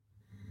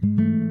Thanks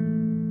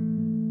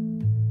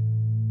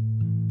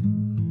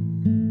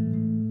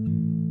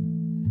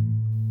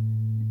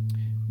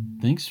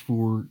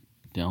for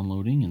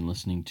downloading and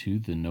listening to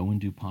the Know and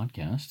Do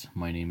podcast.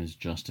 My name is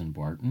Justin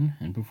Barton,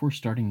 and before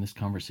starting this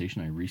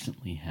conversation I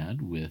recently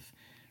had with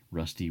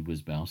Rusty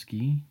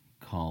Wisbowski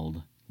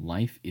called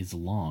Life is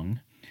Long,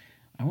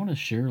 I want to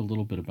share a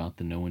little bit about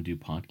the Know and Do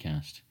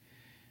podcast.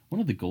 One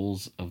of the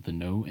goals of the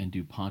Know and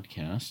Do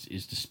podcast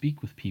is to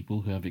speak with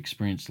people who have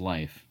experienced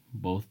life,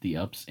 both the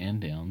ups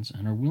and downs,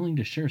 and are willing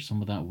to share some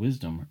of that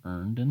wisdom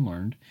earned and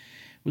learned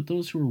with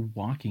those who are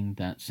walking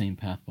that same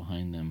path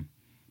behind them.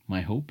 My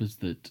hope is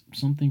that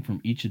something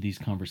from each of these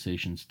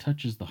conversations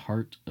touches the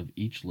heart of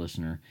each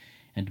listener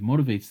and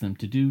motivates them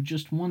to do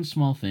just one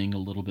small thing a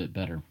little bit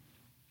better.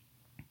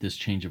 This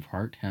change of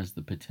heart has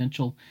the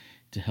potential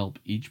to help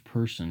each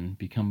person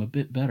become a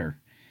bit better.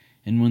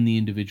 And when the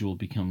individual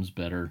becomes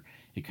better,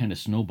 it kind of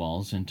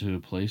snowballs into a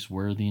place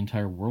where the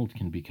entire world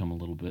can become a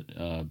little bit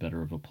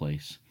better of a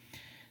place.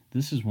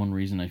 This is one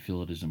reason I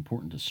feel it is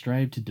important to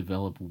strive to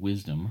develop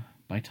wisdom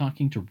by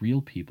talking to real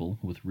people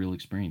with real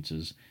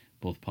experiences,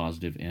 both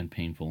positive and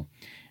painful.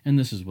 And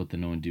this is what the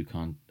Know and Do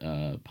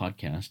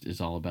podcast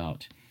is all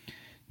about.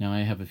 Now,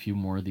 I have a few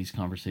more of these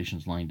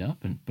conversations lined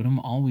up, but I'm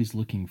always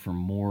looking for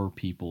more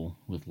people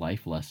with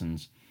life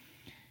lessons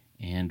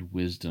and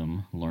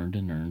wisdom learned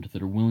and earned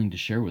that are willing to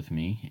share with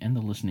me and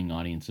the listening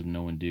audience of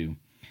Know and Do.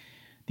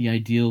 The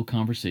ideal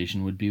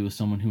conversation would be with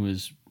someone who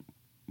is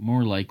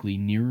more likely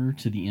nearer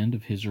to the end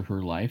of his or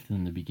her life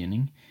than the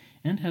beginning,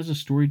 and has a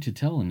story to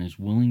tell and is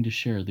willing to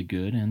share the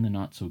good and the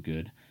not so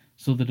good,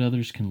 so that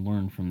others can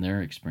learn from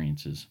their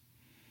experiences.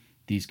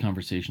 These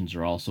conversations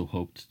are also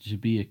hoped to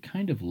be a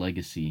kind of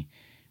legacy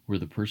where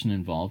the person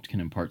involved can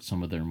impart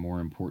some of their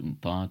more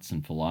important thoughts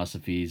and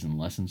philosophies and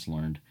lessons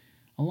learned,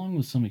 along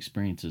with some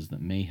experiences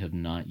that may have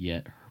not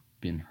yet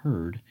been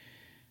heard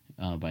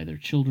by their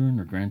children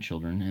or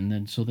grandchildren, and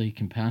then so they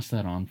can pass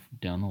that on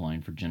down the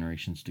line for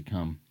generations to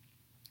come.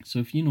 So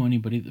if you know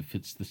anybody that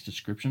fits this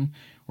description,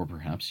 or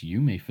perhaps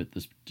you may fit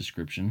this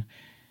description,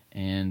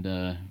 and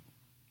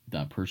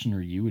that person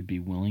or you would be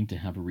willing to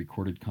have a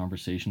recorded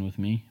conversation with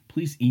me,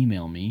 please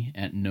email me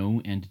at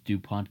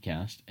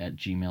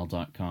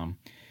knowanddopodcast@gmail.com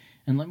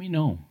and let me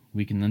know.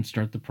 We can then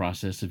start the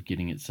process of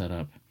getting it set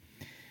up.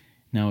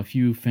 Now, if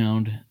you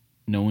found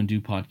Know and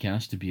Do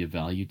podcast to be of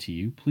value to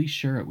you, please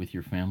share it with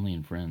your family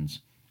and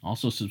friends.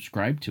 Also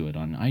subscribe to it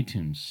on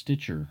iTunes,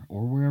 Stitcher,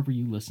 or wherever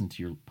you listen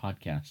to your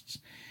podcasts.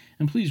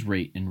 And please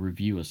rate and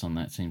review us on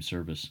that same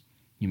service.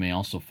 You may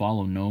also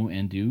follow Know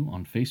and Do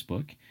on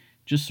Facebook.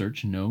 Just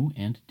search Know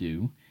and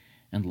Do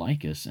and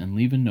like us and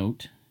leave a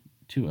note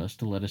to us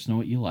to let us know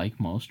what you like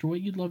most or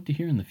what you'd love to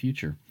hear in the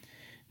future.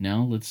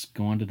 Now let's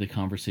go on to the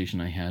conversation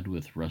I had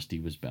with Rusty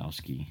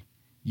Wisbowski.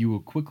 You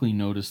will quickly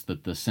notice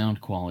that the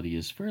sound quality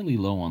is fairly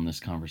low on this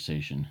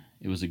conversation.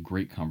 It was a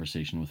great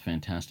conversation with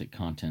fantastic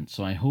content,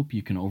 so I hope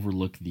you can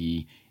overlook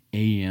the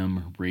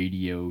AM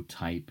radio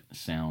type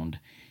sound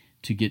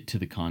to get to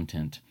the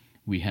content.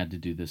 We had to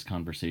do this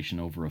conversation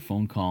over a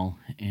phone call,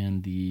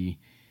 and the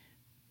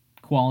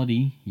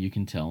quality, you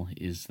can tell,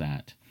 is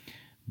that.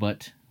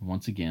 But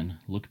once again,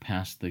 look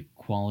past the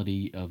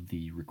quality of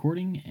the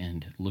recording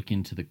and look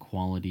into the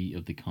quality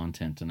of the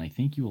content, and I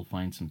think you will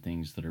find some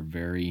things that are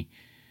very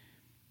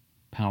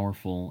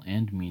powerful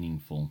and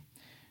meaningful.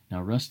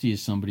 Now, Rusty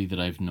is somebody that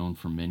I've known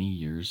for many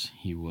years.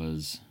 He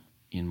was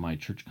in my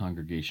church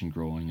congregation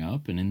growing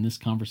up, and in this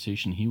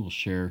conversation he will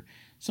share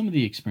some of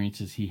the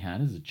experiences he had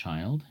as a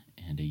child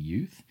and a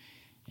youth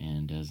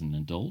and as an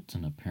adult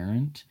and a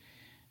parent.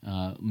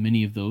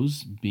 Many of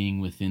those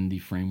being within the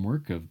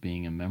framework of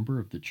being a member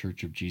of the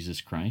Church of Jesus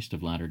Christ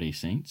of Latter-day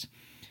Saints.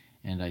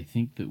 And I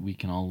think that we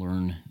can all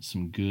learn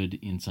some good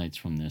insights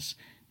from this.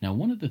 Now,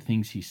 one of the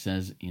things he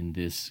says in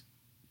this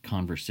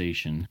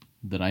conversation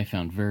that I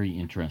found very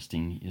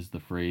interesting is the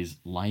phrase,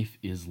 life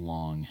is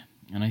long.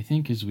 And I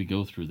think as we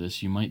go through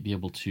this, you might be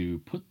able to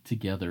put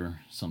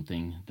together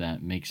something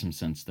that makes some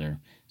sense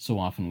there. So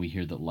often we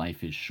hear that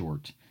life is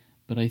short.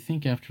 But I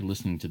think after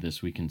listening to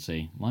this, we can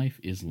say, life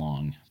is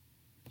long.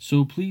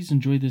 So please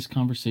enjoy this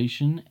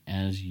conversation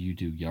as you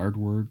do yard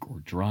work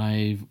or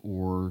drive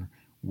or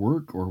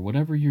work or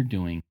whatever you're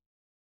doing.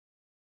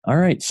 All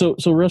right. So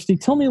Rusty,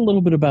 tell me a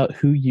little bit about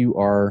who you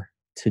are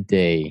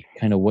today,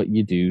 kind of what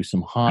you do,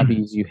 some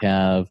hobbies you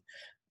have,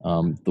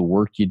 the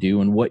work you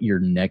do, and what your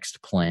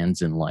next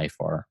plans in life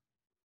are.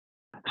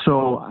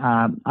 So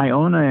I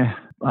own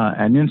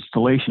an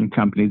installation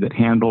company that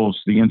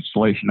handles the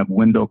installation of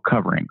window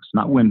coverings,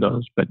 not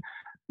windows, but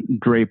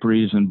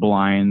draperies and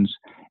blinds,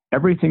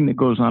 everything that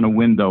goes on a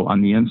window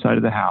on the inside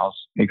of the house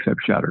except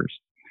shutters.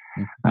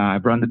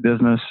 I've run the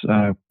business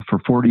for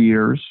 40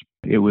 years.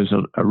 It was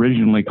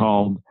originally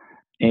called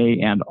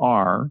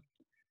A&R,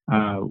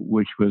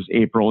 which was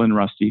April and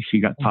Rusty. She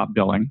got top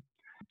billing.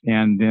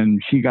 And then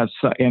she got,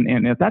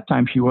 and at that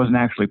time, she wasn't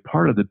actually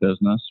part of the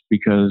business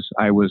because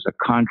I was a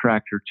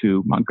contractor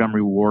to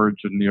Montgomery Wards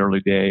in the early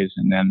days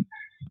and then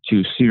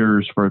to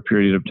Sears for a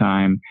period of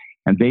time.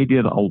 And they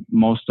did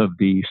most of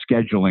the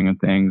scheduling and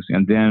things.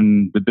 And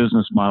then the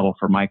business model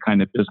for my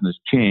kind of business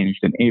changed.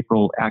 And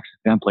April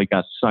accidentally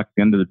got sucked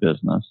into the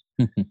business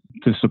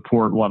to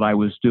support what I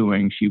was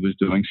doing. She was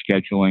doing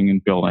scheduling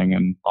and billing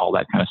and all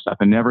that kind of stuff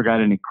and never got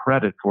any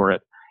credit for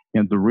it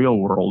in the real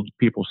world.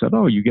 People said,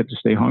 "Oh, you get to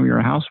stay home. You're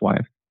a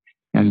housewife."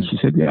 And she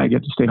said, "Yeah, I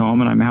get to stay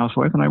home and I'm a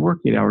housewife and I work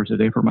 8 hours a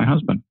day for my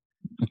husband."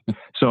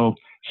 So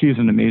she's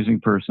an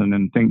amazing person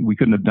and we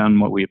couldn't have done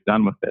what we have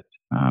done with it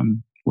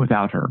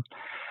without her.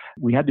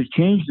 We had to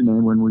change the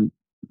name when we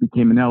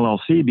became an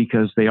LLC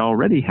because they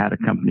already had a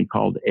company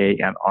called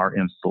A&R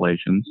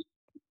Installations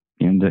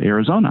in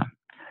Arizona.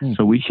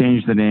 So we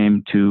changed the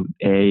name to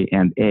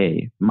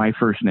A&A. My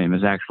first name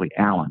is actually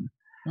Alan.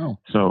 Oh.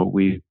 So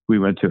we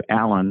went to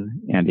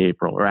Alan and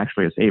April, or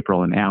actually it's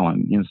April and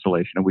Alan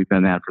Installation, and we've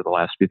been that for the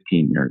last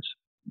 15 years.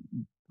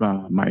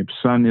 My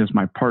son is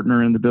my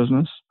partner in the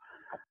business.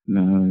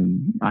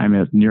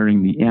 I'm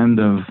nearing the end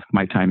of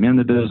my time in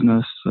the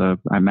business.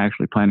 I'm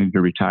actually planning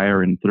to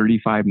retire in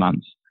 35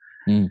 months.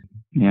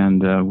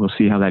 And we'll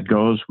see how that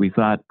goes. We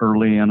thought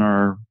late in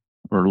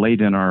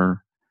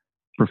our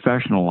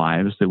professional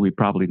lives that we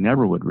probably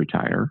never would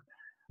retire,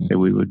 that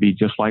we would be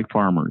just like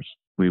farmers.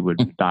 We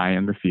would die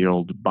in the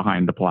field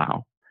behind the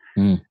plow.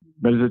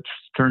 But as it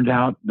turned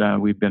out,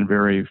 we've been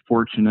very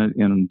fortunate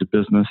in the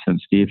business,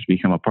 and Steve's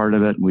become a part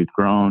of it. We've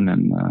grown,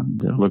 and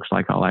it looks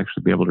like I'll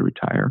actually be able to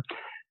retire.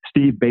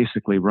 Steve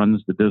basically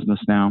runs the business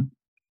now.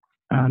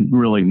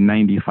 Really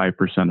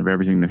 95% of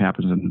everything that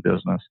happens in the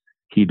business,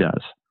 he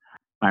does.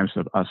 I'm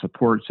a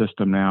support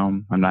system now.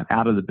 I'm not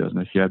out of the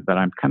business yet, but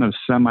I'm kind of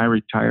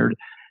semi-retired.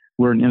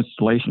 We're an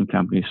installation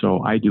company,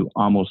 so I do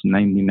almost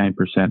 99%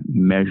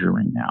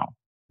 measuring now.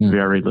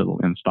 Very little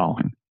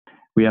installing.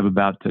 We have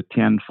about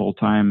 10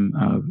 full-time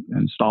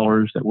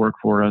installers that work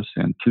for us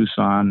in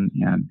Tucson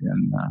and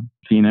in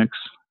Phoenix,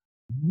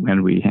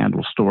 and we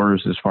handle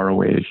stores as far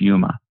away as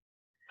Yuma.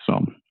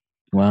 So,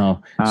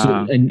 wow.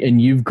 So, and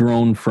you've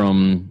grown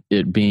from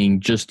it being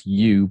just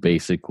you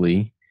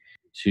basically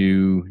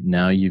to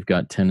now you've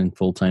got 10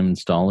 full-time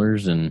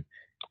installers and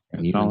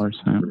installers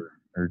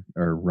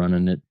are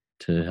running it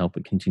to help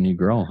it continue to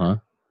grow, huh?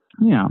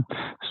 Yeah.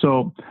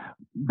 So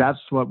that's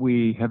what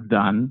we have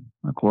done.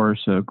 Of course,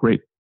 a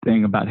great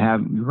thing about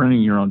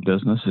running your own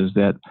business is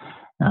that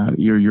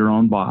you're your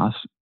own boss.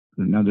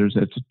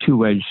 It's a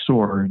two-edged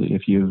sword.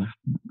 If you've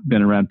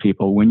been around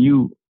people, when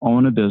you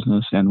own a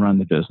business and run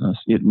the business,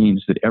 it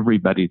means that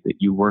everybody that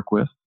you work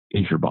with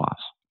is your boss.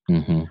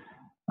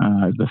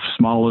 The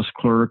smallest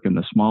clerk in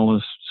the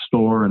smallest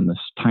store and the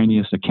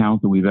tiniest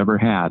account that we've ever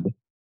had,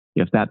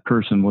 if that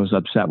person was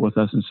upset with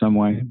us in some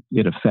way,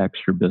 it affects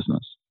your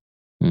business.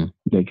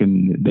 They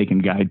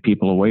can guide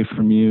people away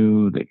from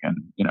you. They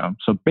can,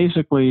 so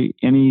basically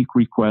any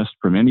request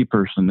from any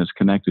person that's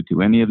connected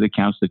to any of the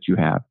accounts that you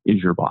have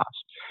is your boss.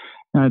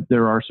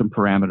 There are some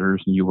parameters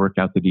and you work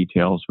out the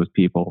details with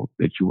people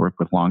that you work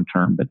with long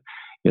term, but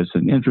it's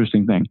an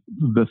interesting thing.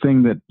 The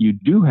thing that you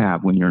do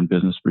have when you're in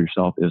business for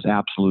yourself is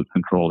absolute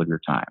control of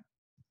your time.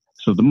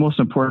 So the most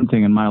important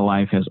thing in my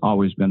life has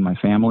always been my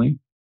family.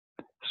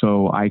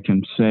 So I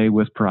can say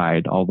with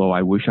pride, although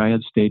I wish I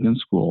had stayed in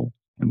school,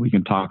 and we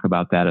can talk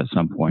about that at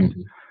some point,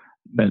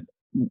 but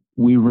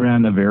we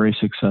ran a very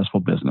successful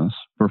business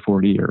for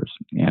 40 years.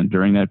 And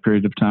during that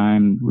period of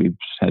time, we've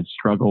had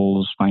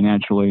struggles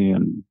financially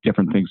and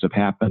different things have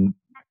happened.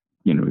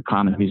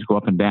 Economies go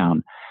up and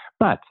down.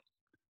 But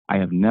I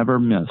have never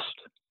missed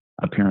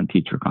a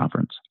parent-teacher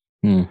conference.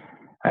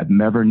 I've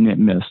never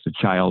missed a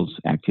child's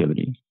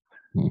activity.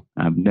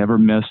 I've never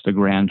missed a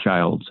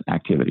grandchild's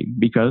activity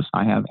because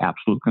I have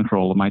absolute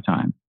control of my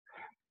time.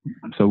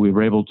 So we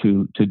were able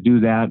to do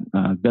that.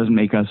 Doesn't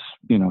make us,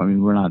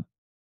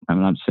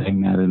 I'm not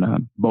saying that in a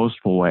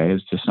boastful way.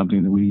 It's just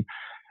something that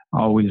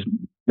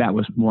that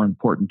was more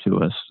important to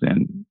us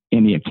than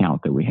any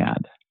account that we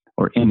had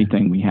or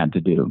anything we had to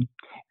do.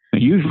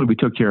 And usually we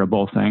took care of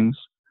both things,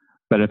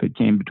 but if it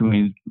came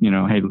between,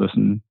 hey,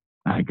 listen,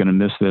 I'm going to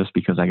miss this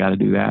because I got to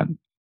do that,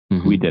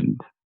 we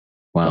didn't.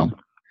 Wow. So,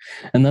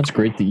 and that's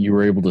great that you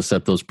were able to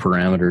set those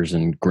parameters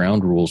and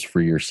ground rules for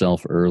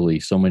yourself early.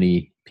 So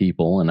many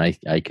people, and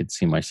I could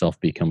see myself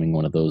becoming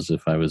one of those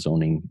if I was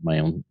owning my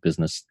own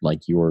business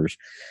like yours,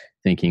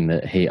 thinking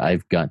that, hey,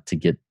 I've got to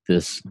get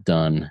this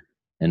done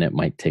and it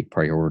might take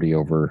priority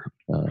over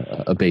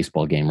a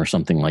baseball game or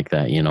something like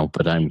that,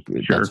 but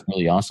that's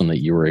really awesome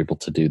that you were able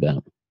to do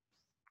that.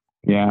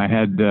 Yeah, I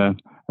had a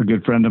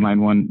good friend of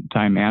mine one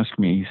time ask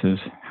me, he says,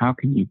 how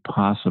can you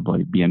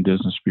possibly be in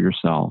business for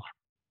yourself?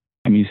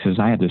 And he says,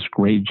 I had this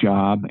great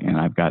job and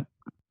I've got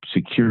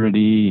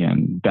security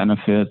and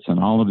benefits and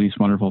all of these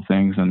wonderful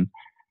things. And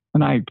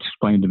I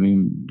explained to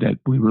him that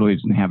we really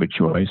didn't have a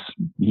choice.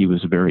 He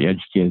was a very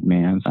educated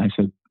man. So I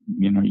said,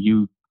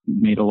 you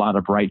made a lot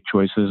of right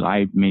choices.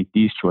 I made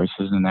these choices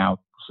and now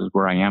this is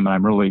where I am. And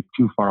I'm really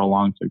too far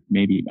along to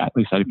maybe, at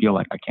least I feel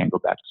like I can't go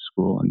back to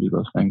school and do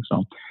those things.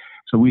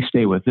 So we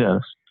stay with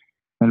this.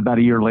 And about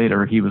a year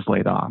later, he was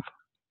laid off.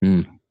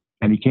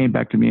 And he came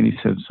back to me and he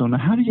said, so now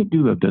how do you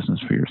do a business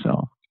for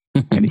yourself?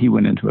 And he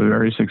went into a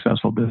very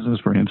successful business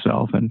for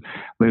himself. And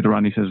later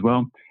on, he says,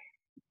 well,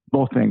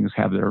 both things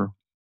have their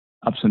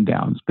ups and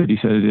downs, but he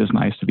said it is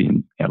nice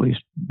to at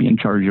least be in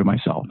charge of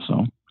myself.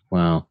 So,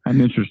 wow,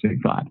 an interesting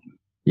thought.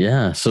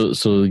 Yeah.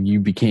 So you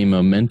became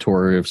a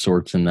mentor of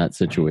sorts in that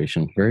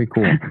situation. Very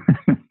cool.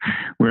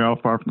 We're all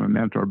far from a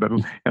mentor, but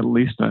at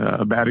least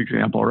a bad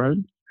example, right?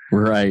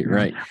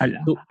 Right.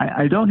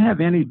 I don't have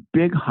any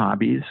big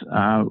hobbies.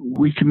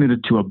 We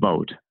committed to a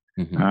boat.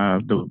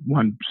 Mm-hmm. The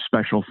one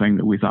special thing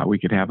that we thought we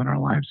could have in our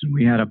lives. And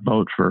we had a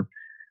boat for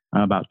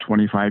about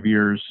 25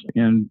 years.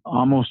 And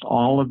almost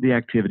all of the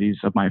activities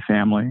of my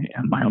family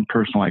and my own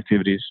personal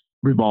activities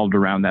revolved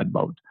around that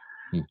boat.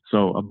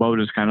 So a boat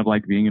is kind of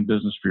like being in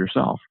business for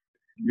yourself.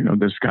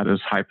 This got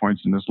its high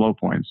points and its low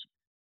points.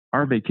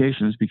 Our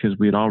vacations, because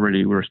we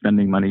were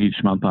spending money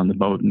each month on the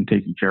boat and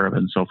taking care of it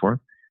and so forth,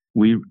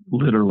 we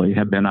literally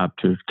have been up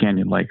to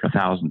Canyon Lake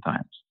 1,000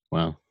 times.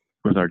 Wow.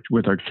 With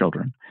our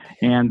children,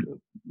 and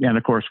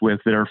of course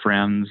with their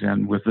friends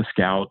and with the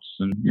scouts,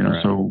 and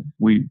right. So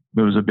it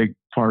was a big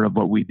part of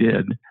what we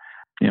did.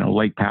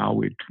 Lake Powell,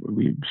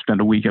 we spent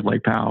a week at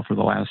Lake Powell for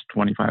the last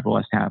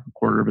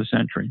quarter of a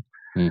century.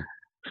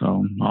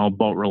 So all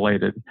boat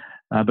related.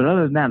 But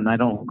other than that, I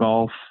don't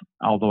golf,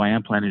 although I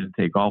am planning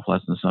to take golf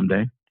lessons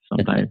someday.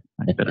 Sometime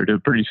I better do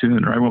it pretty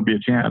soon, or I won't be a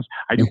chance.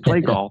 I do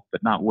play golf,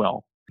 but not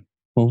well.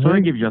 So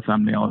that gives you a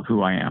thumbnail of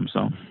who I am.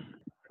 So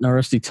now,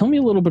 Rusty, tell me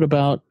a little bit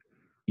about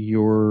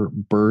your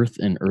birth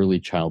and early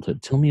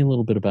childhood. Tell me a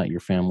little bit about your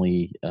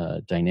family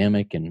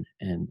dynamic and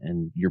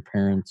your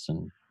parents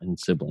and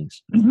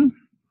siblings. Mm-hmm.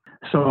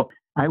 So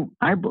I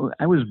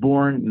was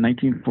born in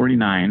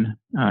 1949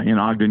 in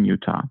Ogden,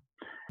 Utah.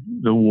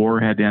 The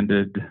war had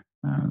ended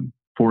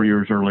 4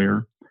 years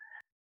earlier.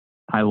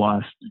 I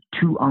lost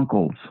two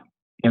uncles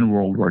in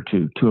World War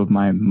II. Two of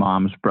my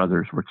mom's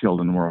brothers were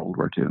killed in World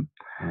War II.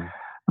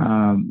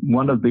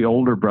 One of the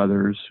older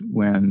brothers,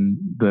 when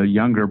the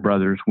younger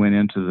brothers went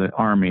into the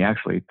army,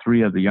 actually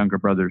three of the younger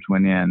brothers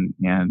went in,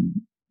 and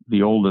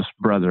the oldest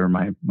brother,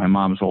 my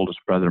mom's oldest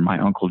brother, my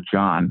Uncle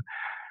John,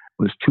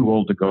 was too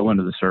old to go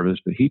into the service,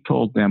 but he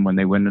told them when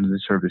they went into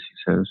the service,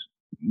 he says,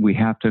 we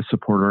have to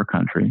support our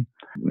country,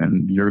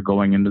 and you're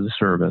going into the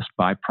service,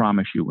 but I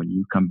promise you when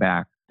you come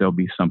back, there'll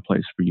be some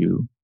place for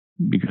you.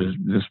 Because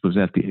this was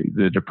at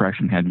the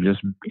Depression had just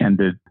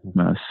ended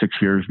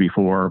 6 years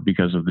before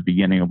because of the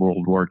beginning of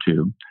World War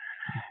II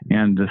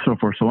and so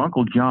forth. So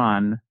Uncle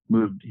John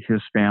moved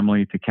his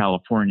family to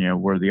California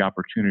where the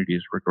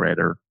opportunities were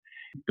greater.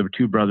 The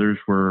two brothers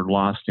were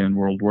lost in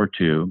World War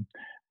II.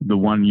 The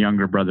one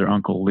younger brother,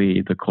 Uncle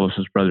Lee, the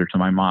closest brother to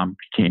my mom,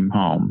 came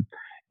home.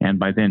 And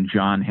by then,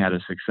 John had a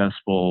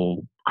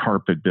successful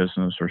carpet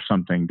business or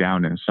something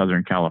down in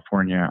Southern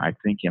California, I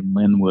think in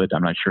Linwood.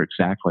 I'm not sure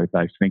exactly, but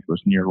I think it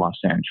was near Los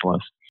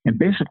Angeles. And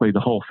basically, the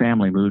whole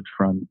family moved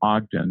from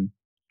Ogden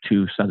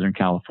to Southern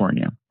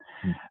California.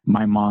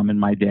 My mom and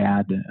my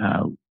dad,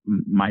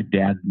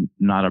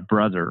 not a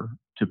brother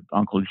to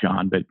Uncle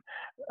John, but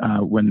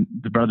when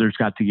the brothers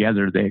got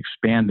together, they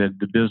expanded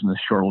the business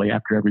shortly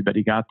after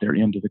everybody got there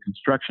into the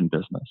construction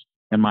business.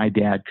 And my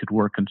dad could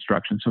work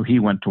construction, so he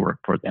went to work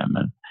for them.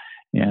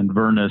 And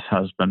Verna's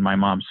husband, my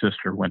mom's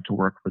sister, went to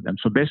work for them.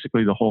 So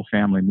basically, the whole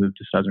family moved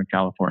to Southern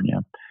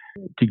California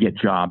to get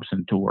jobs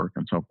and to work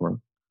and so forth.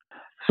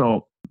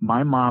 So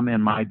my mom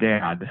and my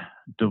dad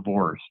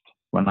divorced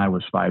when I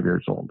was 5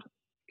 years old.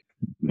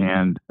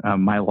 And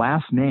my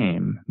last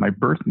name, my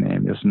birth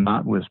name, is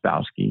not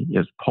Wisbowski,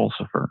 it's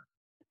Pulsifer.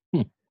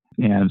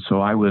 And so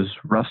I was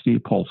Rusty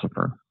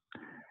Pulsifer.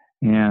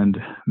 And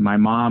my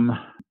mom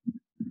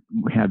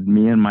had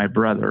me and my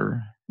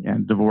brother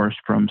and divorced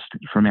from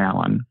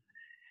Alan.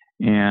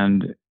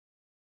 And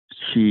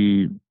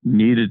she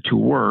needed to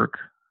work,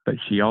 but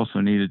she also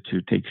needed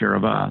to take care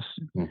of us.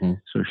 Mm-hmm.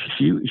 So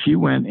she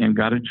went and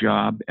got a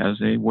job as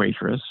a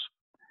waitress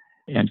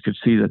and could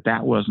see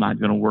that was not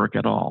going to work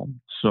at all.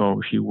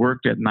 So she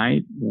worked at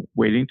night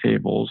waiting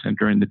tables, and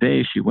during the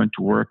day she went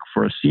to work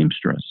for a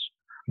seamstress.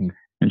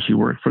 And she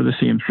worked for the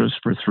seamstress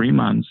for 3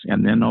 months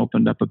and then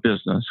opened up a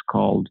business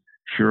called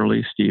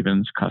Shirley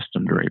Stevens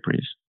Custom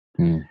Draperies.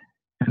 And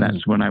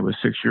that's when I was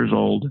 6 years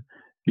old,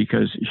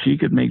 because she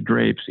could make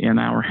drapes in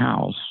our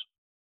house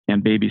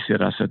and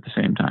babysit us at the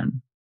same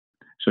time.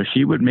 So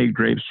she would make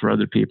drapes for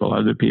other people.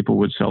 Other people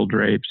would sell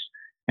drapes,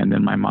 and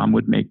then my mom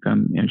would make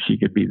them, and she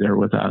could be there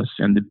with us.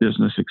 And the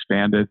business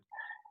expanded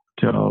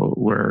to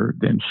where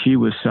then she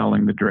was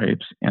selling the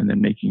drapes and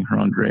then making her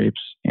own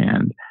drapes.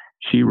 And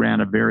she ran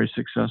a very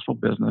successful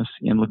business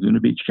in Laguna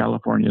Beach,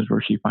 California, is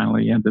where she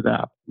finally ended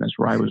up. That's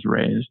where I was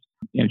raised.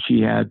 And she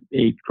had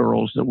 8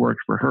 girls that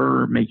worked for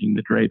her, making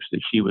the drapes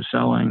that she was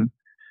selling.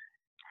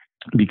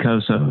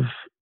 Because of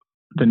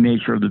the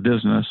nature of the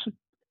business,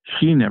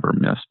 she never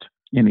missed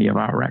any of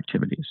our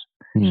activities.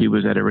 She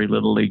was at every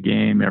Little League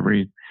game.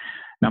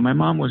 Now, my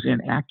mom was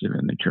inactive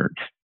in the church,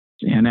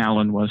 and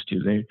Alan was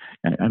too.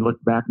 I look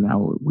back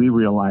now, we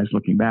realize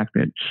looking back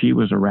that she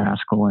was a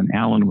rascal and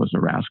Alan was a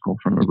rascal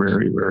from a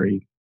very,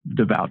 very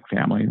devout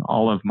family.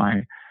 All of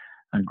my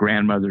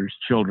grandmother's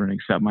children,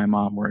 except my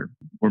mom, were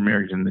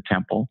married in the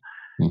temple.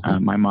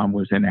 Mm-hmm. My mom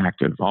was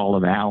inactive. All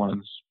of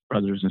Alan's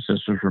brothers and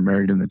sisters were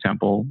married in the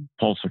temple,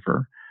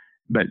 Pulsifer,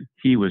 but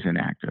he was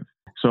inactive.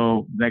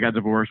 So they got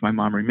divorced. My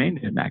mom remained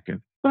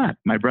inactive. But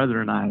my brother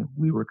and I,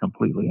 we were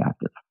completely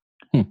active.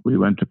 We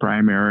went to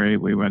primary,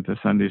 we went to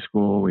Sunday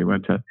school, we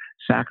went to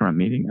sacrament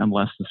meeting,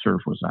 unless the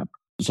surf was up.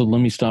 So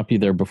let me stop you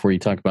there before you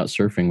talk about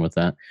surfing with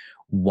that.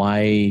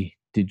 Why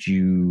did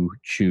you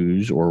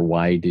choose, or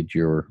why did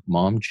your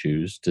mom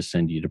choose to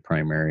send you to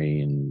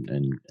primary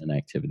and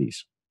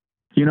activities?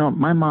 You know,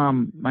 my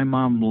mom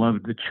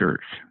loved the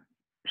church.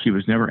 She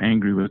was never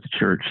angry with the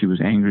church. She was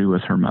angry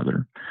with her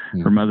mother.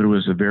 Her mother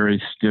was a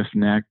very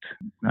stiff-necked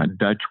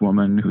Dutch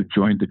woman who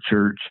joined the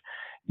church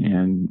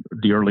in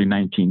the early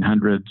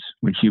 1900s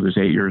when she was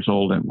 8 years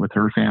old and with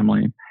her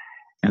family.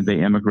 And they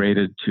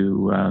immigrated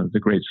to the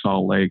Great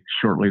Salt Lake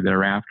shortly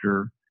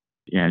thereafter.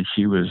 And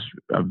she was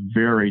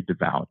very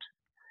devout,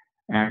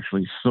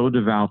 actually so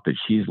devout that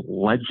she's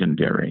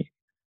legendary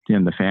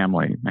in the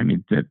family. I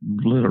mean, that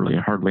literally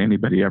hardly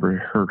anybody ever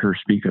heard her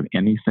speak of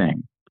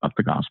anything of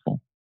the gospel.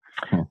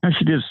 Now,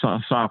 she did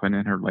soften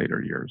in her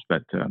later years,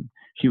 but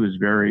she was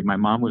my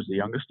mom was the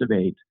youngest of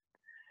 8.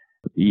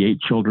 The 8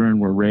 children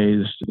were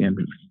raised in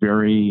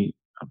very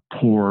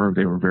poor.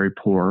 They were very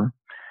poor.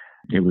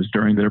 It was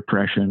during the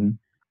Depression.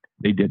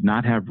 They did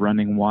not have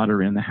running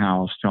water in the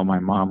house till my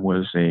mom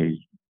was a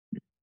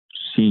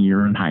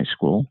senior in high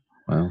school.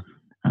 Wow.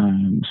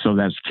 So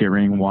that's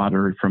carrying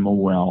water from a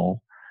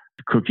well,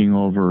 cooking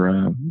over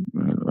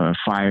a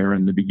fire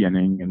in the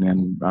beginning, and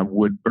then a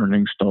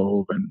wood-burning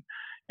stove and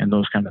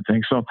those kind of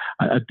things. So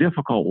a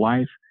difficult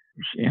life.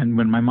 And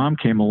when my mom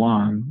came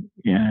along,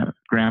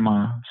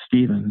 Grandma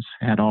Stevens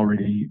had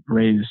already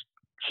raised,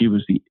 she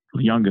was the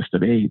youngest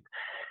of 8.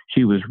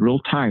 She was real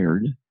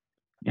tired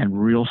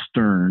and real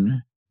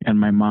stern, and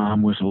my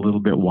mom was a little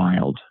bit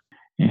wild.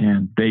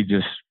 And they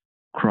just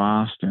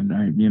crossed, and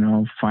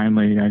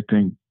finally I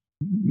think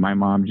my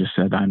mom just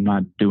said, "I'm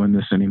not doing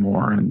this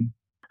anymore." And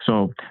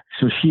so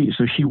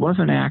she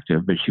wasn't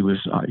active, but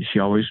she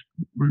always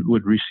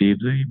would receive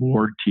the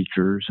ward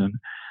teachers, and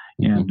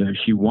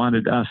she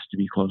wanted us to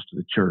be close to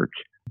the church.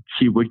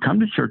 She would come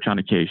to church on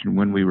occasion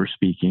when we were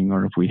speaking,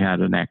 or if we had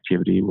an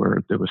activity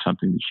where there was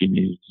something that she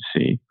needed to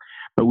see.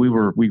 But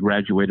we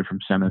graduated from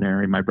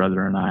seminary. My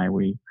brother and I,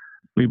 we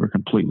were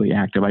completely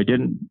active. I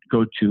didn't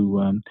go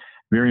to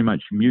very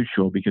much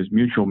Mutual, because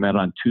Mutual met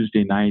on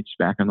Tuesday nights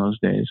back in those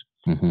days.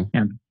 Mm-hmm.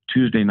 And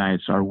Tuesday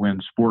nights are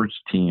when sports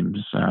teams,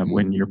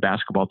 when your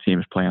basketball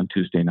teams play on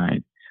Tuesday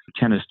night,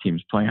 tennis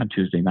teams play on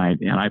Tuesday night,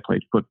 and I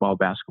played football,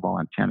 basketball,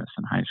 and tennis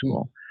in high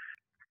school.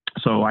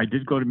 So I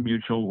did go to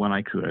Mutual when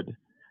I could.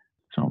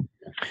 So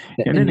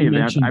in any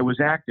event, I was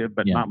active,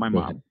 but not my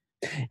mom.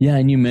 Yeah,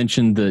 and you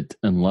mentioned that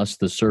unless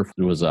the surf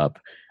was up.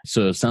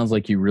 So it sounds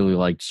like you really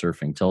liked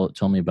surfing.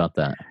 Tell me about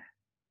that.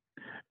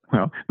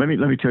 Well, let me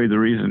tell you the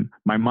reason.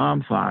 My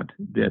mom thought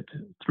that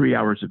 3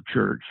 hours of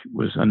church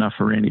was enough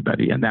for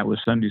anybody, and that was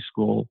Sunday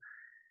school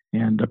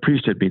and a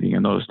priesthood meeting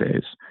in those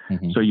days.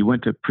 Mm-hmm. So you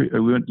went to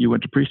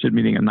priesthood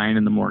meeting at 9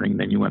 a.m,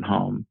 then you went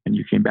home, and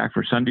you came back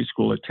for Sunday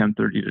school at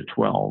 10:30 to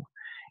 12,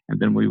 and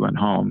then we went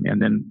home.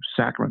 And then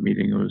sacrament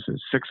meeting was at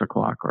 6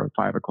 o'clock or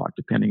 5 o'clock,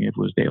 depending if it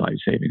was daylight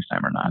savings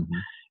time or not. Mm-hmm.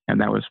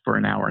 And that was for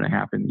an hour and a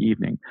half in the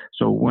evening.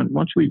 So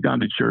once we'd gone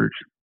to church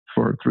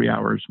for 3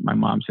 hours, my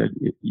mom said,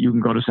 "You can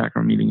go to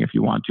sacrament meeting if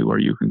you want to, or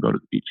you can go to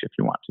the beach if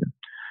you want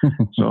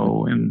to."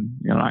 So, and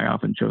I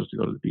often chose to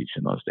go to the beach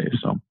in those days.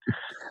 So,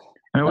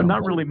 and I was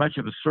not really much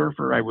of a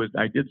surfer.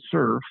 I did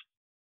surf,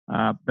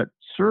 but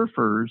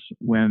surfers,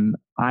 when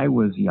I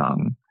was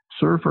young,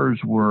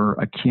 surfers were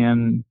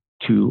akin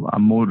to a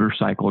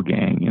motorcycle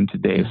gang in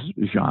today's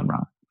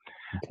genre.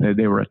 Okay.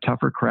 They were a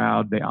tougher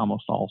crowd. They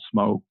almost all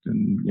smoked,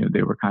 and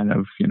they were kind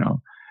of,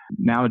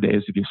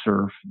 nowadays, if you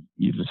surf,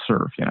 you just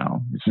surf,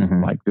 It's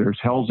like there's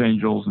Hells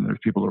Angels and there's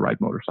people that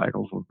ride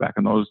motorcycles. Well, back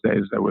in those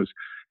days, there was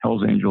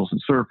Hells Angels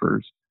and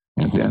surfers.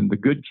 And then the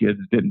good kids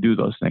didn't do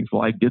those things.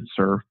 Well, I did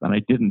surf, and I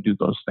didn't do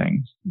those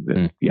things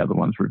that the other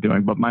ones were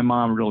doing. But my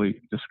mom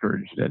really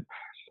discouraged it.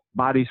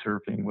 Body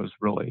surfing was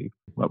really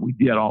what we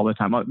did all the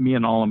time, me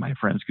and all of my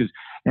friends.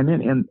 And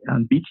then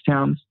on beach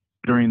towns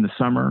during the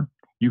summer,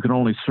 you can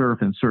only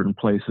surf in certain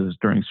places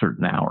during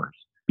certain hours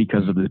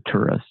because of the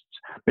tourists.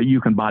 But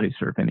you can body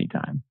surf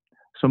anytime.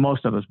 So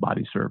most of us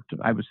body surfed.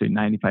 I would say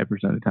 95%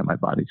 of the time I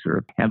body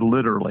surfed. And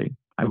literally,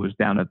 I was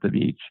down at the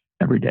beach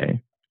every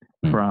day.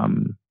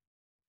 From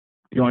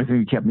the only thing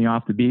that kept me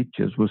off the beach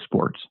was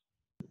sports.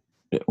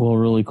 Well,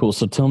 really cool.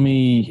 So tell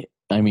me,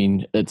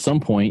 at some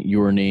point,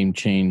 your name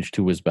changed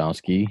to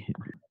Wisbowski.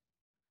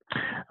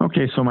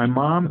 Okay, so my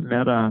mom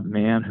met a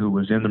man who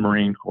was in the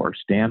Marine Corps,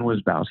 Stan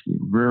Wisbowski.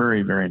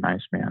 Very, very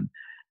nice man.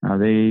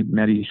 They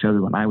met each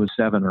other when I was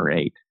 7 or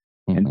 8.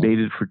 And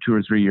dated for 2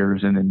 or 3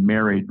 years, and then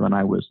married when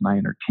I was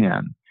 9 or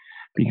 10.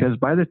 Because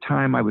by the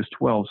time I was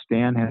 12,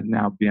 Stan had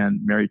now been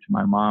married to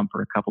my mom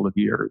for a couple of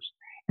years.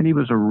 And he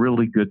was a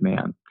really good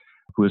man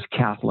who was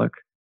Catholic.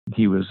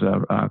 He was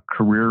a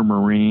career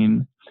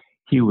Marine.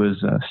 He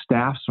was a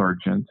staff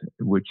sergeant,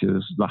 which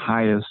is the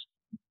highest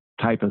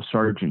type of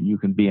sergeant you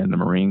can be in the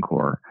Marine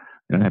Corps.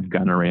 And have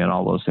gunnery and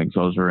all those things.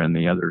 Those are in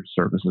the other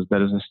services.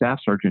 But as a staff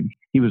sergeant,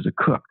 he was a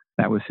cook.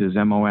 That was his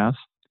MOS.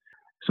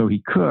 So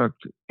he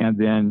cooked, and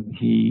then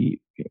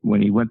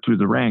when he went through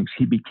the ranks,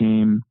 he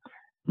became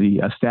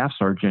the staff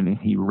sergeant, and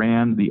he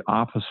ran the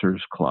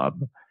officers club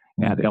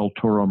at El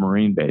Toro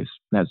Marine Base.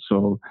 That's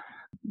so.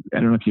 I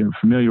don't know if you're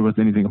familiar with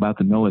anything about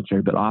the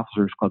military, but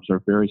officers clubs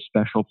are very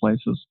special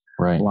places.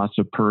 Right. Lots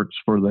of perks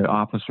for the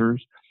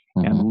officers,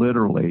 and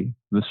literally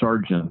the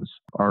sergeants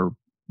are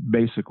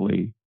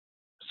basically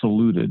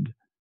saluted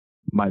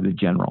by the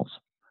generals.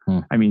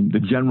 I mean, the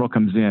general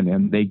comes in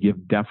and they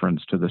give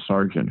deference to the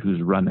sergeant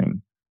who's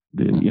running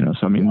the,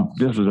 so I mean,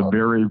 this was a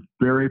very,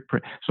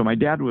 so my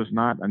dad was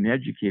not an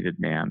educated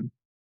man,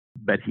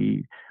 but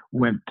he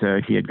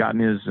had gotten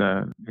his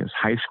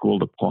high school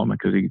diploma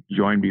because he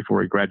joined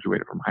before he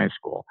graduated from high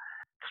school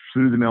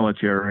through the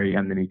military.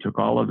 And then he took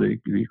all of the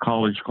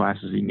college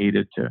classes he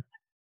needed to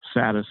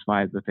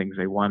satisfy the things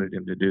they wanted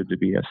him to do to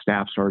be a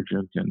staff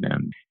sergeant. And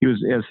then he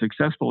was as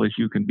successful as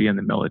you can be in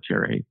the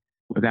military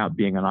without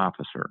being an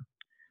officer.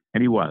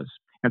 And he was.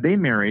 And they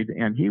married,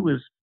 and he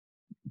was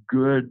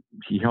good.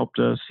 He helped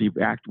us. He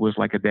was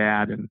like a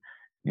dad,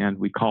 and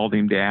we called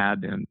him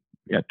dad. And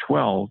at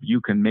 12,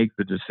 you can make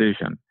the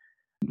decision.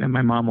 And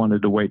my mom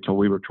wanted to wait till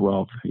we were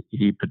 12.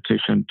 He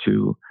petitioned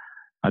to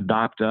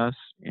adopt us,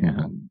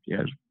 and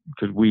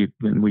because we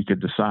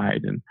could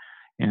decide,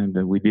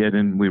 and we did,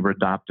 and we were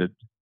adopted.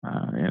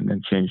 And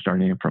then changed our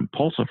name from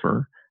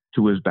Pulsifer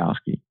to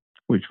Wisbowski,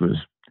 which was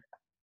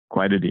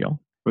quite a deal.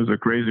 It was a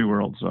crazy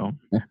world. So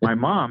my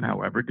mom,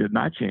 however, did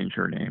not change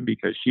her name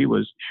because she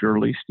was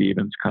Shirley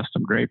Stevens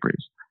Custom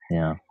Draperies.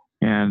 Yeah.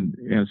 And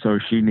so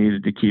she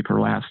needed to keep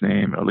her last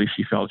name. At least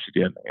she felt she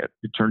did.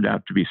 It turned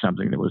out to be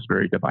something that was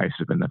very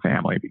divisive in the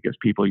family because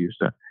people used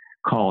to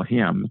call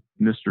him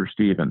Mr.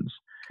 Stevens.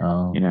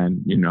 Oh.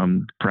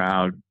 And,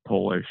 proud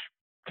Polish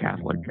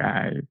Catholic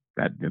guy.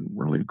 That didn't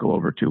really go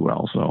over too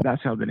well. So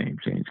that's how the name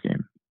change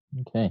came.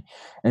 Okay.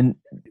 And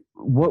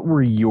what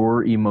were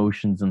your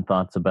emotions and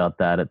thoughts about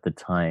that at the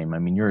time? I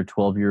mean, you're a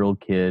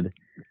 12-year-old kid.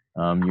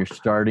 You're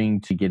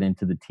starting to get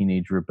into the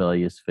teenage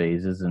rebellious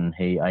phases. And,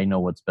 hey, I know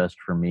what's best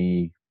for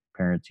me.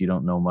 Parents, you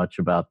don't know much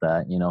about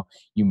that.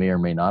 You may or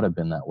may not have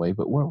been that way.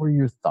 But what were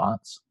your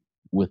thoughts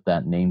with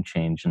that name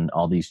change and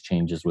all these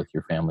changes with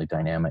your family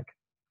dynamic?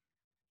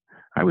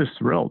 I was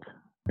thrilled.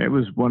 It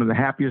was one of the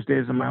happiest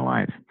days of my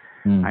life.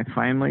 I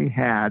finally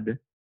had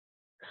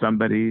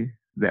somebody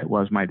that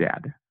was my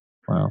dad.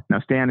 Wow. Now,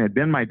 Stan had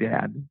been my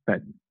dad, but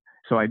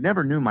so I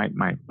never knew my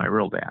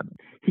real dad.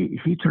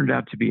 He turned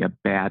out to be a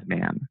bad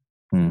man,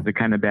 the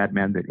kind of bad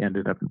man that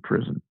ended up in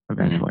prison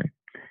eventually.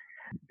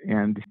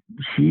 And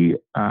he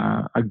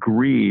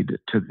agreed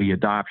to the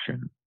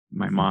adoption.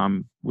 My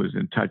mom was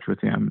in touch with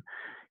him.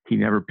 He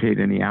never paid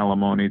any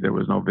alimony. There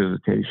was no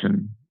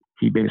visitation.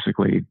 He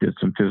basically did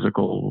some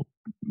physical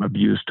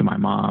abuse to my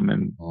mom,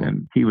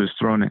 and he was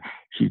thrown in.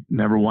 She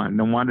never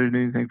wanted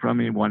anything from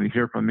me, wanted to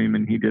hear from him,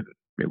 and he didn't.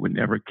 It would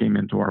never came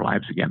into our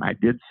lives again. I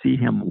did see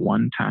him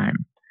one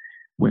time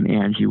when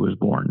Angie was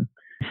born.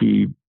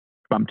 He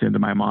bumped into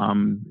my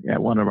mom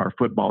at one of our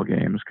football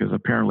games because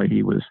apparently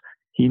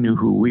he knew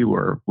who we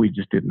were. We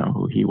just didn't know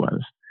who he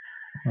was.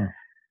 Huh.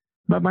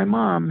 But my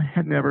mom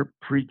had never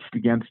preached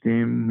against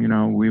him.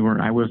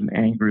 I wasn't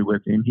angry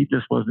with him. He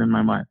just wasn't in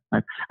my mind.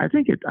 I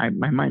think I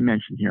might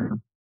mention here,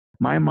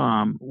 my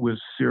mom was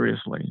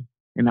seriously,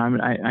 and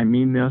I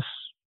mean this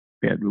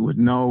with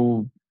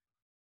no,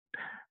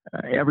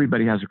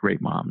 everybody has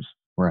great moms.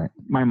 Right.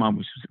 My mom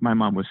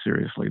was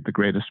seriously the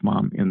greatest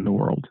mom in the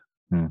world.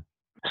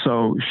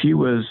 So she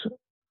was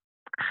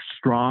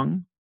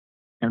strong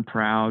and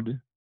proud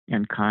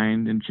and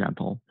kind and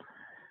gentle.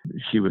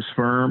 She was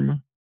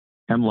firm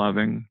and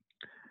loving.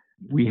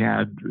 We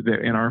had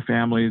in our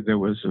family it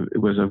was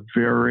a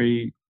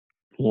very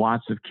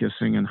lots of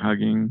kissing and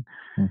hugging.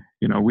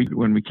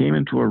 When we came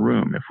into a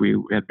room, if we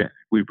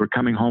were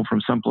coming home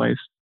from someplace,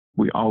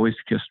 we always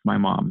kissed my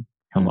mom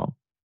hello.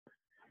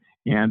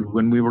 And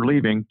when we were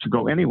leaving to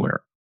go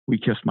anywhere, we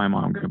kissed my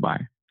mom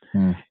goodbye.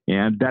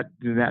 And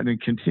that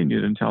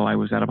continued until I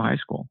was out of high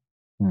school.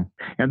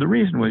 And the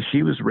reason was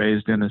she was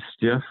raised in a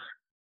stiff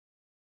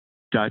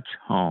Dutch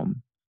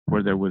home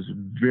where there was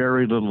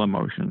very little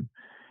emotion.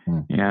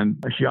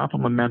 And she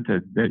often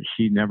lamented that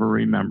she never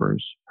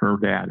remembers her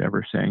dad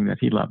ever saying that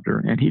he loved her.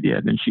 And he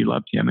did. And she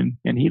loved him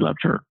and he loved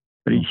her.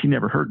 But she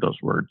never heard those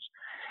words.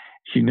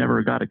 She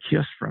never got a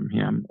kiss from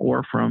him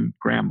or from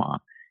grandma.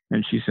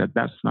 And she said,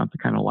 that's not the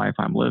kind of life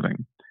I'm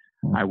living.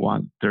 I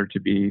want there to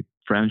be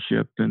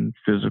friendship and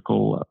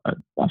physical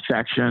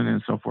affection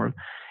and so forth.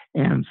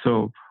 And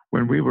so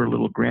when we were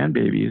little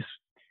grandbabies,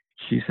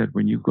 she said,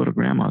 when you go to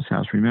grandma's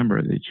house,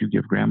 remember that you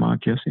give grandma a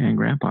kiss and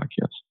grandpa a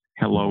kiss.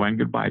 Hello and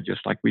goodbye,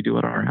 just like we do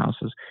at our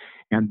houses.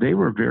 And they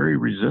were very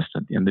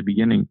resistant in the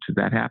beginning to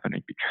that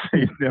happening because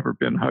they'd never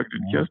been hugged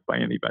and kissed by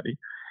anybody.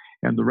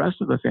 And the rest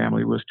of the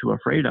family was too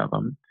afraid of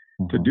them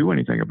to do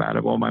anything about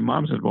it. Well, my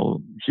mom said,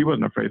 well, she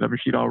wasn't afraid of her.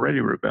 She'd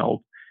already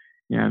rebelled.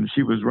 and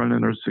she was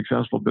running a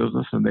successful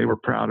business, and they were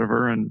proud of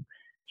her, and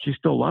she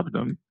still loved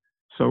them.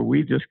 So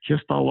we just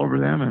kissed all over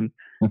them,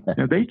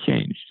 and they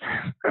changed.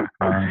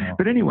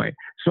 But anyway,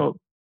 so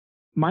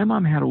my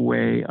mom had a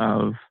way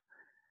of,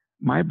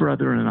 my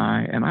brother and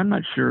I, and I'm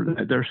not sure,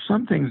 there's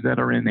some things that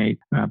are innate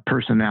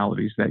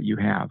personalities that you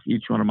have.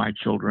 Each one of my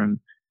children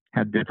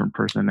had different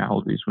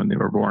personalities when they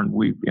were born.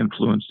 We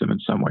influenced them in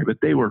some way, but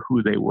they were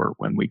who they were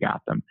when we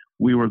got them.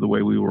 We were the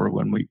way we were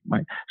when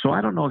so I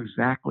don't know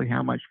exactly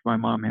how much my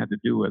mom had to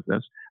do with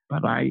this,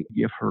 but I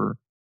give her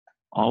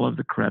all of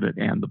the credit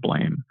and the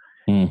blame.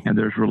 And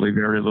there's really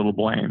very little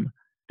blame,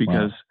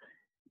 because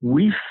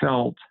we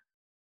felt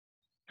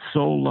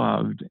so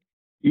loved,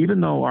 even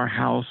though our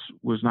house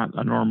was not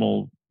a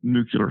normal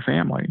nuclear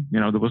family.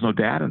 There was no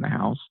dad in the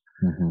house.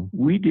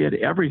 We did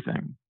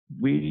everything.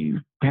 We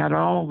had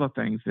all the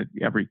things that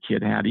every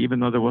kid had, even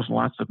though there wasn't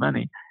lots of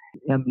money.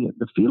 And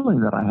the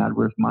feeling that I had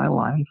with my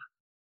life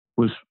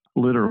was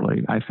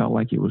literally, I felt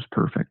like it was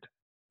perfect.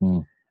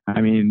 I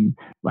mean,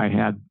 I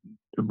had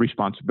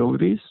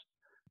responsibilities.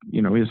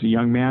 As a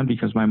young man,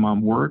 because my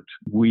mom worked,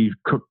 we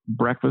cooked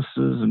breakfasts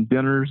and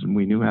dinners, and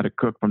we knew how to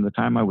cook from the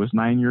time I was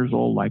 9 years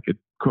old. I could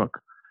cook.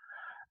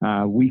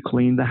 We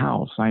cleaned the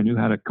house. I knew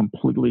how to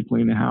completely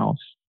clean the house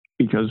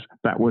because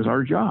that was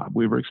our job.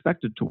 We were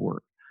expected to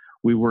work.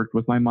 We worked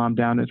with my mom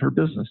down at her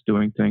business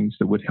doing things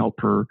that would help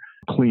her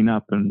clean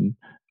up and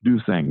do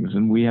things.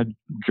 And we had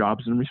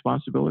jobs and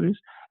responsibilities,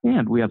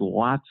 and we had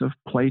lots of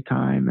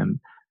playtime and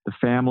the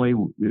family,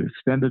 the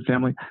extended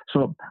family.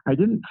 So I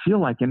didn't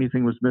feel like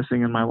anything was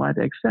missing in my life,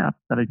 except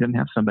that I didn't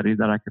have somebody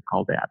that I could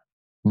call dad.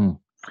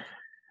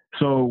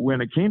 So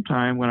when it came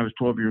time, when I was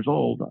 12 years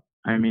old,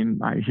 I mean,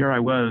 here I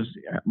was,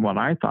 what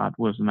I thought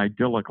was an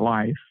idyllic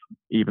life,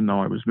 even though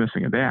I was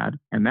missing a dad.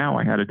 And now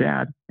I had a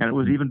dad, and it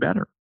was even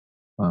better.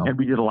 Wow. And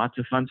we did lots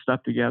of fun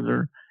stuff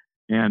together.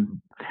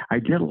 And I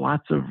did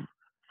lots of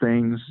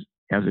things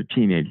as a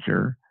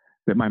teenager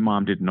that my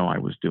mom didn't know I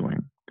was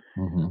doing.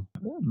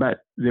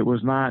 But it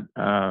was not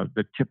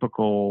the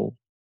typical,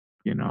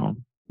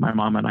 my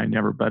mom and I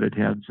never butted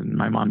heads, and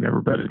my mom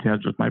never butted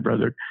heads with my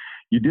brother.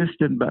 You just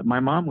didn't, but my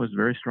mom was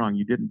very strong.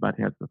 You didn't butt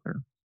heads with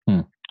her.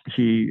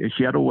 She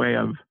had a way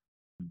of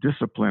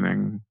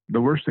disciplining.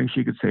 The worst thing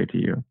she could say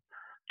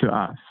to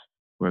us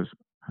was,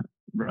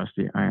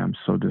 Rusty, I am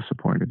so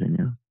disappointed in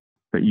you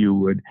that you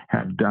would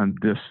have done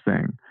this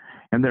thing.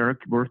 And there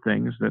were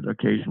things that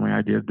occasionally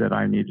I did that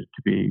I needed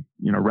to be,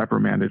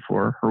 reprimanded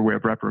for. Her way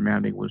of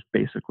reprimanding was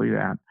basically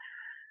that.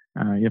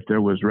 If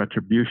there was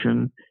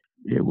retribution,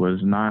 it was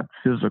not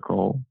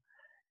physical,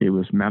 it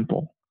was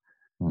mental.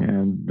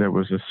 And there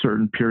was a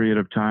certain period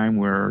of time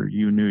where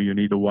you knew you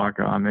need to walk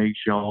on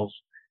eggshells.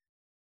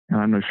 And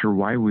I'm not sure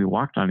why we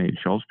walked on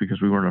eggshells,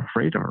 because we weren't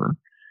afraid of her.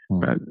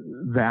 But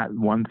that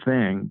one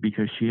thing,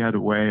 because she had a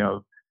way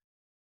of,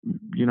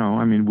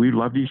 we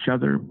loved each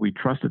other, we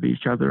trusted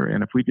each other.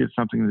 And if we did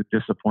something that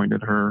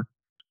disappointed her,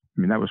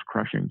 that was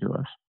crushing to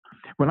us.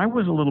 When I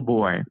was a little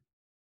boy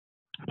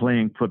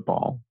playing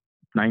football,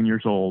 9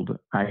 years old,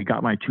 I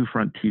got my 2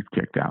 front teeth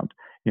kicked out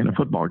in a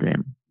football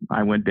game.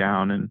 I went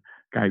down, and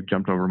a guy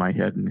jumped over my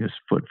head, and his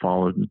foot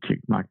followed and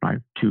knocked my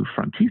 2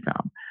 front teeth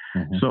out.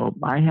 So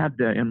I had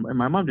to, and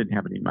my mom didn't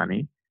have any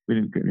money. We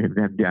didn't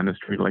have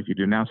dentistry like you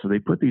do now. So they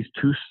put these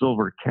 2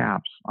 silver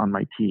caps on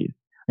my teeth,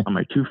 on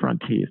my 2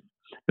 front teeth.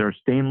 They're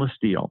stainless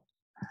steel.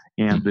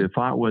 And the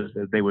thought was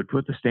that they would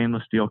put the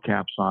stainless steel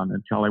caps on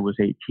until I was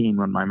 18,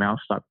 when my mouth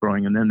stopped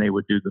growing. And then they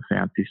would do the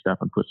fancy stuff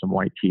and put some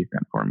white teeth in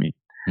for me.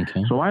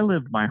 So I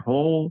lived my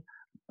whole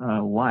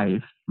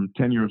life from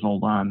 10 years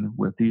old on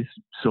with these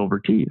silver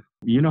teeth.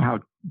 You know how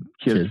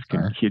kids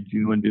can kid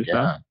you and do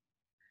stuff?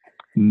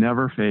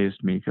 Never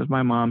fazed me, because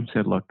my mom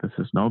said, look, this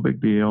is no big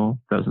deal.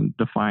 Doesn't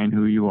define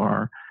who you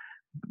are.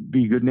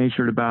 Be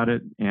good-natured about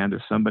it. And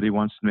if somebody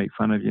wants to make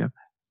fun of you,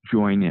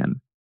 join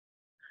in,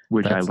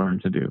 which I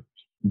learned to do.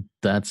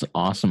 That's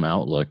awesome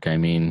outlook. I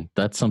mean,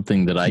 that's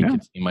something that I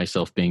could see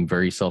myself being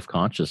very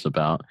self-conscious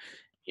about.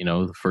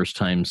 The first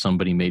time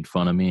somebody made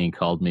fun of me and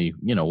called me,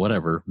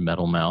 whatever,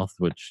 metal mouth,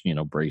 which,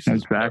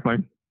 braces. Exactly.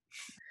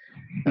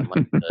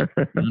 Like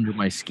under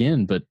my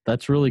skin, but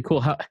that's really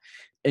cool.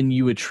 And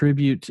you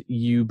attribute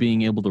you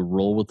being able to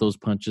roll with those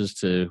punches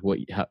to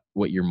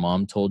what your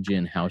mom told you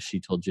and how she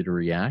told you to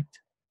react?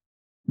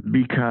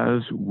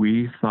 Because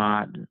we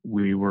thought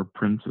we were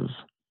princes.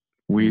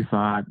 We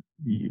thought,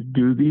 you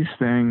do these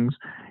things,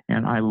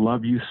 and I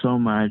love you so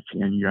much,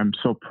 and I'm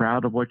so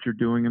proud of what you're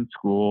doing in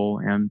school,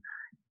 and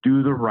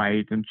do the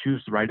right and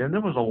choose the right. And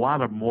there was a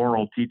lot of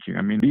moral teaching.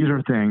 I mean, these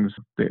are things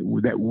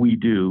that we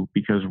do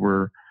because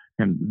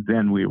and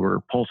then we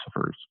were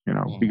Pulsivers,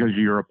 because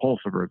you're a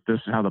Pulsiver. This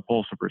is how the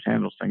Pulsivers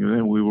handle things. And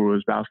then we were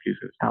Wazowskis.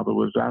 It's how the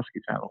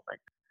Wazowskis handle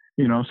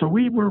things. So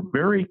we were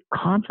very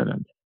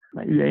confident.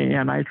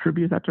 And I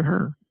attribute that to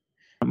her.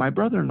 My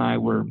brother and I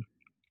were,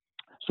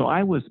 so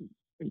I was,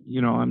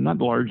 I'm not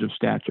large of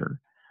stature,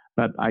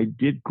 but I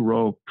did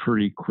grow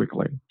pretty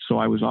quickly. So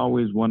I was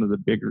always one of the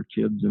bigger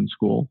kids in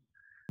school.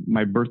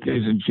 My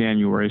birthday's in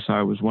January, so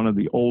I was one of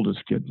the oldest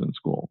kids in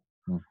school.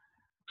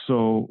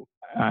 So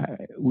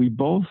we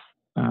both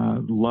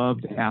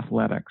loved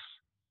athletics.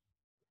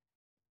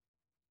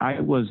 I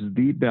was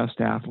the best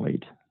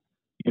athlete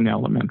in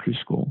elementary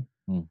school,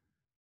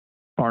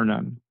 bar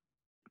none.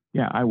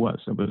 Yeah, I was.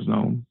 It was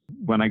known.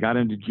 When I got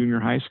into junior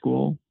high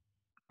school,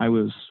 I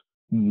was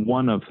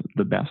one of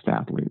the best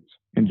athletes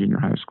in junior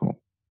high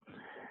school.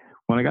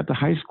 When I got to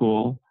high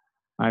school,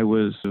 I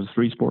was a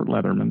three-sport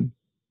letterman,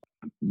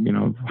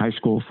 high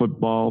school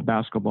football,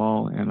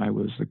 basketball, and I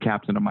was the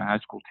captain of my high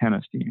school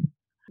tennis team.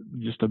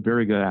 Just a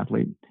very good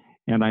athlete.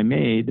 And I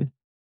made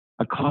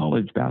a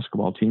college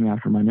basketball team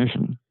after my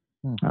mission,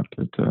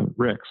 after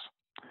Rick's.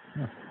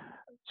 Yeah.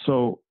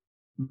 So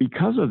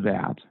because of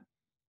that,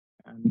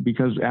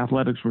 because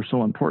athletics were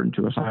so important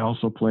to us, I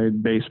also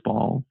played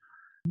baseball,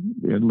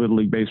 Little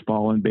League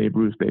baseball and Babe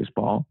Ruth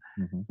baseball.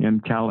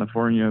 In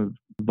California,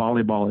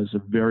 volleyball is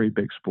a very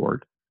big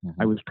sport.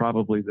 I was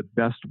probably the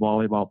best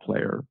volleyball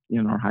player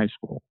in our high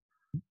school,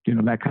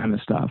 that kind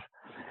of stuff.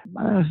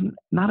 I was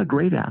not a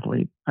great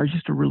athlete. I was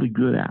just a really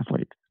good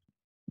athlete.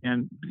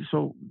 And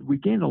so we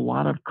gained a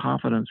lot of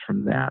confidence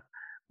from that.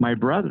 My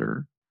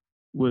brother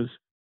was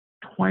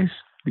twice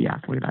the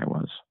athlete I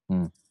was.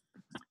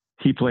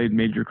 He played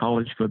major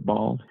college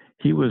football.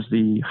 He was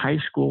the high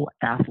school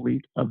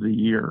athlete of the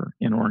year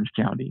in Orange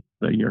County,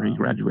 the year he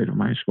graduated from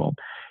high school.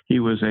 He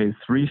was a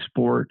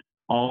three-sport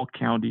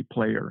all-county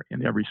player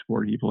in every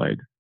sport he played.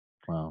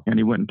 Wow. And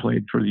he went and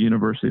played for the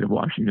University of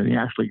Washington. He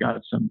actually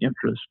got some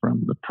interest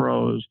from the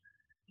pros.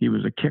 He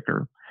was a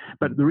kicker.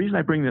 But the reason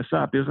I bring this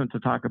up isn't to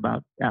talk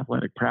about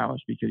athletic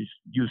prowess, because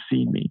you've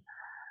seen me.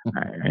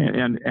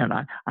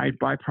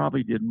 I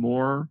probably did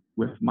more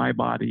with my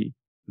body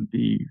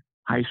the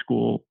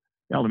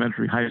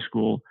elementary high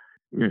school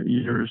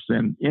years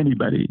than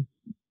anybody,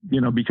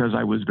 because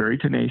I was very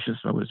tenacious.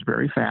 I was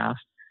very fast.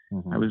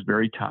 I was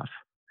very tough.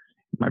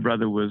 My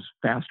brother was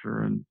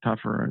faster and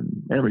tougher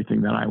and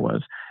everything than I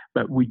was,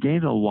 but we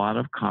gained a lot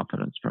of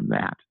confidence from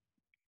that.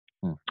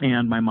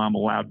 And my mom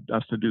allowed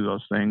us to do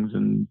those things.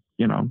 And,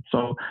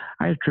 so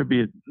I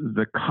attribute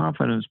the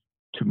confidence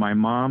to my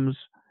mom's,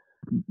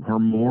 her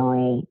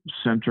moral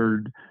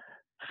centered,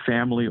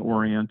 family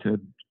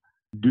oriented,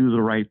 do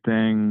the right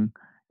thing.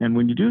 And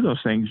when you do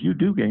those things, you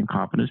do gain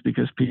confidence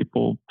because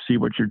people see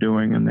what you're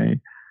doing, and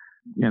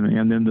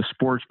and then the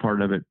sports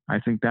part of it, I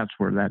think that's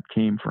where that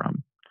came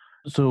from.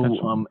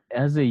 So,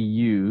 as a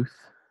youth,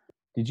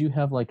 did you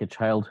have like a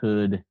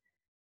childhood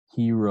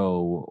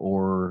hero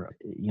or,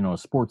 a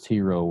sports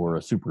hero or a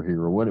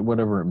superhero,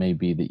 whatever it may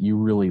be, that you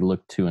really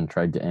looked to and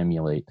tried to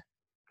emulate?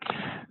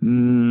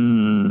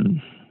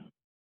 No.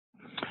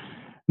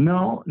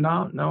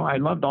 I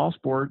loved all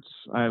sports.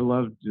 I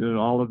loved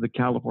all of the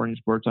California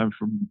sports. I'm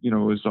from,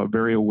 was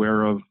very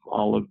aware of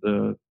all of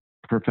the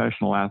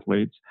professional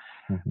athletes.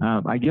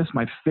 I guess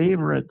my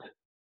favorite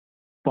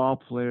ball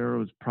player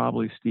was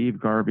probably Steve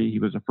Garvey. He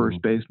was a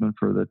first baseman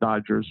for the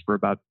Dodgers for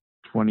about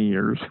 20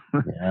 years,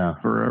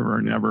 forever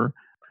and ever,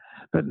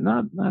 but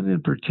not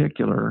in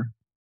particular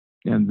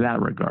in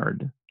that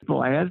regard.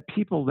 Well, I had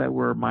people that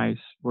were my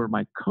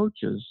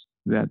coaches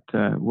that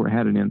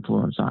had an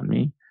influence on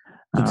me.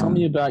 So tell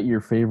me about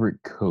your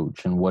favorite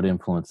coach and what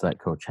influence that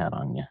coach had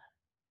on you.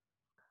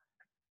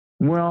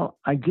 Well,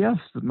 I guess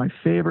my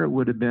favorite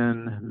would have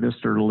been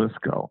Mr.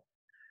 Lisco.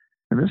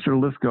 And Mr.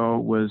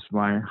 Lisco was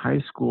my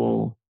high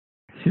school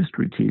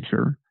history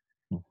teacher,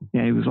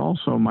 and he was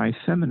also my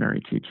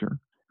seminary teacher.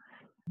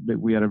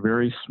 We had a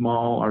very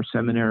our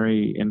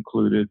seminary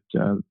included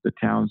the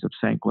towns of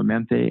San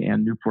Clemente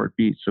and Newport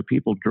Beach. So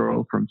people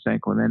drove from San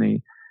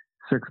Clemente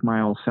 6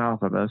 miles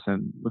south of us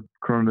and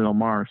Corona del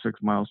Mar 6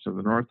 miles to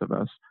the north of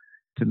us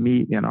to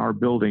meet in our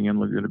building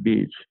in Laguna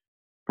Beach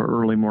for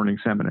early morning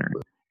seminary.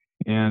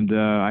 And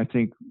I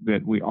think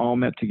that we all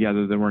met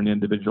together. There weren't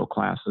individual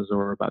classes. There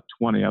were about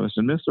 20 of us.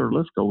 And Mr.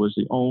 Lisco was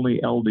the only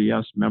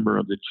LDS member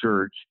of the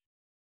church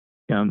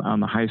on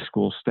the high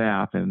school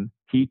staff. And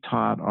he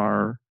taught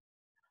our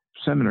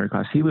seminary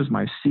class. He was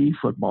my C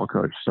football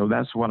coach. So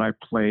that's what I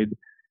played.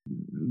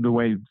 The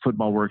way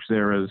football works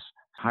there is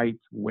height,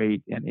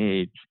 weight, and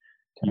age.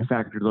 You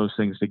factor those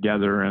things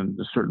together, and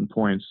at certain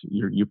points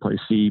you play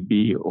C,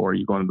 B, or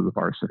you go into the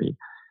varsity.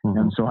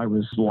 And so I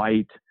was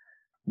light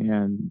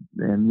and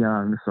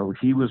young. So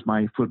he was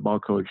my football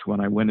coach when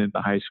I went into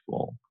high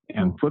school.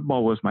 And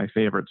football was my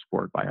favorite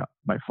sport by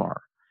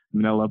far. I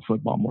mean, I love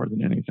football more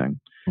than anything.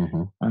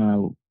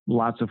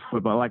 Lots of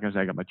football. Like I said,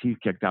 I got my teeth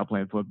kicked out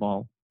playing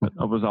football, but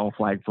it was all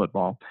flag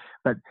football.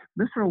 But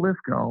Mr.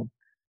 Lisco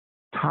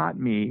taught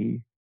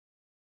me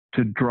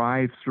to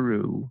drive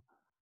through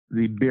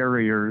the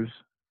barriers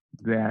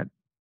that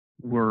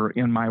were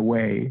in my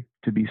way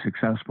to be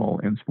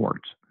successful in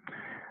sports.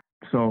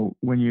 So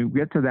when you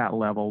get to that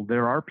level,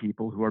 there are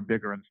people who are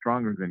bigger and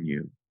stronger than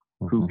you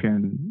who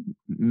can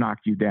knock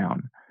you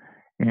down.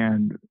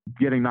 And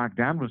getting knocked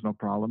down was no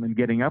problem, and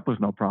getting up was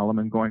no problem,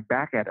 and going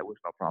back at it was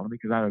no problem,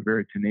 because I have a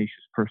very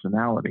tenacious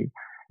personality.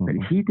 But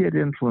he did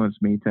influence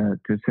me to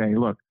say,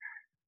 look,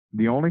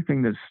 the only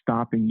thing that's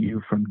stopping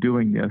you from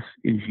doing this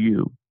is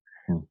you.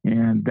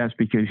 And that's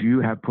because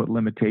you have put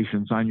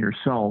limitations on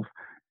yourself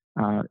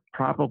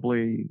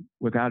probably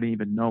without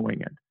even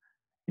knowing it.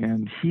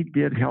 And he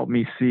did help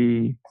me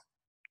see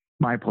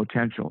my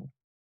potential.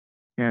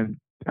 And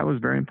that was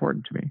very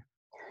important to me.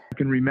 I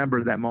can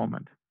remember that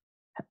moment.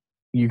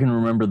 You can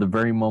remember the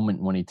very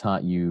moment when he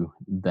taught you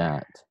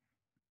that.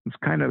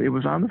 It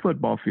was on the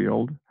football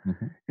field,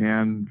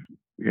 and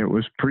it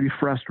was pretty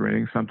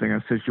frustrating,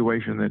 a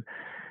situation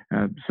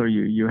that, so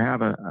you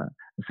have a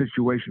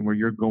situation where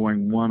you're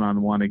going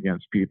one-on-one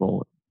against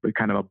people,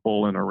 kind of a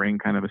bull in a ring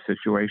kind of a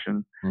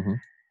situation.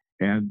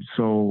 And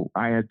so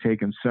I had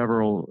taken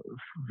several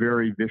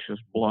very vicious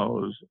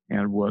blows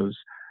and was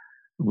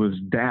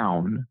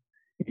down,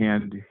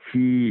 and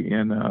he,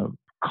 in a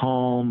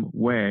calm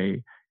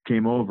way,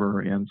 came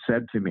over and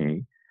said to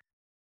me,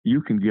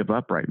 "You can give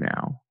up right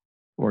now,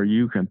 or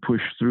you can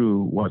push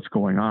through what's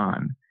going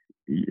on,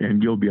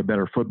 and you'll be a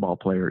better football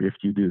player if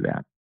you do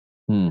that."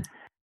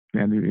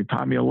 And he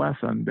taught me a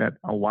lesson that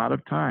a lot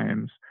of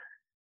times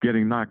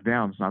getting knocked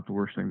down is not the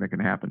worst thing that can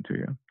happen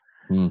to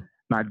you.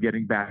 Not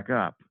getting back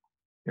up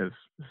is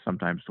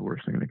sometimes the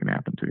worst thing that can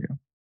happen to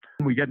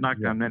you. We get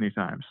knocked down many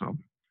times. So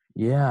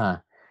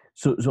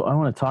I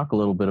want to talk a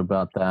little bit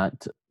about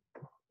that.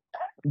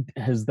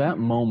 Has that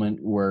moment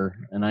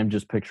where, and I'm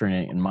just picturing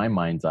it in my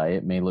mind's eye,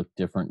 it may look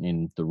different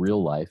in the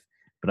real life,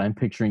 but I'm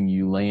picturing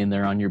you laying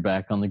there on your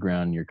back on the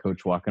ground, your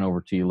coach walking over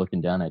to you, looking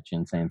down at you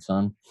and saying,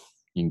 "Son,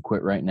 you can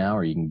quit right now,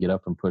 or you can get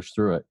up and push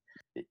through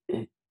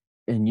it."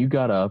 And you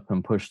got up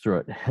and pushed through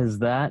it. Has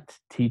that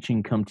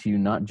teaching come to you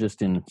not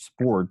just in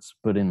sports,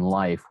 but in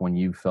life when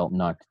you felt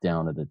knocked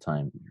down at a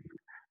time?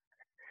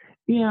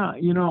 Yeah,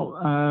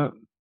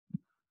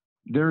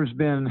 there's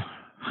been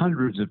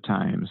hundreds of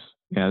times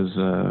as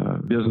a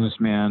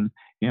businessman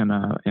and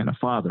a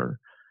father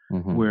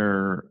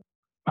where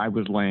I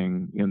was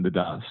laying in the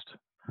dust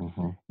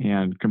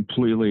and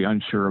completely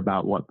unsure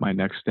about what my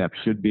next step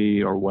should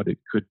be or what it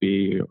could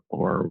be,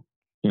 or,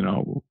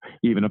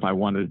 even if I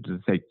wanted to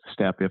take the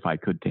step, if I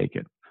could take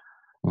it.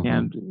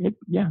 And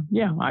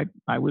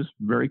I was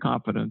very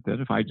confident that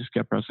if I just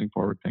kept pressing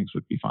forward, things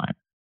would be fine.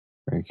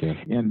 Very good.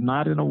 And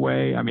not in a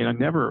way, I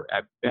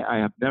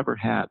have never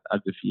had a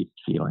defeat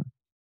feeling.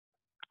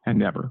 And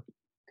never.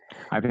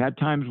 I've had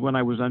times when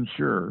I was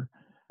unsure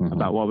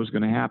about what was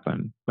going to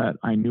happen, but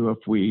I knew if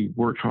we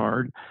worked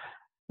hard,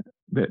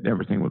 that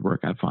everything would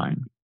work out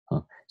fine.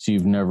 So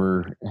you've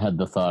never had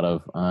the thought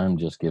of, "I'm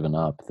just giving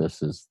up.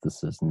 This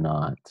is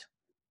not."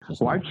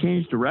 I've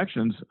changed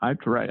directions. I've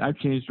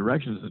changed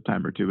directions a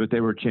time or two, but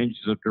they were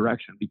changes of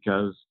direction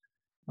because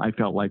I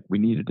felt like we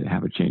needed to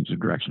have a change of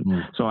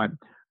direction. So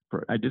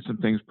I did some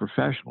things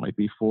professionally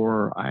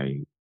before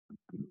I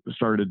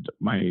started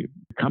my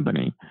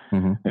company,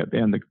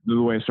 and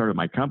the way I started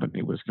my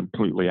company was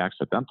completely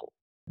accidental.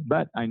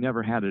 But I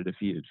never had a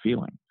defeated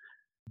feeling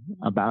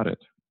about it.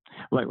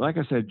 Like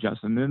I said,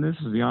 Justin, and this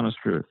is the honest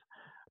truth,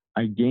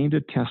 I gained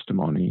a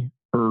testimony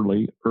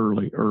early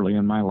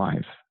in my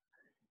life,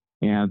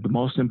 and the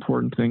most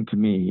important thing to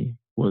me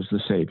was the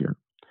Savior,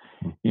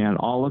 and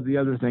all of the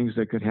other things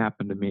that could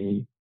happen to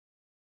me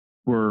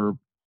were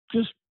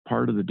just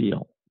part of the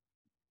deal.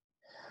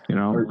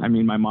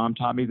 My mom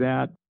taught me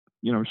that.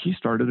 She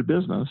started a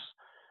business,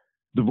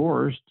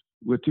 divorced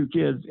with 2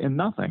 kids and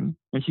nothing,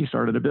 and she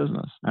started a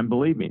business. And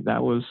believe me,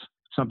 that was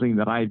something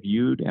that I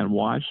viewed and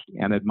watched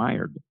and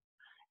admired.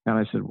 And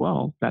I said,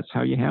 well, that's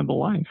how you handle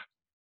life.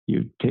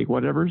 You take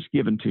whatever's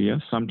given to you.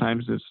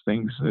 Sometimes it's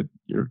things that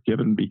you're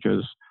given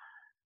because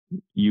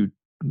you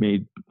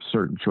made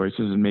certain choices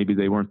and maybe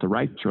they weren't the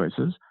right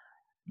choices.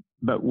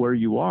 But where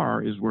you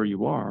are is where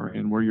you are,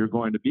 and where you're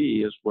going to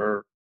be is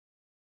where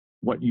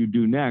what you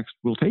do next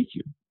will take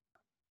you.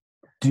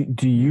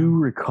 Do you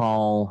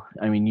recall,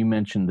 you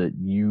mentioned that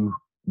you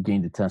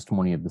gained a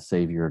testimony of the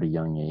Savior at a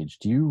young age.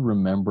 Do you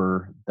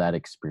remember that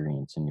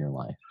experience in your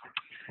life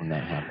when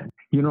that happened?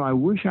 I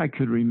wish I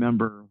could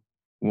remember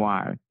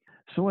why.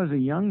 So as a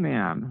young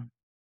man,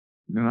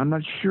 and I'm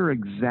not sure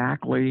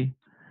exactly,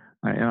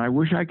 and I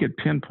wish I could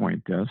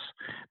pinpoint this,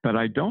 but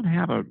I don't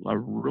have a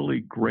really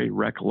great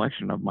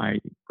recollection of my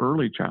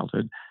early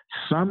childhood.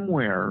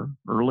 Somewhere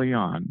early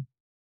on,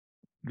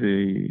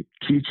 the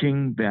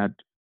teaching that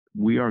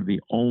we are the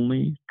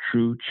only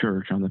true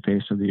church on the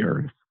face of the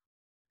earth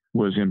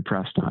was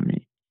impressed on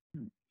me.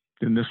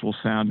 And this will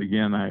sound,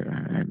 again,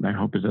 I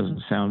hope it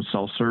doesn't sound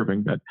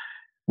self-serving, but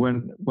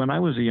when I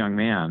was a young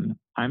man,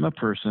 I'm a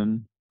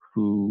person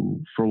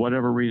who, for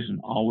whatever reason,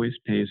 always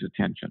pays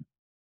attention.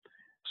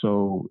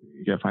 So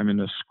if I'm in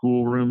a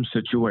schoolroom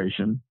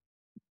situation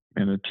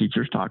and a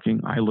teacher's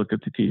talking, I look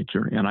at the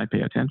teacher and I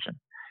pay attention.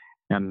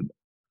 And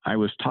I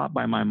was taught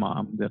by my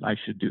mom that I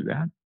should do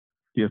that.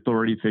 The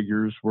authority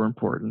figures were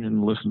important,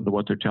 and listen to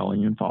what they're telling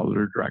you and follow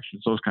their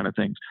directions, those kind of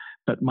things.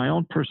 But my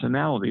own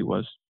personality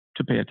was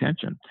to pay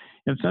attention.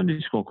 In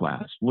Sunday school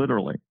class,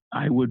 literally,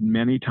 I would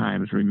many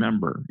times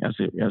remember as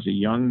a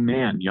young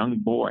man,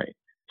 young boy,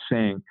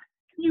 saying,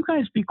 "Can you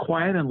guys be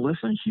quiet and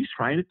listen? She's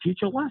trying to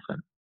teach a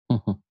lesson."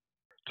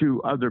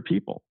 To other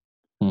people.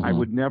 I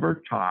would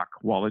never talk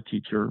while a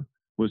teacher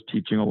was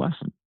teaching a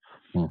lesson.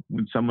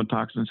 When someone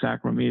talks in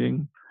sacrament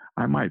meeting,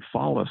 I might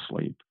fall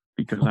asleep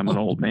because I'm an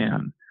old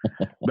man,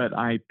 but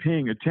I'm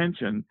paying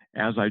attention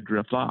as I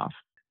drift off.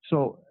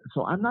 So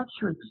I'm not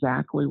sure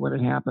exactly what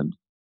had happened,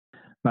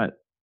 but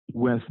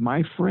with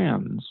my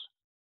friends,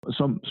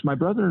 so my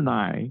brother and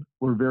I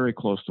were very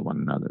close to one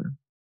another.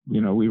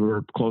 We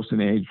were close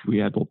in age. We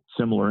had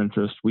similar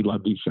interests. We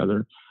loved each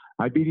other.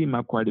 I beat him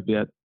up quite a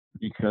bit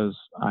because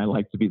I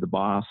liked to be the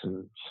boss,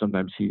 and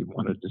sometimes he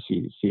wanted to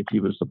see if he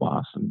was the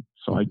boss, and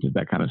so I did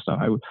that kind of stuff.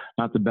 I was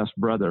not the best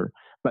brother,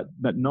 but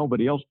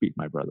nobody else beat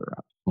my brother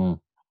up.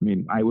 I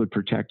mean, I would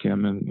protect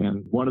him,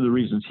 and one of the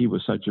reasons he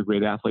was such a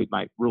great athlete,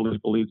 and I really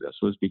believe this,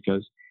 was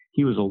because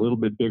he was a little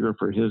bit bigger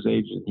for his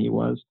age than he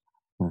was,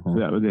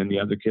 than the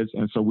other kids,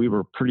 and so we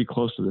were pretty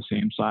close to the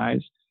same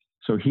size.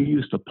 So he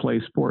used to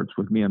play sports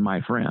with me and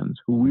my friends,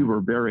 who we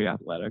were very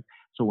athletic.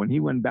 So when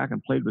he went back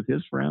and played with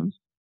his friends,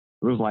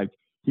 it was like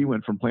he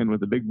went from playing with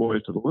the big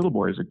boys to the little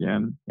boys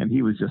again, and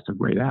he was just a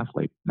great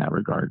athlete in that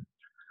regard.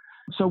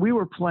 So we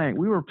were playing,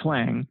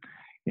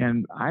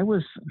 and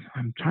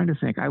I'm trying to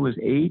think, I was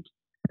 8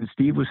 and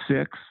Steve was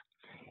 6,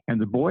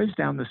 and the boys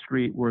down the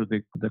street were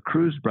the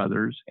Cruz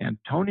brothers, and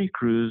Tony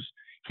Cruz,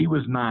 he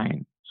was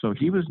 9. So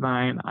he was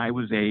 9, I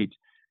was 8.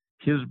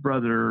 His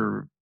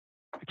brother,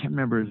 I can't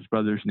remember his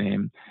brother's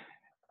name,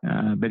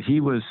 but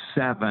he was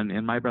 7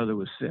 and my brother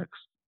was 6.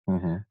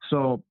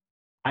 So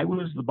I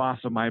was the boss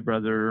of my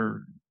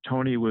brother.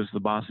 Tony was the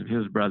boss of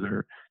his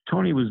brother.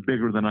 Tony was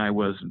bigger than I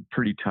was and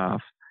pretty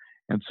tough.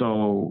 And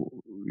so,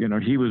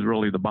 he was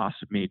really the boss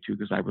of me too,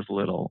 because I was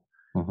littler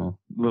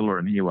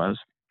than he was.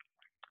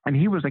 And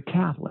he was a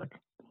Catholic.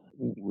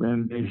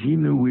 And he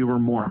knew we were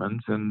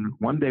Mormons. And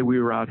one day we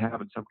were out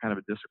having some kind of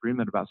a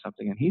disagreement about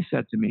something. And he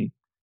said to me,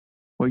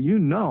 well, you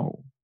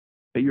know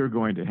that you're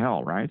going to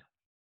hell, right?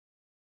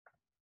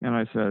 And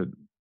I said,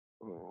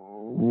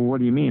 what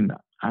do you mean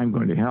I'm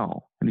going to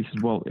hell? And he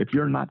said, well, if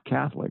you're not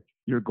Catholic,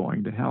 you're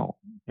going to hell.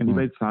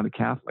 Anybody that's not a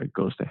Catholic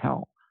goes to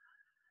hell.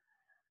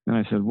 And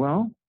I said,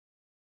 well,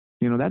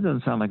 that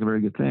doesn't sound like a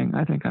very good thing.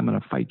 I think I'm going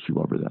to fight you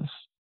over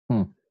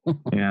this.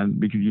 And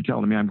because you're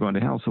telling me I'm going to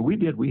hell. So we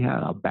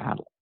had a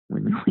battle.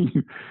 We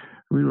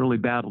really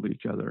battled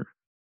each other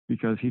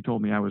because he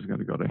told me I was going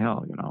to go to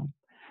hell,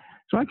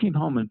 So I came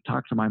home and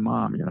talked to my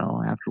mom,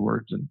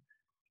 afterwards, and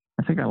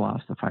I think I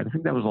lost the fight. I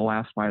think that was the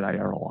last fight I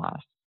ever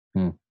lost.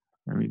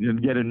 I mean,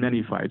 didn't get in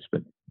many fights,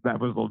 but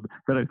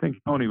but I think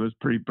Tony was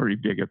pretty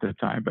big at the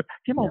time. But I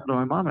came over to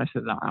my mom and I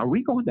said, are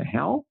we going to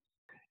hell?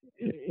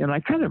 And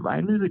I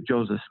knew the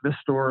Joseph Smith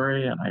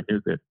story, and I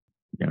knew that,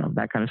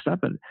 that kind of stuff.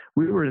 But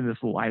we were in this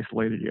little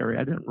isolated area.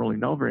 I didn't really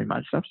know very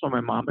much stuff. So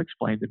my mom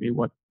explained to me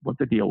what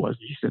the deal was.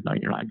 She said, no,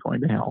 you're not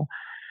going to hell.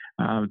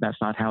 That's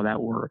not how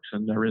that works.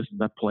 And there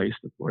isn't a place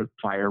where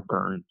fire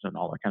burns and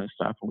all that kind of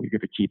stuff. And we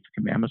get to keep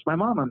the commandments. My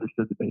mom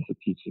understood the basic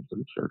teachings of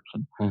the church.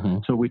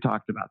 And so we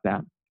talked about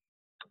that.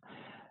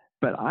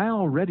 But I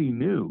already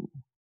knew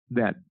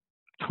that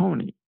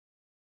Tony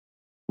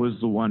was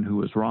the one who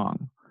was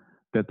wrong,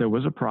 that there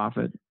was a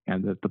prophet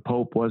and that the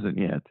Pope wasn't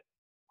it,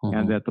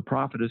 and that the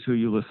prophet is who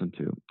you listen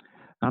to.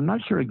 I'm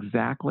not sure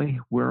exactly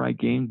where I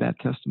gained that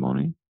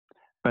testimony,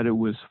 but it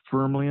was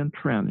firmly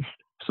entrenched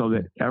so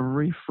that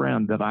every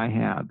friend that I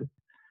had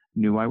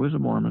knew I was a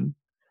Mormon,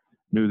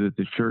 knew that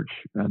the church,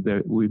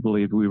 that we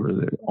believed we were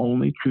the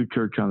only true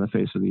church on the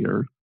face of the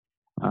earth,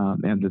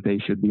 and that they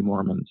should be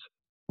Mormons.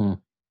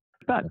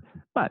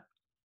 But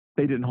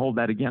they didn't hold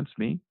that against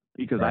me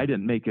because I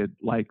didn't make it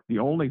like the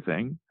only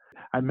thing.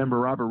 I remember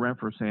Robert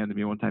Renfrew saying to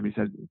me one time, he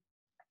said,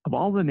 of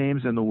all the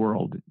names in the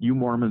world, you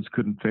Mormons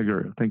couldn't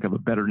think of a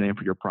better name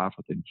for your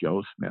prophet than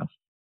Joe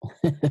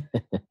Smith.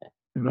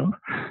 And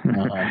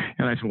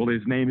I said, well,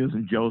 his name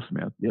isn't Joe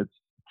Smith, it's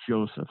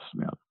Joseph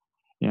Smith.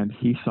 And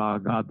he saw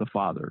God the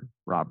Father,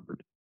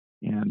 Robert.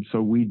 And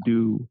so we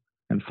do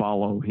and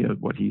follow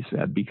what he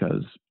said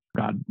because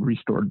God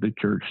restored the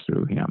church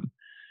through him.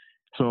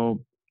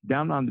 So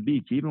down on the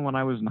beach, even when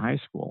I was in high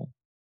school,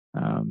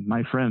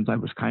 my friends, I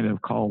was kind of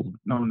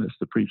known as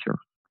the preacher,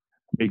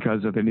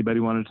 because if anybody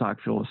wanted to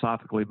talk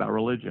philosophically about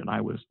religion,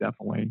 I was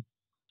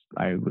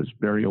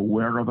very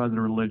aware of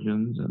other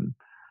religions and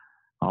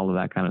all of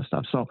that kind of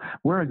stuff. So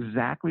where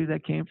exactly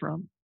that came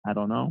from, I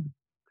don't know.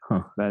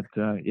 But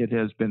it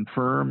has been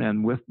firm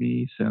and with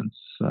me since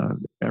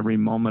every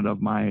moment of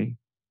my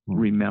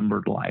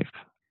remembered life.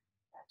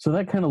 So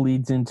that kind of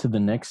leads into the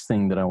next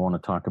thing that I want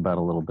to talk about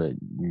a little bit.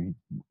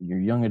 Your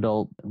young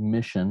adult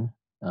mission,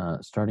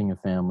 starting a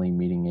family,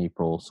 meeting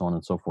April, so on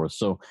and so forth.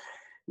 So,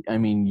 I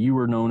mean, you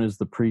were known as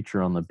the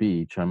preacher on the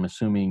beach. I'm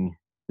assuming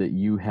that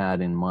you had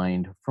in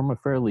mind from a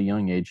fairly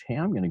young age, hey,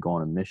 I'm going to go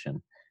on a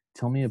mission.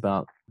 Tell me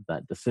about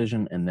that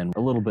decision and then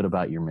a little bit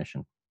about your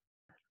mission.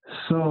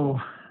 So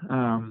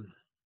I'm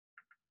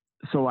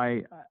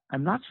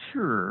not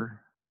sure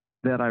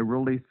that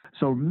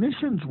so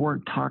missions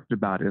weren't talked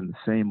about in the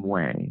same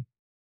way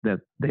that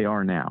they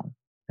are now.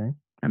 Okay.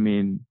 I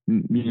mean,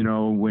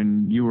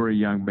 when you were a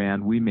young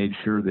man, we made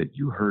sure that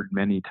you heard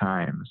many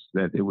times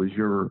that it was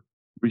your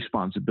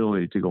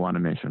responsibility to go on a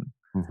mission.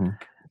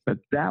 But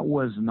that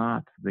was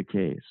not the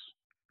case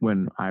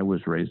when I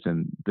was raised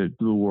in the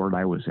ward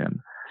I was in.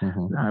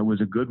 I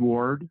was a good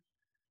ward.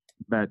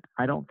 but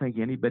I don't think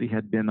anybody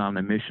had been on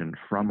a mission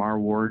from our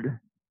ward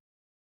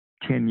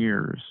 10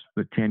 years,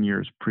 the 10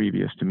 years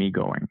previous to me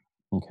going.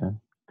 Okay.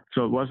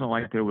 So it wasn't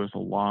like there was a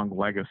long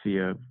legacy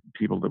of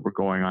people that were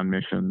going on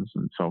missions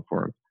and so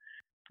forth.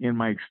 In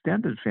my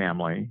extended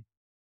family,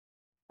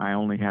 I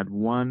only had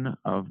one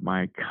of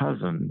my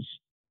cousins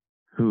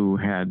who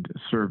had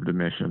served a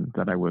mission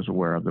that I was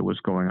aware of that was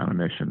going on a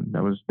mission.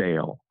 That was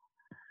Dale.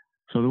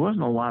 So there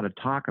wasn't a lot of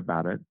talk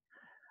about it,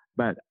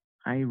 but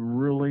I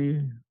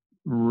really,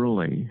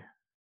 really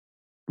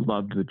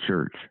loved the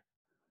church.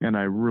 And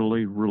I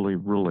really, really,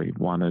 really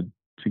wanted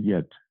to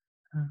get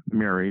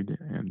married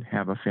and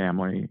have a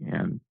family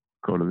and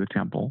go to the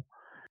temple.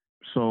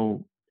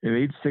 So at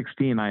age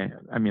 16, I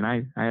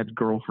had a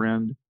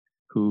girlfriend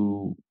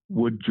who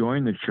would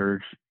join the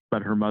church,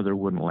 but her mother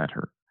wouldn't let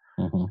her.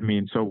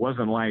 Mm-hmm. So it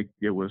wasn't like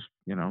it was,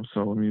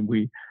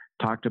 we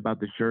talked about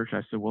the church.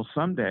 I said, well,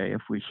 someday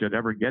if we should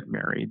ever get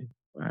married,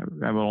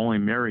 I will only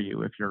marry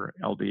you if you're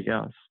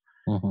LDS.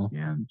 Mm-hmm.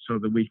 And so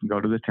that we can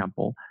go to the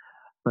temple.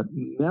 But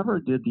never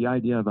did the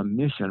idea of a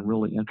mission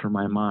really enter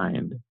my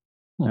mind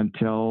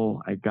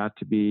until I got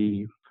to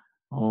be,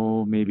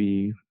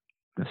 maybe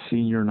a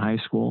senior in high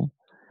school.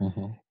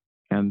 Mm-hmm.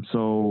 And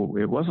so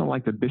it wasn't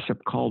like the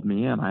bishop called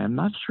me in. I am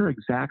not sure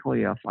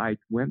exactly if I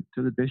went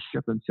to the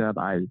bishop and said,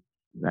 I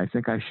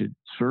think I should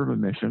serve a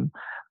mission.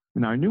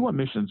 Now, I knew what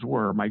missions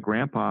were. My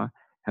grandpa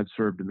had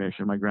served a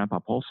mission. My grandpa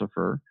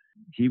Pulsifer,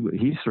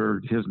 he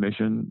served his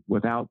mission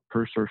without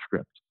purse or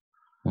script.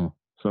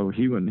 So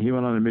he went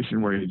on a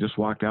mission where he just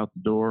walked out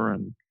the door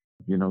and,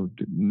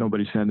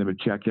 nobody sent him a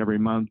check every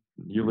month.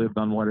 You lived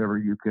on whatever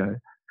you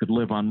could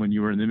live on when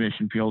you were in the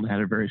mission field and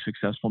had a very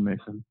successful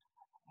mission.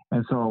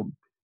 And so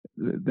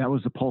that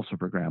was the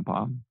Pulsifer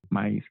grandpa.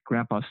 My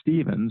grandpa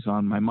Stevens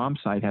on my mom's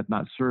side had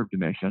not served a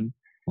mission.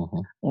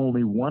 Mm-hmm.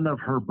 Only one of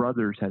her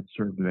brothers had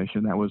served a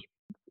mission. That was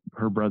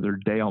her brother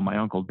Dale, my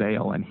uncle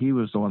Dale, and he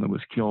was the one that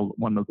was killed,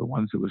 one of the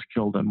ones that was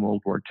killed in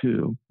World War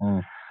II.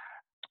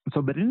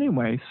 So, but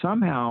anyway,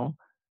 somehow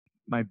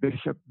my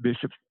Bishop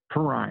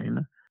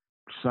Perrine,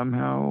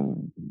 somehow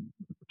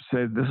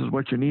said, this is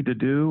what you need to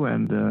do.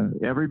 And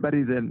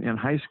everybody then in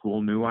high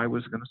school knew I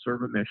was going to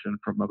serve a mission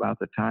from about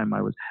the time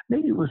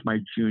maybe it was my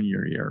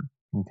junior year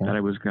that I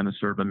was going to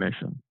serve a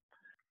mission.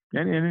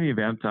 And in any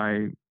event,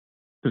 I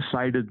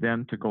decided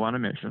then to go on a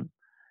mission.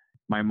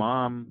 My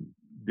mom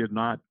did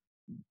not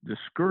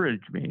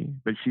discourage me,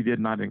 but she did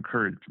not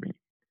encourage me.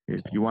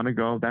 If you want to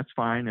go, that's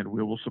fine, and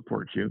we will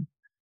support you.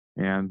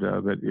 And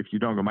but if you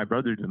don't go, my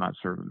brother did not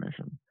serve a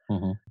mission.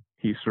 Mm-hmm.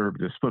 He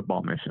served his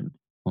football mission.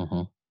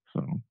 Mm-hmm.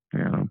 So,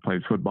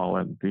 played football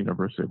at the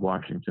University of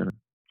Washington.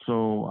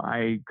 So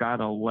I got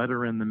a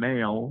letter in the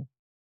mail,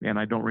 and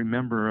I don't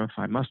remember if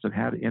I must have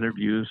had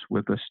interviews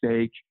with the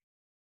stake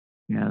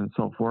and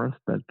so forth,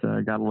 but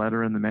I got a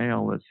letter in the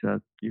mail that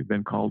said, you've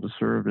been called to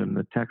serve in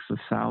the Texas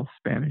South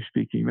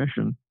Spanish-speaking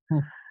mission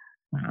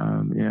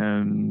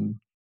in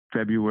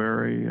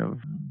February of,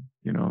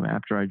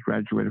 after I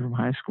graduated from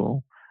high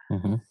school.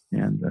 Mm-hmm.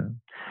 And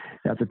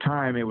at the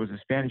time, it was a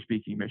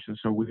Spanish-speaking mission,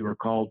 so we were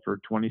called for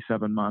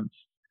 27 months,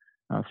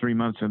 3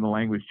 months in the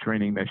language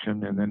training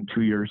mission, and then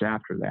 2 years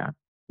after that.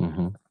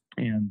 Mm-hmm.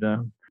 And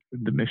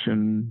the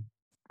mission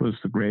was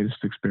the greatest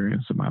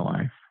experience of my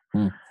life.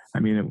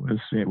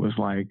 It was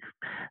like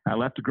I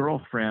left a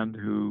girlfriend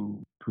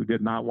who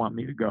did not want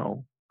me to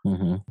go.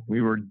 Mm-hmm.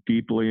 We were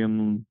deeply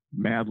and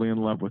madly in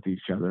love with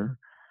each other.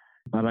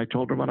 But I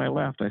told her when I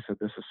left, I said,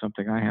 this is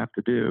something I have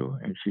to do.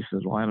 And she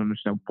says, well, I don't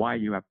understand why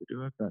you have to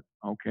do it, but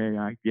okay,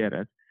 I get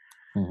it.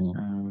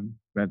 Mm-hmm.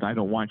 But I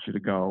don't want you to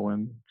go.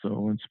 And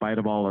so in spite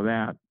of all of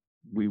that,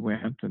 we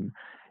went. And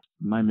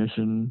my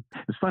mission,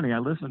 it's funny, I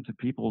listen to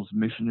people's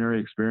missionary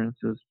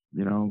experiences.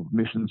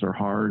 Missions are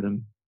hard,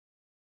 and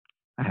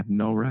I have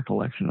no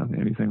recollection of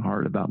anything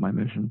hard about my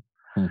mission.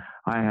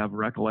 I have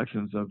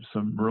recollections of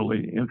some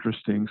really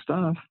interesting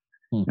stuff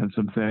and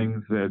some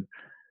things that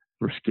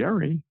were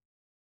scary.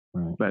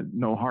 Right. But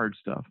no hard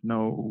stuff,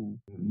 no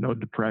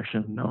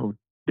depression, no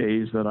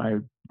days that I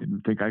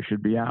didn't think I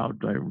should be out.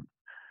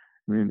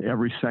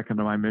 Every second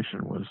of my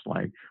mission was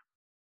like,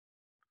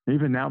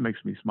 even now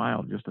makes me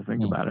smile just to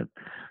think about it.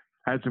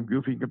 I had some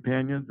goofy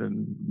companions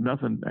and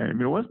nothing.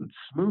 It wasn't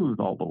smooth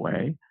all the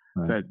way,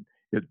 but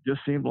it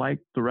just seemed like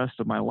the rest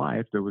of my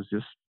life, there was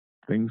just,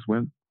 things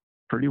went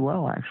pretty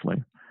well,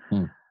 actually.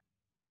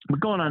 But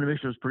going on a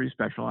mission was pretty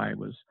special. I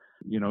was,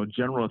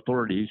 general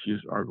authorities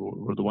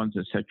were the ones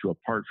that set you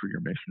apart for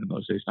your mission in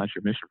those days, not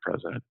your mission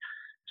president.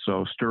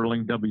 So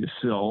Sterling W.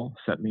 Sill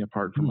set me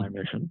apart from my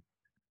mission.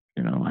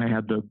 I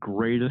had the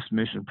greatest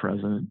mission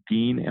president.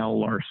 Dean L.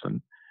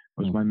 Larson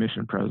was my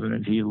mission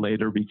president. He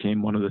later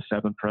became one of the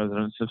 7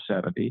 presidents of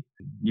 70.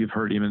 You've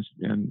heard him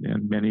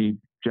in many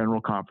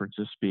general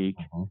conferences speak.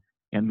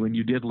 And when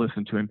you did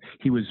listen to him,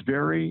 he was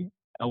very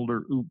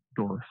Elder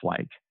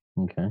Uchtdorf-like.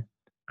 Okay.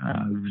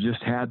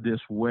 Just had this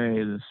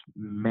way, this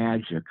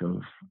magic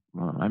of,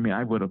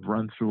 I would have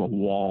run through a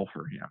wall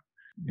for him.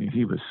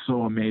 He was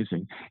so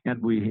amazing. And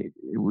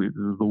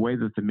the way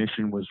that the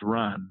mission was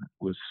run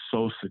was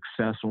so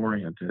success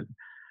oriented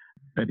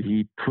But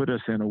he put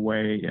us in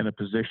a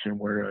position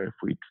where if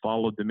we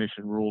followed the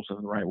mission rules in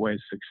the right way,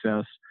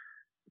 success,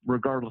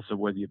 regardless of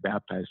whether you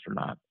baptized or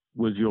not,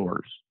 was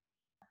yours.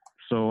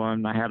 So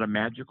I had a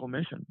magical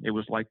mission. It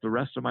was like the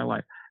rest of my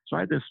life. So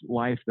I had this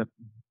life that,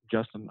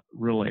 Justin,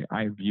 really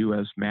I view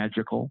as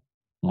magical.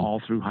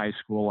 All through high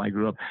school, I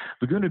grew up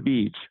Laguna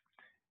Beach,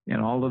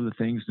 and all of the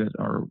things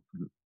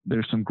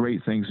there's some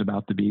great things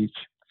about the beach.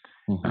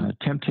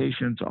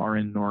 Temptations are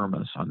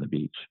enormous on the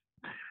beach.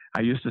 I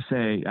used to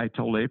say, I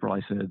told April,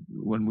 I said,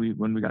 when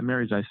we got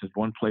married, I said,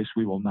 one place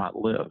we will not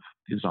live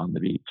is on the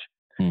beach.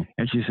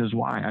 And she says,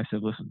 why? I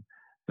said, listen,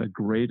 the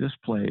greatest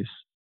place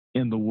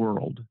in the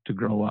world to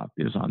grow up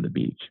is on the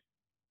beach,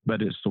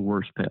 but it's the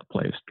worst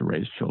place to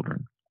raise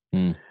children.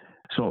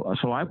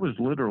 So I was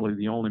literally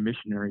the only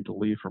missionary to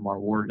leave from our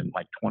ward in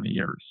like 20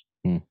 years.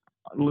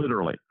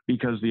 Literally,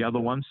 because the other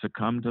ones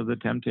succumbed to the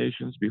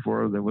temptations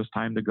before there was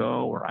time to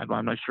go, or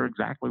I'm not sure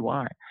exactly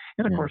why.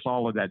 And of course,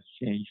 all of that's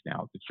changed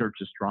now. The church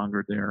is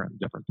stronger there and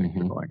different things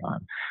are going on.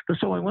 But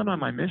so I went on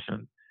my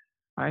mission.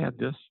 I had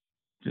this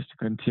just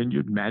a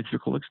continued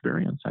magical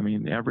experience. I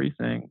mean,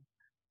 everything.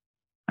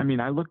 I mean,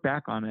 I look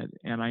back on it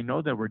and I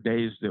know there were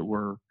days that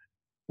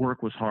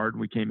work was hard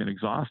and we came in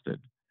exhausted,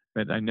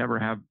 but I never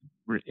have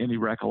any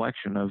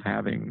recollection of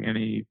having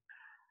any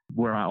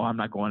where I'm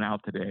not going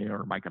out today,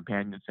 or my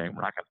companion saying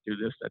we're not going to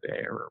do this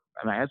today,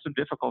 and I had some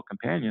difficult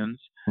companions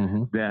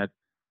that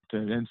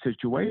in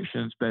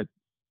situations, but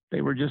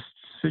they were just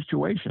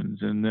situations.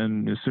 And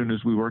then as soon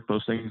as we worked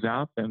those things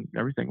out, then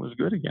everything was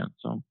good again.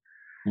 So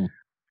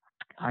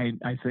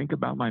I think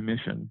about my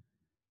mission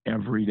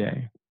every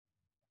day.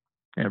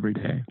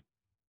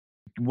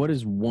 What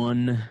is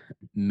one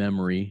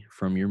memory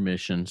from your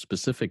mission,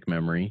 specific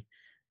memory,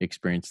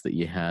 experience that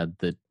you had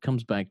that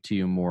comes back to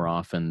you more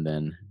often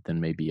than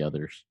maybe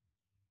others?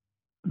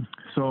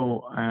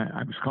 So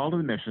I was called to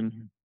the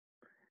mission,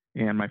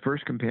 and my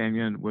first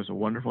companion was a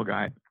wonderful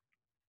guy,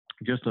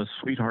 just a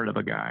sweetheart of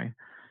a guy.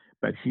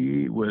 But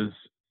he was,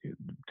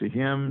 to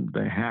him,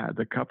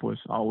 the cup was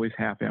always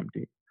half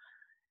empty.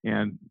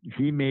 And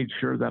he made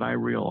sure that I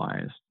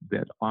realized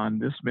that on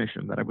this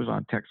mission that I was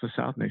on, Texas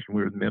South Mission,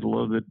 we were in the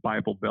middle of the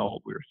Bible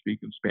Belt, we were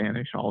speaking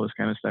Spanish, all this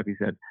kind of stuff. He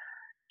said,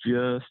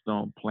 just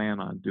don't plan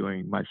on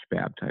doing much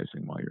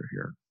baptizing while you're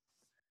here.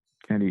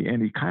 And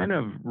he kind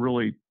of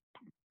really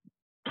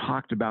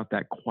talked about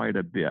that quite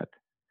a bit.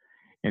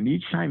 And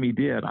each time he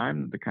did,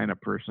 I'm the kind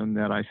of person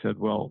that I said,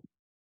 well,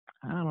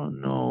 I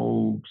don't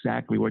know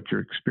exactly what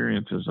your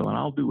experience is, and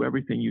I'll do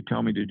everything you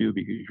tell me to do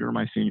because you're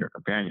my senior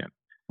companion.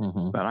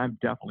 But I'm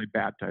definitely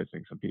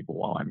baptizing some people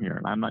while I'm here,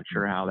 and I'm not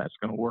sure how that's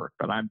going to work,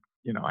 but I'm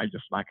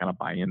just not going to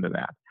buy into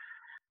that.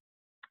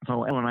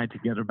 So Ellen and I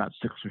together about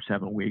 6 or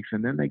 7 weeks,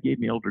 and then they gave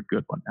me Elder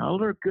Goodwin. Now,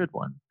 Elder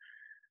Goodwin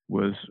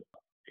was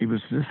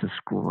just this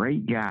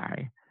great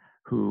guy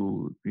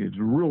who is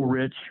real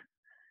rich.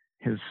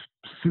 His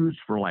suits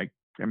were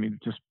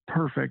just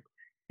perfect,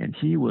 and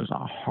he was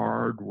a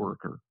hard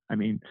worker. I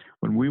mean,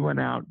 when we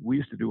went out, we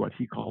used to do what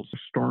he calls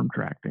storm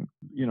tracting.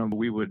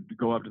 We would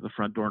go up to the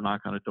front door,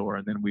 knock on a door,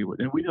 and we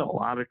did a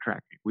lot of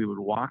tracking. We would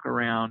walk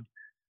around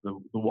the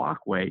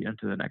walkway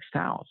into the next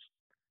house.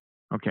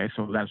 Okay,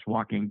 so that's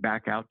walking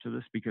back out to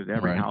this because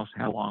every house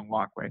had a long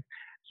walkway.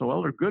 So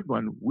Elder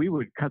Goodwin, we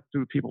would cut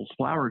through people's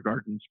flower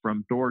gardens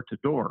from door to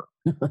door,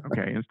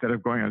 okay, instead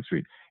of going on the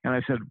street. And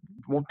I said,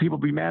 won't people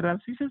be mad at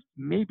us? He says,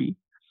 maybe.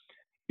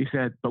 He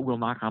said, but we'll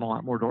knock on a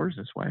lot more doors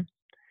this way.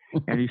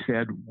 And he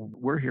said,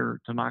 we're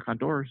here to knock on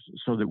doors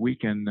so that we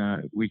can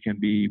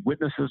be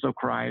witnesses of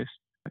Christ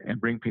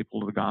and bring people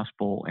to the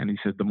gospel. And he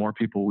said, the more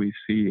people we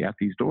see at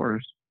these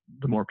doors,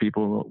 the more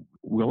people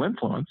we'll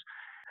influence.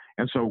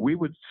 And so we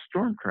would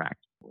storm track.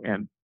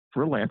 And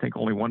really, I think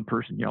only one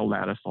person yelled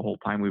at us the whole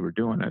time we were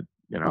doing it,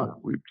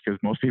 because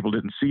most people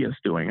didn't see us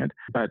doing it.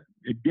 But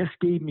it just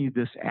gave me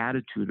this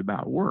attitude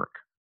about work.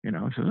 I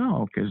said,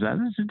 because that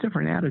is a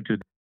different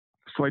attitude.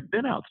 So I'd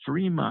been out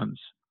 3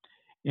 months,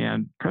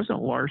 and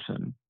President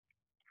Larson,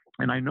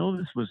 and I know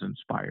this was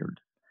inspired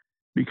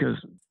because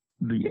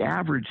the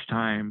average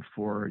time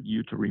for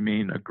you to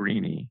remain a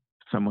greenie,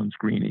 someone's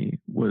greenie,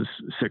 was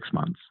 6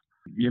 months.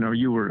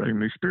 You were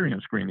an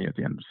experienced greenie at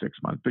the end of 6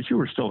 months, but you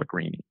were still a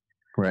greenie.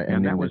 Right.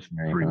 And that was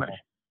pretty much,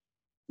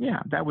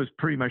 that was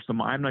pretty much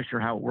I'm not sure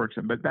how it works,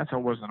 but that's how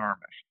it was in our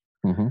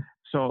mission.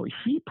 So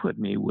he put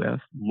me with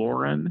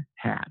Lauren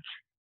Hatch,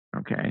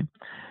 okay,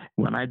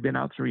 when I'd been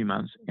out 3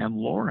 months, and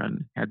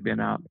Lauren had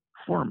been out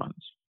 4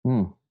 months.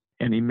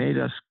 And he made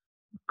us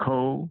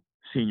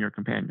co-senior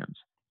companions.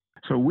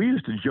 So we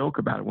used to joke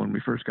about it when we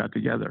first got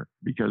together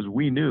because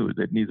we knew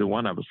that neither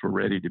one of us were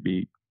ready to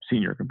be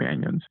senior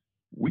companions.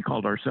 We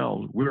called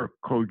ourselves, we were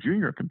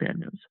co-junior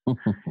companions.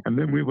 And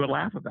then we would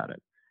laugh about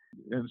it.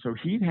 And so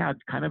he'd had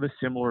kind of a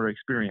similar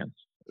experience,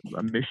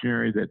 a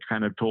missionary that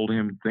kind of told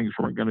him things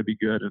weren't going to be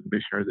good, and a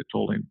missionary that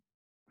told him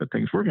that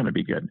things were going to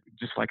be good,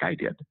 just like I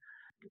did.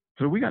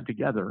 So we got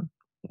together,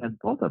 and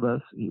both of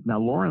us, now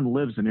Lauren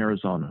lives in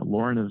Arizona.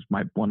 Lauren is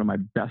one of my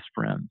best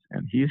friends,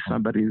 and he's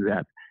somebody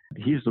that,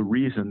 he's the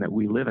reason that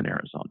we live in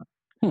Arizona.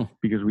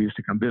 because we used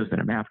to come visit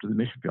him after the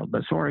mission field.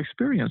 But so our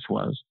experience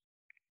was,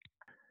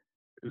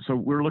 so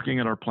we're looking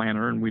at our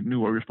planner and we knew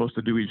what we were supposed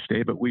to do each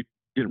day, but we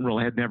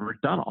had never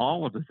done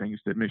all of the things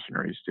that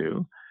missionaries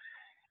do.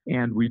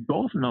 And we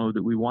both know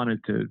that we wanted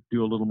to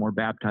do a little more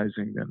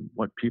baptizing than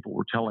what people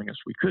were telling us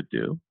we could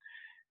do.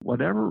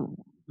 Whatever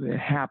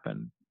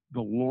happened,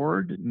 the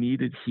Lord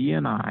needed he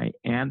and I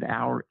and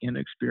our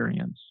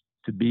inexperience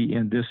to be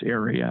in this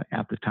area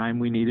at the time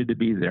we needed to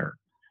be there.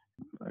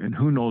 And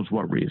who knows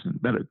what reason,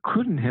 but it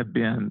couldn't have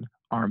been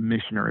our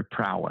missionary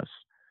prowess.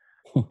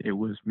 It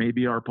was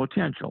maybe our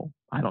potential.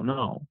 I don't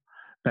know.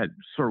 But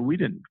sir, we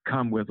didn't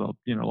come with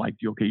like,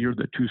 okay, you're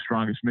the two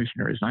strongest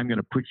missionaries, and I'm going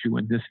to put you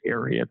in this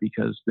area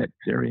because that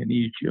area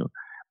needs you.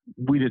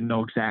 We didn't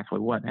know exactly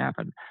what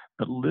happened,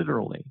 but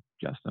literally,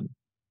 Justin,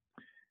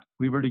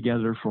 we were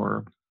together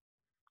for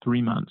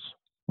 3 months,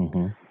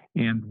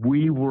 and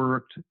we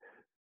worked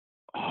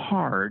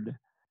hard,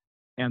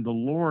 and the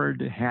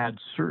Lord had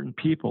certain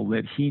people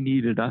that he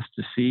needed us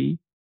to see,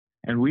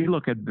 and we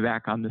look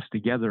back on this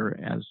together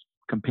as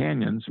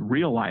companions,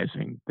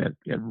 realizing that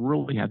it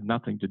really had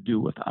nothing to do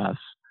with us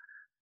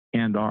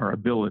and our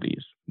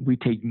abilities. We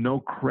take no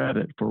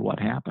credit for what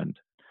happened.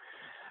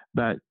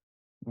 But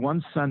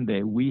one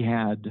Sunday, we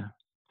had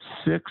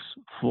 6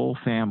 full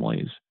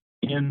families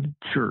in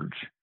church,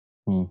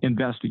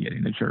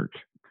 investigating the church.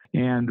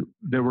 And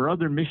there were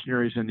other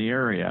missionaries in the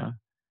area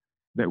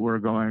that were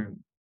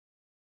going,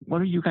 what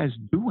are you guys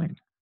doing?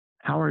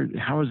 How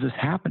is this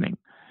happening?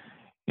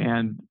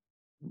 And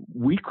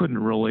we couldn't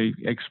really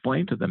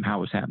explain to them how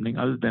it was happening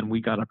other than we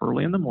got up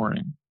early in the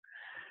morning.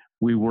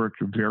 We worked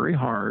very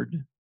hard.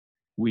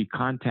 We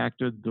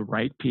contacted the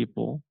right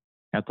people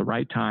at the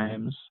right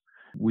times.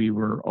 We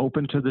were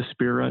open to the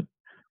Spirit.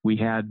 We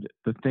had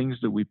the things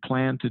that we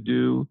planned to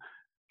do,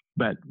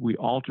 but we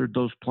altered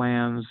those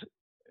plans,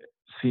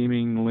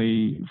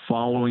 seemingly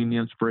following the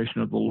inspiration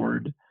of the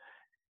Lord.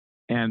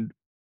 And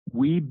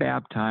we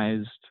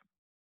baptized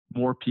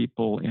more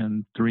people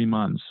in 3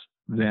 months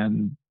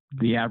than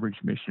the average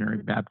missionary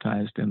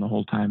baptized in the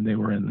whole time they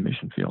were in the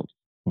mission field.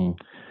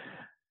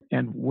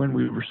 And when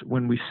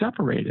we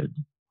separated,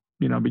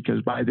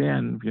 because by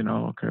then,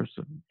 of course,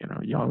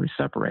 you always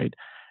separate.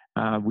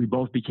 We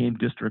both became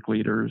district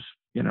leaders,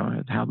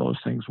 how those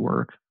things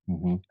work.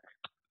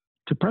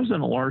 To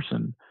President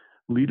Larson,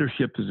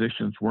 leadership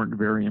positions weren't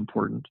very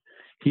important.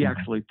 He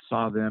actually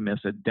saw them as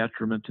a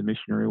detriment to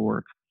missionary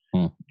work.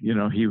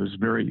 He was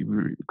very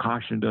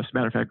cautioned us.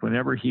 Matter of fact,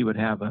 whenever he would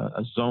have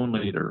a zone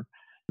leader,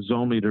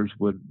 zone leaders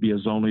would be a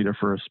zone leader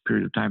for a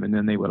period of time, and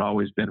then they would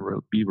always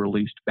be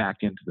released back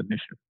into the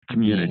mission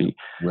community.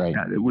 Right.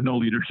 With no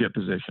leadership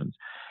positions.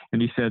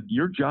 And he said,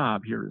 your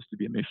job here is to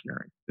be a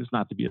missionary. It's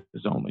not to be a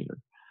zone leader.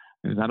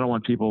 And I don't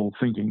want people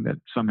thinking that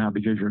somehow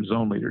because you're a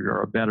zone leader,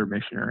 you're a better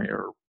missionary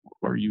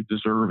or you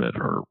deserve it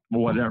or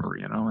whatever,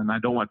 and I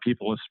don't want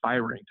people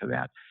aspiring to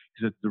that.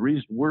 He said, the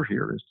reason we're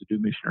here is to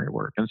do missionary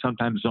work. And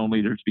sometimes zone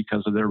leaders,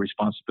 because of their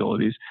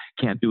responsibilities,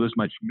 can't do as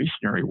much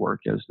missionary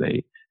work as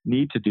they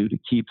need to do to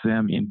keep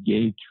them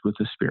engaged with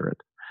the Spirit.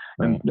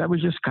 Right. And that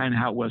was just kind of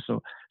how it was.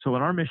 So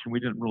in our mission, we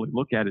didn't really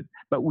look at it,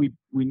 but we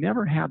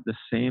never had the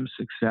same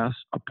success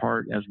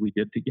apart as we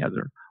did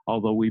together,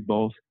 although we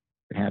both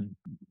had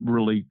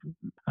really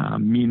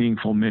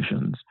meaningful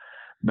missions.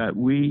 But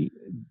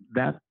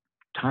that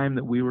time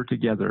that we were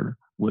together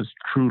was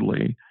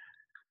truly,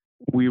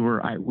 we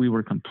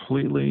were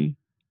completely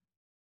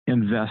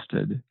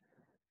invested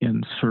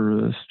in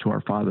service to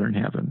our Father in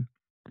heaven.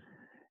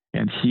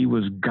 And he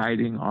was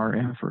guiding our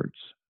efforts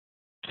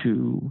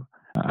to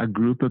a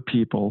group of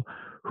people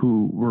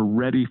who were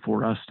ready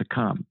for us to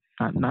come,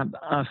 not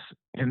us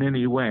in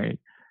any way.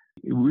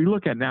 We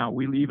look at now,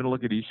 we even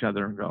look at each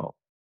other and go,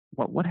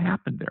 what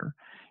happened there?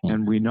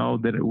 And we know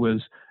that it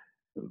was,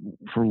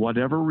 for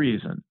whatever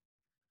reason,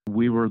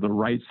 we were the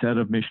right set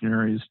of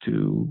missionaries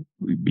to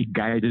be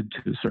guided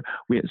to serve.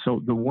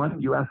 So the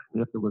one, you asked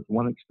me if there was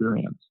one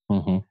experience.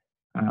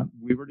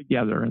 We were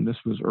together, and this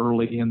was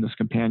early in this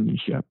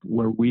companionship,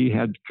 where we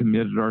had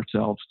committed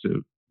ourselves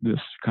to this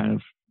kind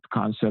of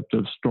concept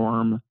of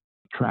storm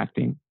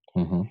tracting.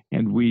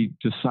 And we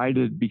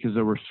decided, because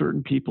there were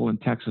certain people in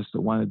Texas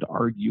that wanted to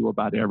argue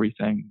about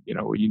everything,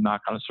 where you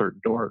knock on a certain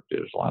door,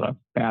 there's a lot of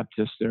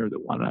Baptists there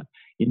that want to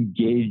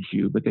engage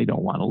you, but they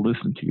don't want to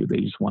listen to you. They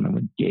just want to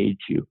engage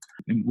you.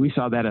 And we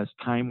saw that as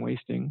time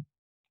wasting.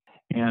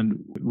 And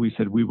we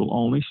said, we will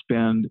only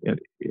spend,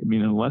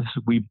 unless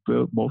we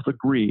both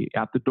agree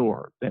at the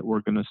door that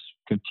we're going to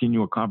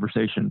continue a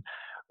conversation,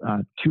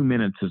 2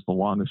 minutes is the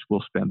longest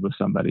we'll spend with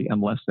somebody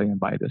unless they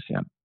invite us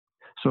in.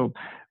 So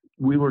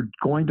we were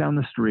going down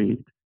the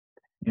street,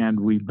 and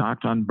we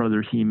knocked on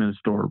Brother Heeman's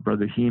door.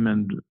 Brother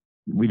Heeman,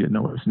 we didn't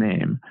know his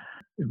name,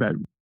 but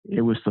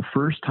it was the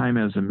first time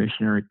as a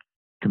missionary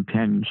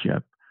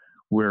companionship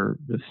where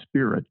the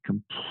Spirit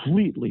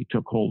completely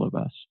took hold of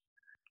us,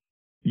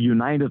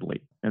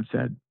 unitedly, and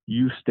said,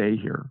 you stay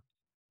here,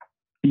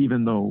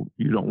 even though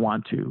you don't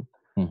want to.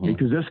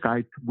 Because this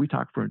guy, we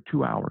talked for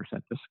 2 hours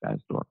at this guy's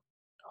door.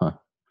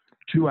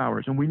 2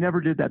 hours. And we never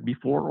did that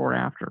before or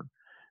after.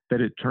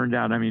 But it turned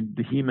out, I mean,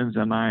 the Hemans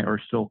and I are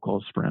still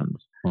close friends.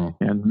 Mm.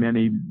 And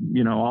many,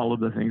 all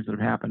of the things that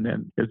have happened.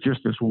 And it's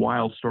just this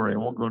wild story. I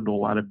won't go into a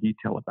lot of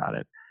detail about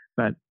it.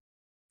 But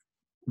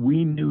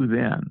we knew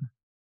then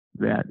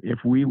that if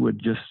we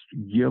would just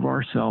give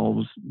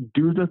ourselves,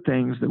 do the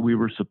things that we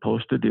were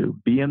supposed to do,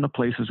 be in the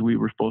places we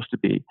were supposed to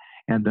be,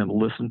 and then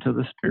listen to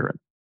the Spirit,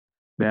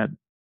 that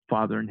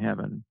Father in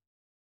heaven,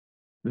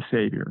 the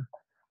Savior,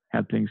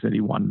 had things that he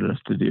wanted us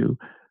to do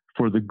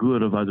for the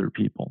good of other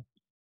people.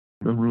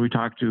 And when we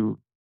talk to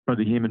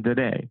Brother Heman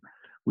today,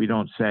 we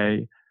don't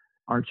say,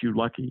 aren't you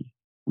lucky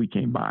we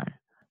came by?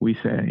 We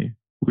say,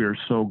 we are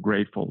so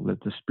grateful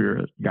that the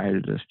Spirit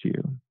guided us to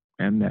you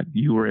and that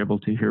you were able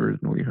to hear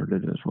it and we heard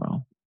it as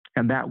well.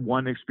 And that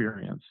one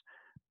experience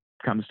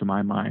comes to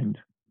my mind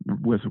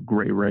with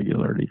great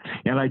regularity.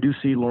 And I do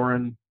see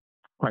Lauren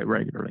quite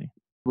regularly.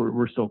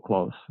 We're still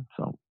close.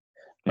 So,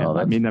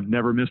 I mean, I've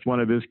never missed one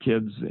of his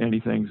kids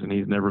anything, and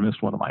he's never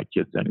missed one of my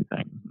kids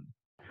anything.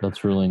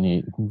 That's really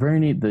neat. Very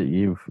neat that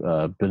you've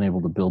been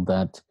able to build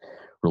that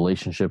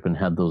relationship and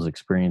had those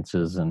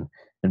experiences and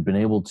been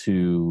able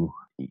to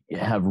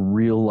have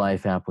real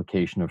life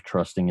application of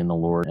trusting in the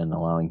Lord and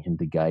allowing him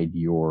to guide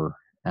your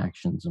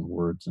actions and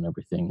words and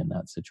everything in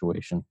that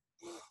situation.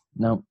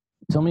 Now,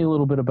 tell me a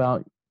little bit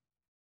about,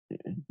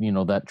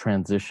 that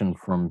transition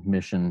from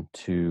mission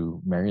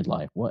to married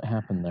life. What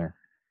happened there?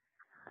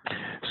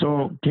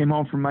 So came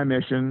home from my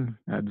mission.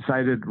 I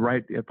decided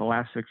right at the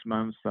last 6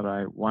 months that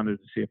I wanted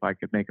to see if I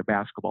could make a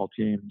basketball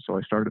team. So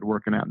I started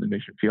working out in the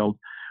mission field.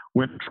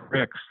 Went to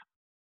Rick's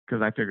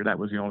because I figured that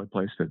was the only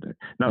place to do.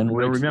 Now,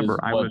 remember,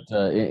 I was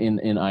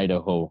in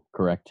Idaho,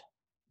 correct?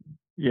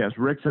 Yes,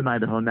 Rick's in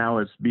Idaho. Now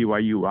it's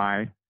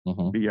BYU-I,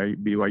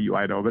 BYU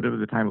Idaho, but at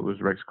the time it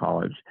was Rick's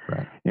College.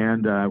 Right.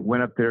 And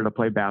went up there to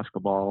play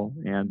basketball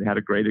and had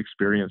a great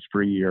experience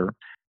for a year.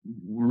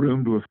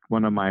 Roomed with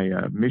one of my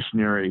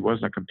missionary,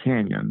 wasn't a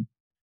companion,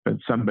 but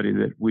somebody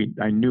that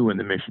I knew in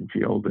the mission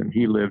field, and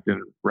he lived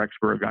in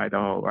Rexburg,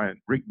 Idaho, and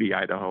Rigby,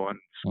 Idaho, and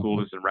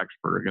school is in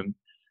Rexburg, and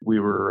we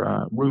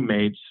were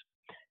roommates.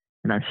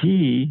 Now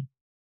he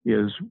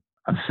is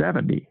a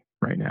 70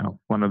 right now,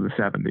 one of the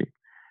 70.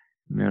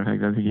 And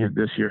I think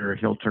this year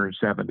he'll turn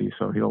 70,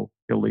 so he'll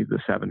leave the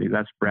 70.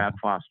 That's Brad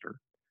Foster.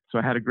 So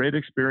I had a great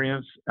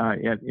experience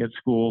at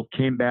school.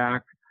 Came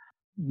back.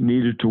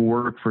 Needed to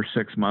work for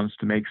 6 months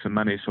to make some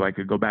money so I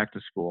could go back to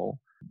school.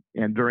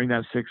 And during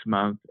that 6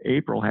 months,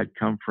 April had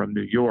come from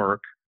New York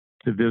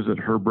to visit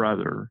her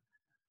brother,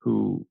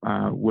 who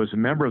was a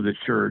member of the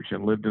church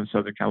and lived in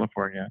Southern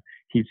California.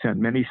 He'd sent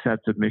many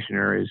sets of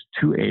missionaries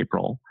to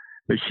April,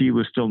 but she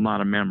was still not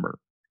a member.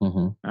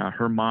 Mm-hmm.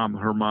 Her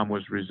mom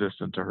was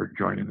resistant to her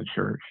joining the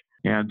church.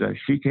 And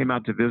she came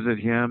out to visit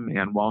him.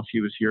 And while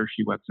she was here,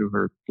 she went through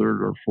her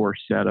third or fourth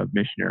set of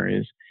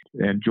missionaries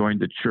and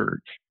joined the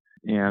church.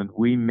 And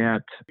we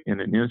met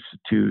in an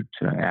institute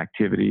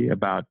activity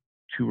about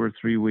 2 or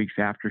 3 weeks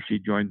after she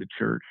joined the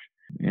church.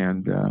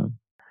 And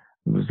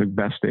it was the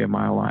best day of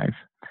my life.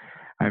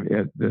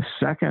 The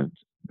second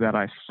that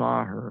I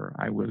saw her,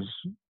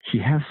 she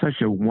has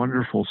such a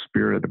wonderful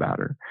spirit about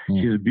her.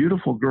 She's a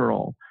beautiful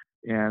girl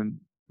and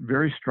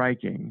very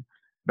striking,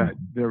 but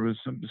there was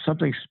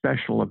something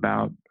special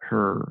about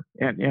her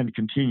and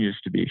continues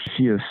to be.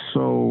 She is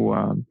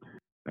so,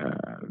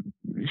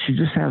 she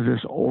just has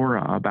this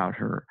aura about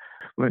her.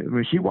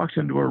 When she walks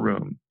into a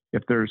room,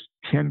 if there's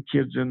 10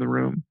 kids in the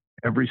room,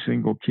 every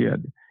single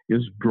kid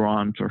is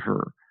drawn to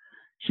her.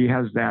 She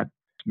has that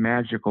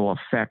magical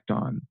effect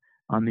on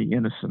the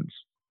innocence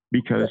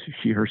because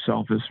she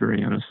herself is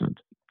very innocent.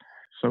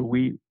 So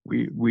we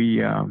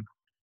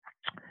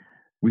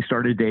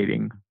started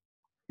dating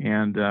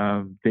and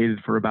dated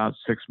for about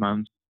 6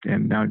 months.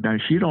 And now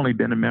she'd only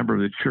been a member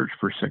of the church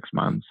for 6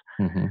 months.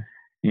 Mm-hmm.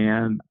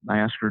 And I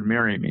asked her to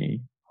marry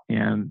me.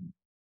 And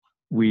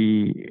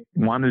we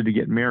wanted to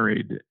get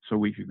married so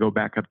we could go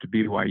back up to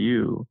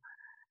BYU,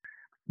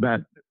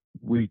 but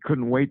we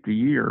couldn't wait the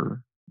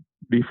year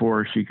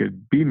before she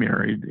could be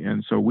married.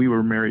 And so we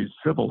were married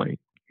civilly.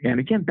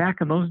 And again, back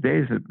in those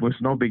days, it was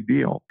no big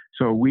deal.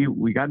 So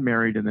we got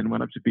married and then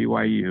went up to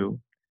BYU.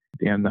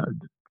 And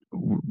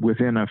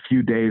within a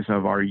few days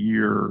of our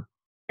year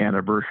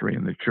anniversary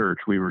in the church,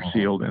 we were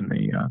sealed in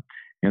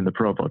the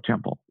Provo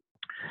Temple.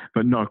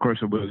 But no, of course,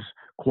 it was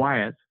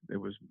quiet. It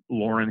was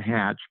Lauren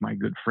Hatch, my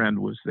good friend,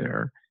 was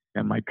there.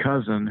 And my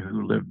cousin,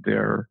 who lived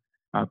there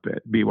up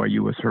at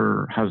BYU with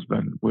her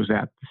husband, was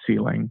at the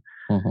sealing.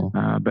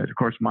 Mm-hmm. But of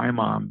course, my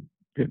mom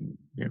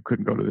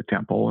couldn't go to the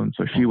temple, and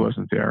so she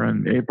wasn't there.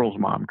 And April's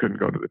mom couldn't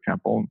go to the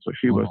temple, and so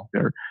she wasn't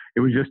there.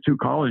 It was just two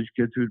college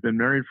kids who'd been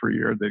married for a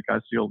year that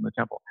got sealed in the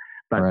temple.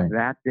 But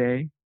that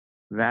day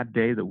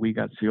that we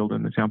got sealed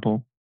in the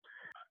temple,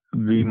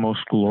 the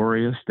most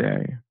glorious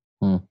day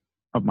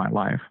of my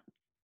life.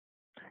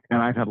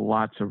 And I've had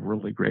lots of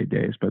really great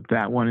days, but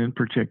that one in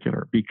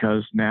particular,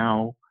 because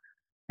now,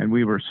 and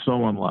we were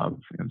so in love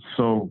and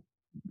so,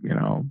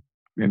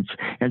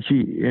 and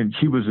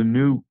she was a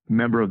new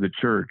member of the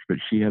church, but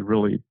she had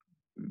really,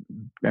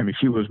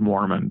 she was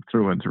Mormon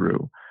through and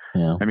through.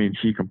 Yeah. I mean,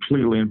 she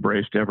completely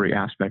embraced every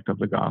aspect of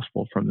the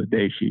gospel from the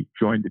day she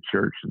joined the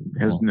church and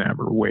has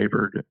never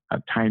wavered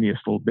a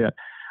tiniest little bit.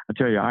 I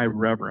tell you, I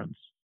reverence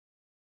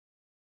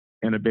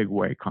in a big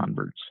way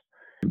converts,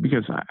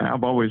 because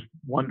I've always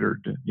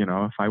wondered,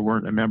 if I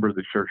weren't a member of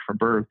the church from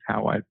birth,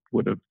 how I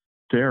would have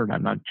fared.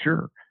 I'm not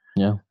sure.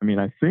 Yeah. I mean,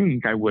 I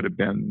think I would have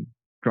been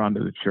drawn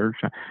to the church.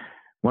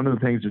 One of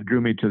the things that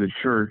drew me to the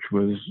church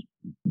was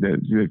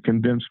that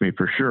convinced me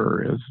for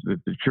sure is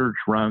that the church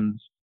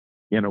runs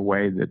in a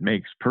way that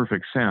makes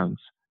perfect sense,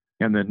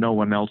 and that no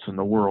one else in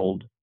the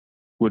world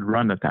would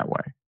run it that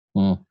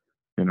way.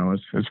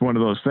 It's one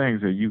of those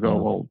things that you go,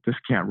 well, this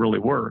can't really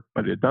work,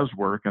 but it does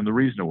work. And the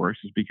reason it works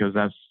is because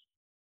that's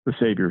the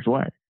Savior's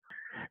way.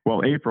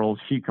 Well, April,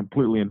 she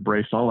completely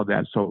embraced all of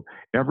that. So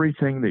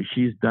everything that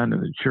she's done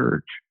in the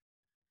church,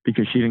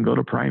 because she didn't go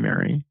to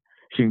primary,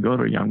 she didn't go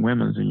to young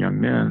women's and young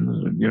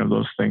men's, and,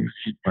 those things.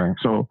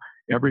 So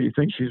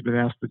everything she's been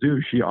asked to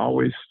do, she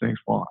always thinks,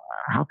 well,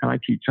 how can I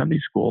teach Sunday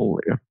school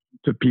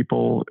to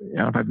people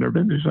if I've never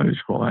been to Sunday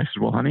school? And I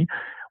said, well, honey,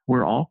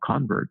 we're all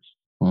converts.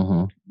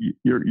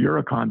 You're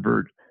a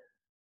convert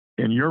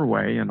in your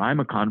way, and I'm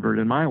a convert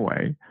in my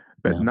way,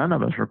 but none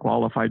of us are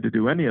qualified to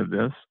do any of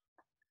this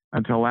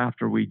until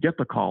after we get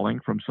the calling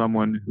from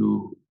someone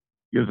who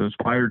is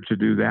inspired to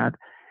do that.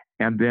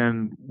 And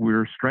then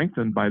we're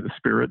strengthened by the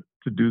Spirit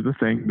to do the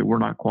thing that we're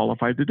not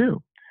qualified to do.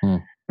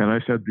 And I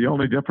said, the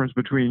only difference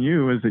between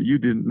you is that you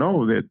didn't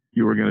know that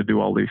you were going to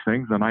do all these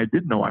things, and I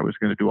did know I was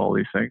going to do all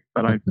these things,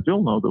 but I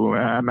still know that when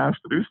I'm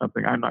asked to do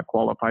something, I'm not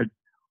qualified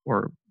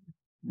or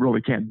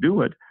really can't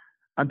do it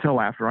until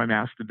after I'm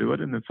asked to do it,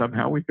 and then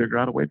somehow we figure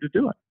out a way to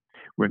do it.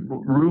 When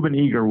Reuben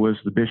Eager was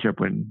the bishop,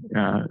 when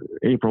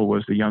April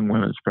was the young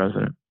women's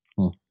president,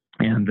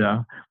 and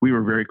we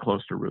were very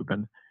close to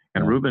Reuben.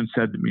 And Reuben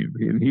said to me,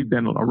 and he'd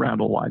been around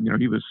a lot,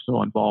 he was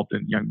so involved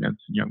in young men's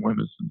and young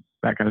women's and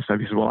that kind of stuff.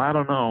 He said, well, I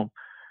don't know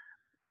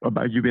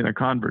about you being a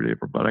convert,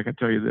 April, but I can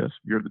tell you this,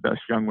 you're the best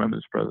young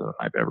women's president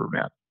I've ever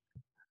met.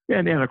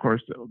 And of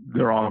course,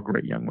 they're all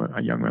great young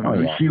women. Oh,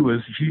 yeah.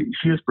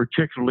 She is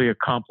particularly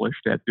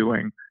accomplished at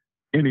doing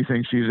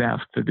anything she's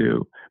asked to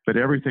do, but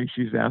everything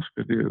she's asked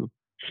to do,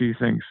 she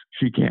thinks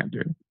she can't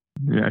do.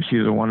 Yeah,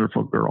 she's a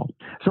wonderful girl.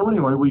 So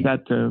anyway,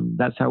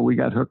 that's how we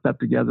got hooked up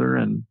together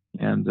and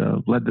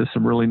led to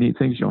some really neat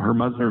things. Her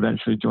mother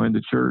eventually joined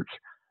the church.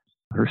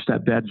 Her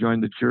stepdad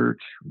joined the church.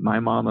 My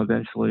mom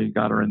eventually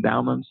got her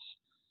endowments,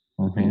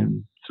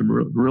 and some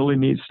really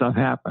neat stuff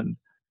happened.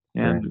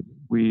 And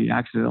we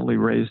accidentally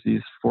raised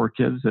these 4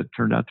 kids that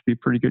turned out to be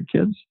pretty good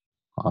kids.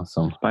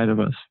 Awesome. In spite of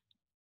us.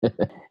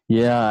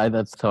 Yeah,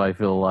 that's how I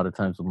feel a lot of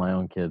times with my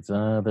own kids.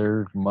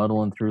 They're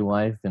muddling through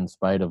life in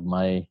spite of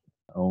my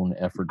own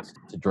efforts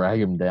to drag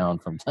them down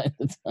from time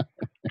to time.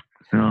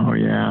 Oh,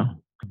 yeah.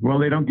 Well,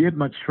 they don't give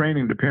much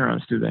training to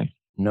parents, do they?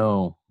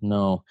 No.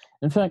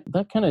 In fact,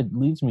 that kind of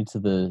leads me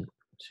to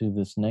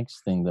this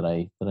next thing that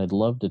I'd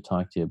love to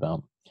talk to you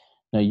about.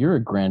 Now, you're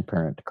a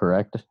grandparent,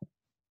 correct?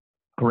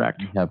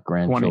 Correct. You have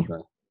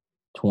grandchildren.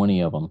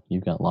 20 of them.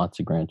 You've got lots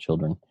of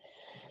grandchildren.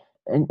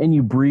 And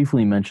you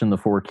briefly mentioned the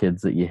 4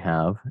 kids that you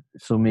have.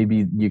 So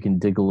maybe you can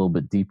dig a little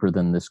bit deeper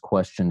than this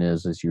question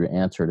is as you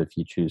answer it if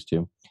you choose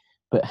to.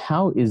 But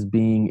how is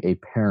being a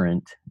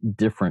parent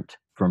different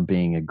from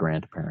being a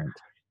grandparent?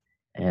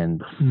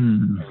 And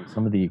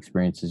some of the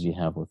experiences you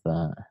have with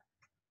that.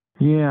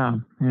 Yeah.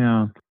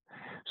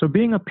 So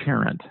being a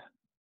parent,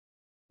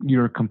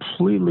 you're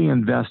completely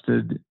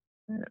invested.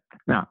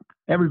 Now,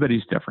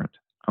 everybody's different,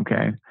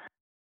 okay?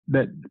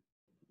 But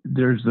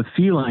there's the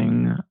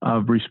feeling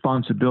of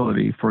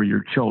responsibility for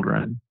your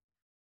children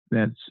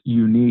that's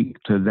unique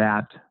to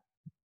that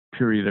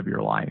period of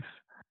your life.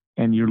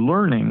 And you're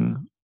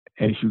learning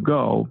as you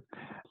go.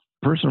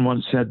 A person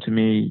once said to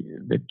me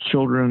that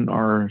children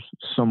are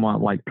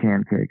somewhat like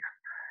pancakes.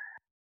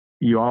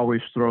 You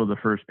always throw the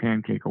first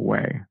pancake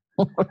away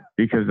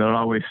because it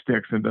always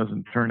sticks and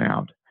doesn't turn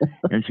out.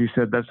 And she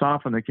said that's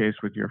often the case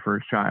with your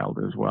first child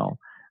as well.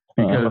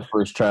 I'm a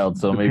first child,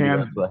 so maybe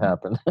that's what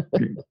happened.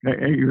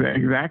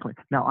 Exactly.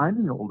 Now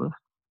I'm the oldest,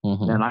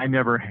 and I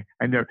never,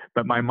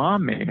 but my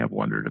mom may have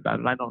wondered about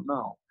it. I don't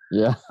know.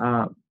 Yeah.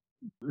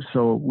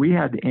 So we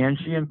had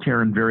Angie and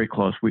Karen very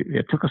close.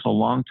 It took us a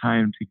long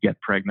time to get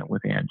pregnant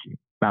with Angie,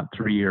 about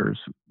 3 years.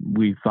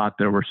 We thought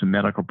there were some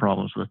medical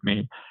problems with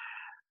me.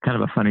 Kind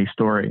of a funny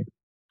story.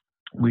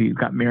 We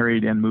got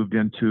married and moved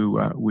into,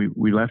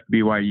 we left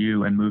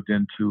BYU and moved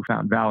into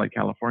Fountain Valley,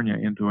 California,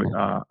 into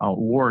a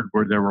ward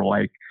where there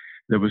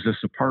was this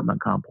apartment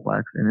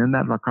complex. And in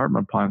that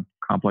apartment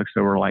complex,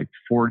 there were like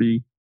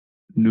 40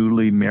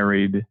 newly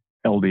married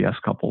LDS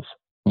couples.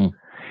 And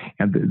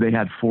they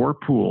had 4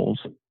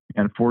 pools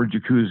and 4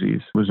 jacuzzis.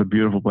 It was a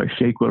beautiful place,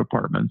 Shakewood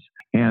Apartments.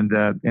 And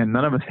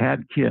none of us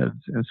had kids.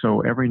 And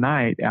so every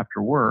night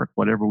after work,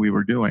 whatever we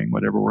were doing,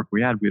 whatever work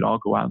we had, we'd all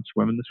go out and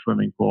swim in the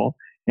swimming pool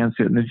and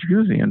sit in the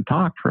jacuzzi and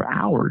talk for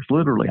hours,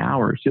 literally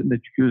hours, sit in the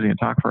jacuzzi and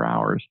talk for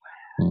hours.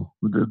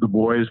 The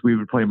boys, we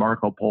would play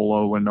Marco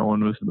Polo when no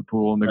one was in the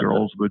pool, and the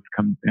girls would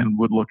come and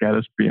would look at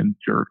us being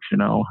jerks,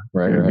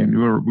 Right. I mean,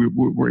 we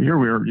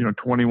were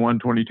 21,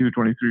 22,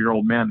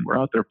 23-year-old men. We're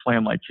out there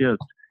playing like kids.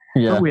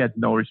 Yeah. So we had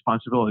no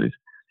responsibilities.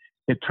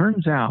 It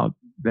turns out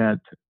that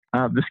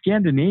the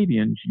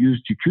Scandinavians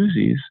used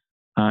jacuzzis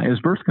as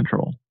birth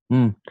control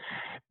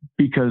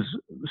because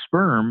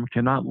sperm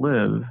cannot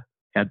live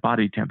at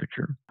body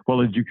temperature.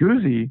 Well, a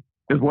jacuzzi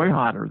is way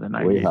hotter than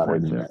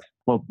 98.6.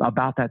 Well,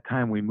 about that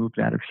time, we moved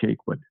out of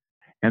Shakewood.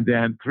 And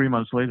then 3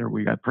 months later,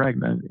 we got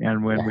pregnant.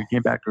 And when we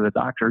came back to the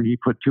doctor, he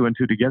put two and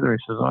two together. He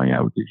says, "Oh, yeah,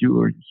 were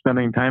you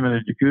spending time in a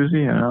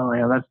jacuzzi?" And, "Oh,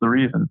 yeah, that's the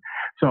reason."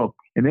 So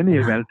in any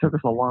event, it took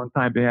us a long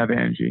time to have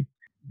Angie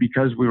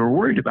because we were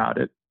worried about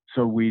it.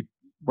 So we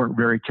weren't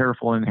very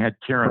careful and had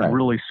Karen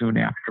really soon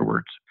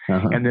afterwards.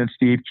 And then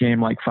Steve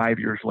came like 5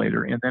 years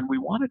later. And then we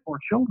wanted more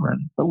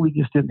children, but we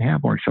just didn't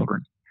have more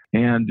children.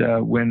 And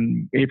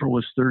when April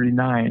was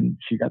 39,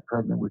 she got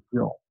pregnant with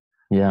Jill.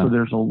 Yeah. So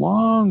there's a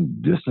long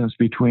distance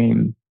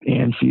between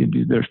Angie.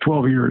 There's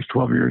 12 years.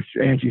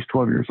 Angie's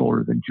 12 years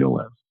older than Jill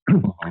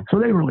is. So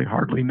they really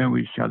hardly knew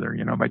each other.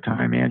 By the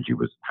time Angie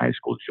was in high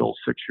school, Jill's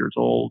 6 years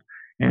old.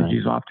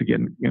 Angie's off to get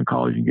in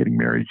college and getting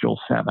married.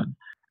 Jill's 7.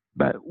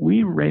 But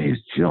we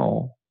raised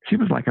Jill. She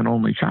was like an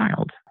only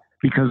child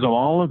because of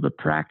all of the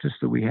practice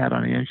that we had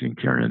on Angie and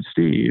Karen and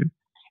Steve.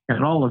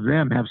 And all of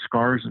them have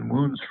scars and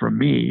wounds from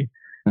me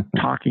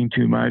talking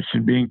too much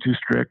and being too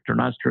strict or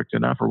not strict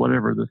enough or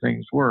whatever the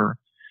things were.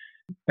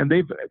 And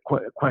they've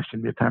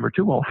questioned me a time or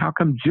two, well, how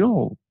come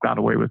Jill got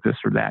away with this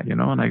or that?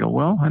 And I go,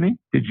 well, honey,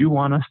 did you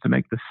want us to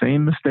make the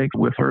same mistake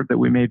with her that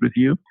we made with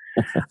you?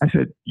 I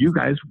said, you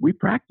guys, we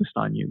practiced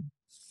on you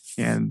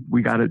and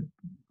we got it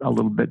a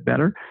little bit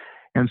better.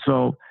 And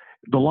so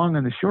the long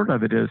and the short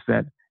of it is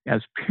that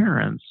as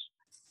parents,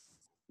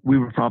 we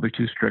were probably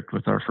too strict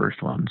with our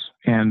first ones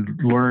and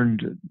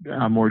learned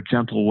a more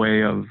gentle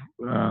way of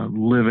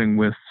living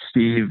with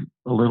Steve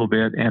a little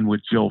bit and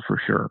with Jill for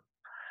sure.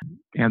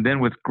 And then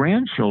with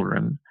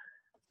grandchildren,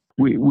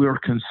 we're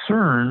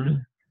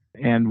concerned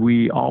and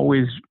we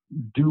always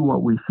do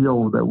what we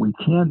feel that we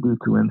can do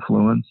to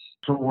influence.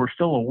 So we're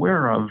still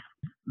aware of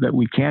that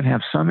we can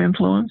have some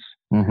influence,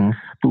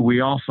 but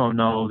we also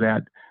know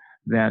that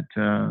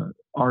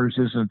ours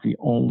isn't the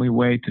only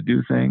way to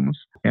do things.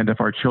 And if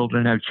our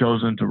children have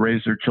chosen to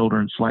raise their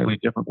children slightly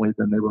differently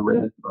than they were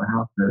raised, we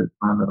have to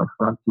find an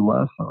affront to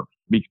us or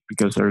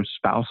because there's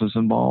spouses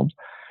involved.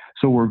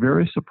 So we're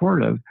very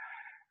supportive.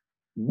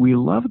 We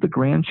love the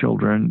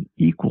grandchildren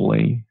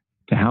equally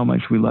to how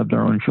much we loved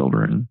our own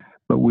children,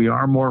 but we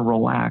are more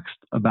relaxed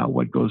about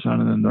what goes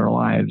on in their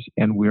lives,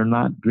 and we're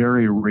not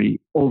very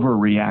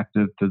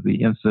overreactive to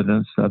the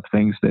incidents of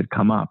things that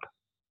come up.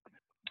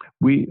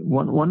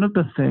 One of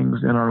the things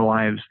in our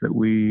lives that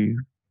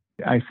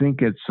I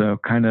think it's a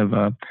kind of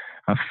a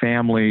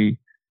family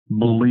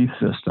belief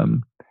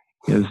system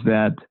is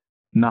that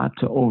not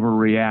to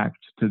overreact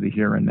to the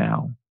here and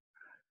now.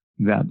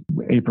 That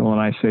April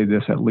and I say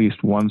this at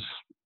least once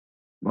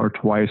or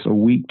twice a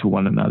week to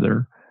one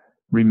another.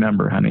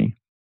 Remember, honey,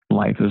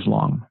 life is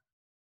long.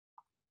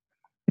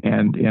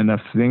 And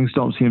if things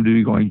don't seem to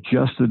be going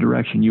just the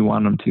direction you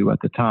want them to at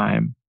the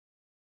time,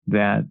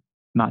 that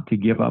not to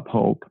give up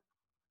hope,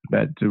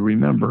 but to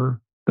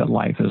remember that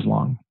life is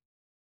long.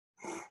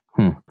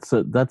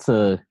 So that's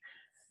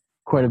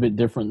quite a bit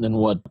different than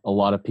what a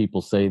lot of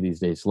people say these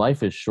days.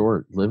 Life is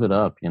short, live it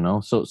up,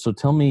 So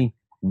tell me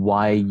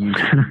why you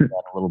see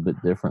that a little bit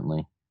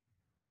differently.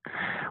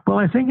 Well,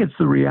 I think it's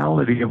the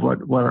reality of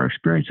what our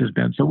experience has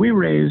been. So we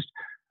raised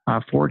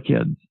 4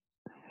 kids,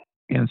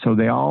 and so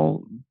they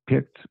all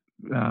picked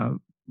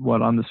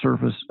what on the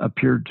surface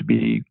appeared to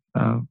be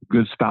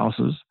good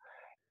spouses.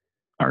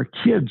 Our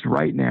kids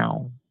right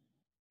now,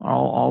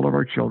 all of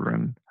our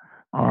children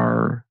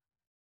are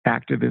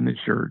active in the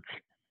church,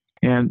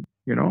 and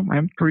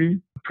I'm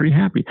pretty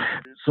happy.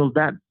 So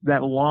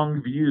that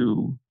long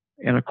view,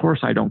 and of course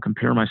I don't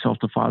compare myself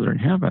to Father in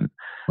heaven,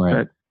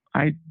 but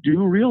I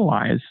do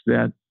realize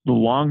that the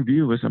long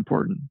view is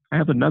important. I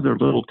have another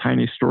little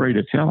tiny story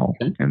to tell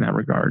in that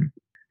regard.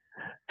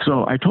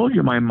 So I told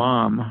you my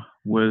mom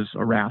was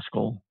a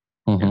rascal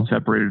and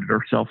separated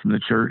herself from the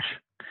church,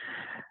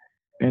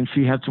 and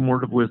she had some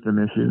word of wisdom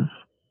issues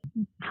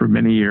for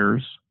many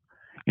years.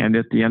 And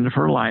at the end of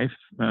her life,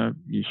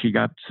 she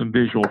got some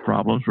visual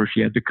problems where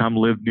she had to come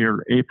live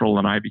near April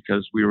and I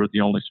because we were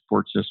the only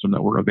support system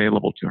that were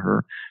available to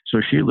her.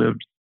 So she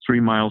lived 3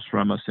 miles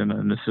from us in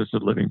an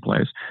assisted living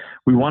place.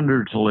 We wanted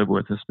her to live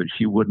with us, but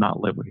she would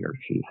not live here.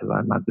 She said,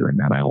 I'm not doing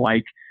that.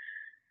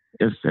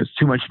 It's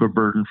too much of a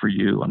burden for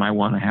you, and I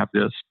want to have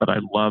this, but I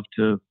love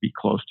to be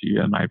close to you,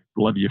 and I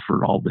love you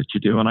for all that you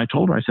do. And I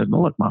told her, I said,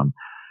 no, look, Mom,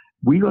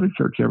 we go to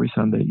church every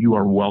Sunday. You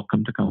are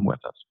welcome to come with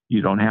us.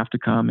 You don't have to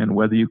come, and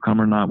whether you come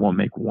or not won't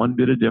make one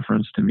bit of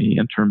difference to me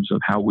in terms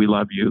of how we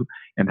love you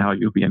and how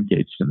you'll be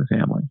engaged in the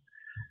family.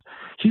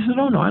 She said,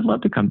 oh, no, I'd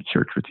love to come to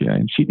church with you.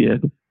 And she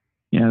did.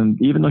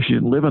 And even though she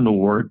didn't live in the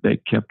ward,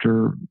 they kept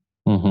her.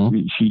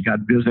 She got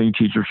visiting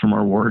teachers from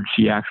our ward.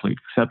 She actually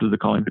accepted the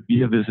calling to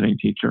be a visiting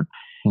teacher.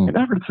 And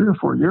after 3 or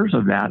 4 years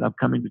of that, of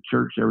coming to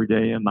church every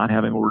day and not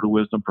having a word of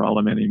wisdom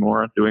problem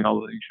anymore and doing all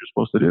the things you're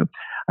supposed to do,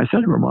 I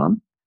said to her,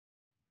 Mom,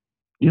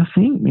 you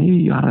think maybe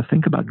you ought to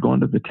think about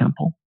going to the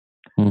temple?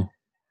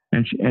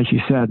 And she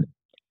said,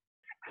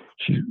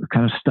 she was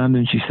kind of stunned,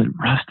 and she said,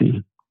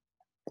 Rusty,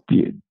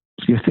 do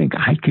you think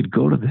I could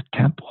go to the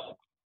temple?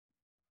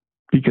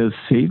 Because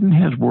Satan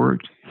has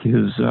worked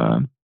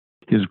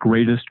his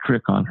greatest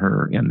trick on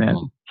her in that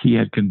he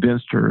had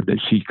convinced her that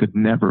she could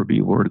never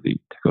be worthy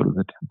to go to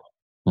the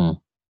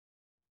temple.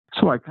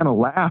 So I kind of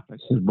laughed. I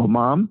said, well,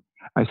 Mom,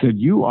 I said,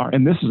 you are,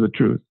 and this is the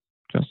truth,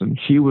 Justin,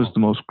 she was the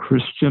most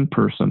Christian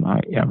person I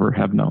ever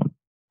have known.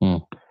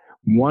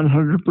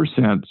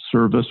 100%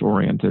 service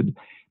oriented.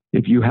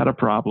 If you had a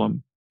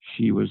problem,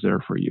 she was there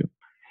for you.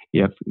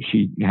 If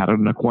she had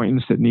an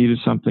acquaintance that needed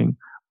something,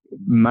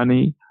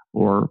 money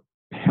or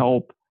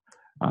help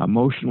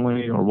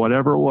emotionally or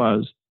whatever it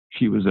was,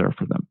 she was there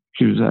for them.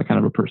 She was that kind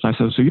of a person. I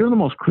said, so you're the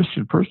most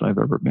Christian person I've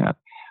ever met.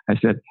 I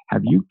said,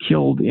 have you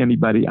killed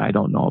anybody I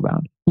don't know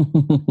about?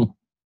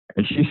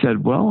 And she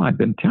said, well, I've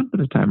been tempted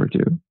a time or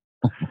two,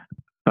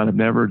 but I've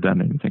never done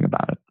anything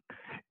about it.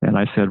 And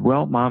I said,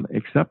 well, Mom,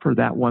 except for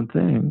that one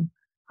thing,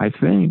 I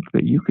think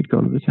that you could go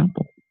to the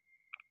temple.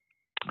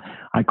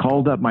 I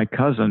called up my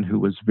cousin, who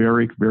was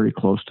very, very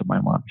close to my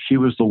mom. She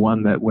was the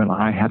one that when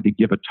I had to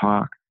give a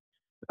talk,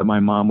 that my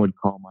mom would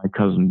call my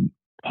cousin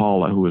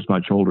Paula, who was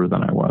much older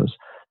than I was,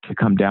 to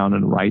come down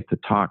and write the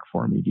talk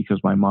for me because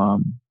my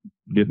mom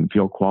didn't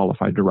feel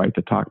qualified to write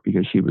the talk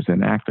because she was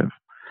inactive.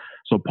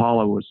 So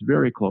Paula was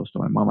very close to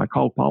my mom. I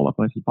called Paula up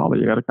and I said, Paula,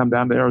 you got to come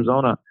down to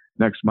Arizona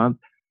next month.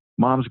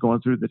 Mom's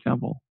going through the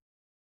temple.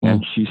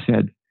 And she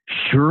said,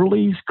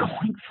 Shirley's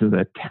going to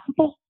the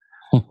temple?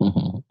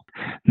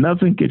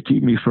 Nothing could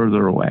keep me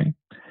further away.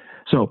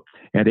 So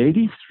at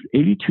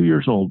 82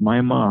 years old,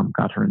 my mom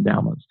got her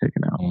endowments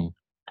taken out.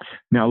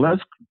 Now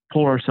let's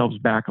pull ourselves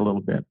back a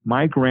little bit.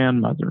 My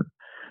grandmother,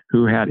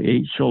 who had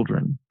 8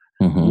 children,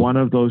 one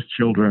of those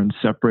children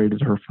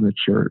separated from the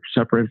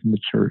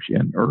church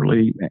in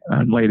early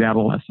and late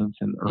adolescence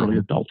and early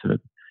adulthood.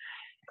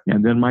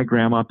 And then my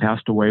grandma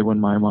passed away when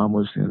my mom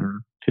was in her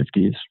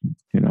 50s,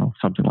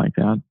 something like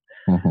that.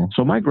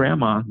 So my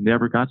grandma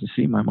never got to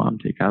see my mom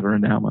take out her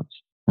endowments,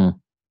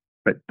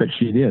 but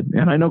she did.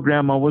 And I know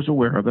grandma was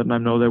aware of it, and I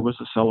know there was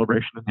a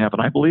celebration in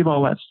heaven. I believe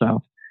all that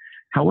stuff.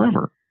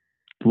 However,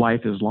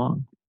 life is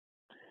long.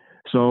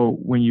 So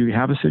when you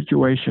have a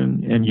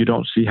situation and you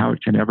don't see how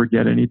it can ever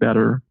get any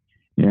better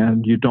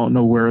and you don't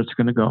know where it's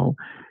going to go,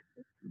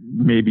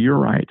 maybe you're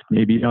right.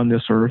 Maybe on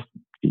this earth,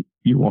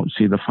 you won't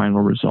see the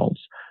final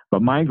results.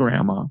 But my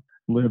grandma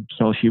lived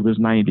till she was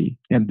 90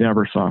 and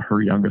never saw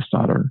her youngest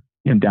daughter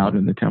endowed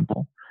in the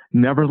temple.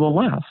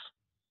 Nevertheless,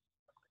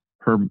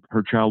 her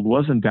child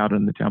was endowed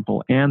in the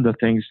temple, and the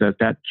things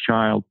that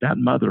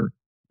mother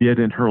did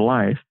in her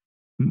life,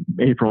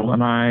 April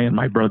and I and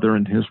my brother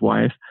and his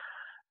wife,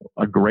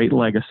 a great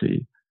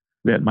legacy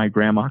that my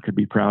grandma could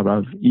be proud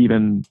of,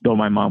 even though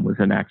my mom was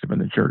inactive in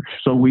the church.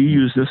 So we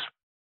use this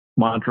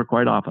mantra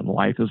quite often,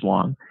 life is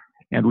long,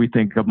 and we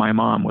think of my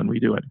mom when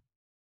we do it.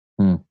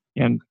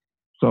 And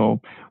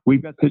so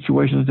we've got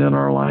situations in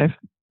our life,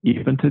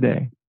 even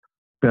today,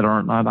 that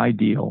are not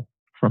ideal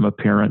from a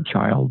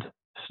parent-child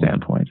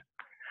standpoint.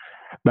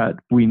 But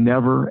we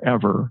never,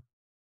 ever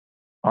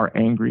are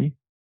angry,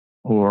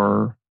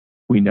 or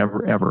we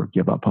never, ever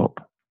give up hope.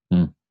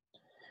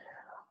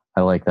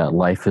 I like that.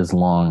 Life is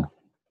long.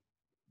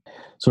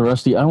 So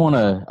Rusty, I want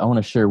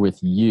to share with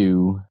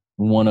you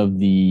one of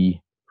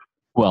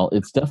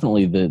it's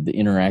definitely the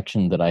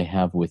interaction that I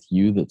have with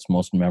you that's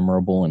most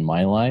memorable in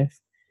my life.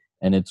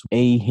 And it's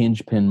a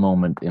hinge pin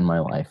moment in my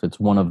life. It's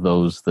one of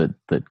those that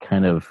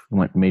kind of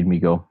made me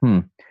go,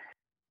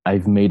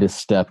 I've made a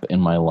step in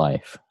my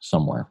life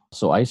somewhere.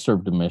 So I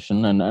served a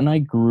mission, and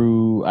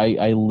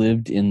I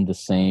lived in the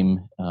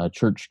same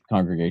church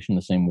congregation,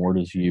 the same ward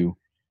as you,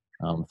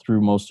 through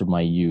most of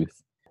my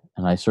youth.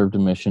 And I served a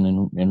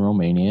mission in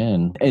Romania.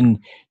 And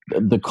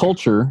the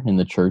culture in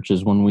the church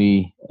is when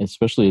we,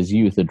 especially as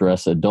youth,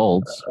 address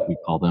adults, we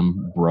call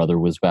them Brother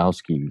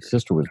Wisbowski,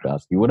 Sister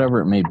Wisbowski, whatever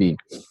it may be.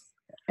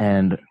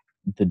 And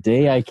the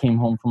day I came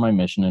home from my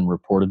mission and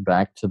reported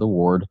back to the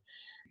ward,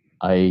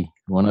 I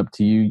went up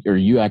to you, or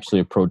you actually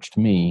approached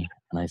me,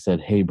 and I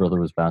said, "Hey, Brother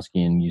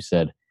Wisbowski," and you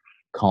said,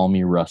 "Call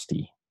me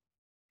Rusty."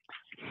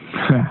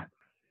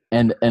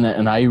 and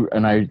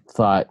I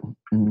thought,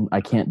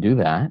 I can't do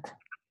that.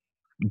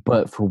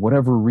 But for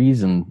whatever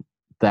reason,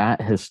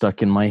 that has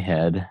stuck in my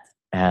head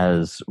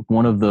as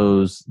one of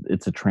those,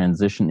 it's a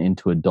transition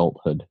into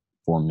adulthood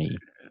for me.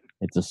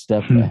 It's a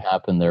step that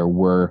happened there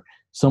where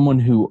someone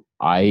who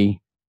I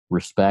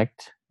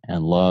respect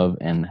and love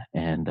and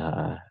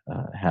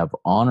have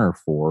honor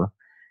for,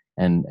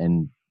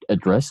 and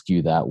addressed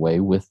you that way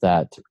with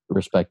that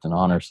respect and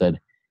honor, said,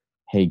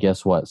 "Hey,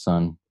 guess what,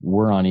 son?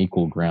 We're on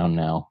equal ground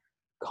now.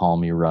 Call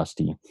me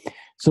Rusty."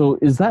 So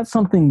is that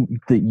something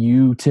that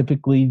you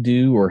typically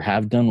do or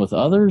have done with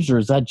others, or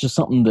is that just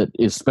something that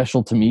is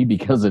special to me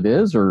because it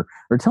is? Or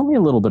tell me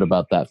a little bit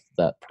about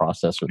that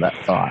process or that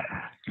thought.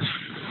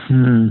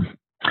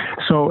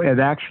 So it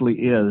actually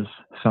is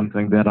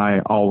something that I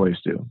always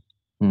do.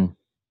 Hmm.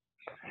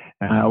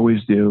 I always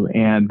do.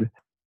 And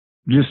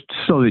just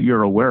so that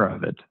you're aware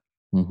of it,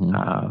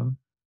 Mm-hmm.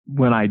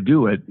 when I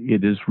do it,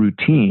 it is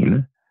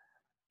routine.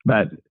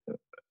 But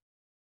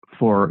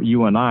for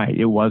you and I,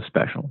 it was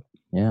special.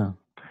 Yeah.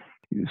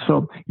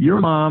 So your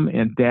mom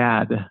and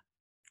dad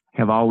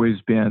have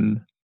always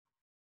been.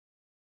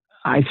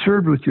 I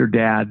served with your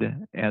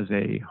dad as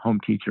a home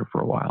teacher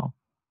for a while,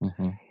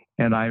 Mm-hmm.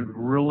 and I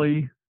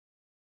really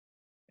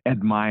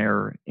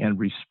admire and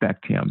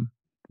respect him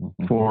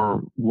Mm-hmm.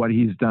 for what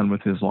he's done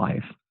with his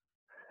life.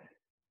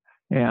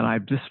 And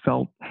I've just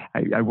felt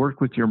I worked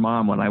with your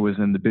mom when I was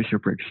in the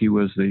bishopric. She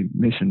was the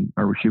mission,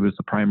 or she was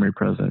the primary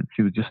president.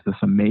 She was just this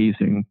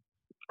amazing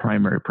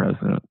primary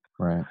president.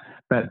 Right.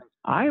 But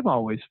I've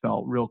always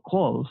felt real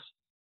close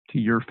to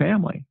your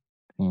family,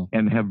 Mm.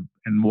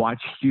 and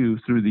watched you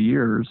through the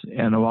years,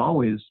 and have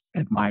always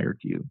admired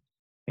you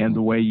and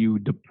the way you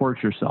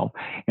deport yourself,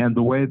 and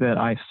the way that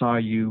I saw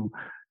you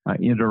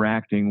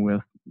interacting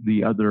with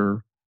the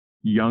other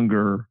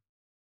younger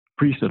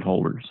priesthood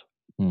holders.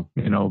 Mm.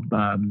 You know,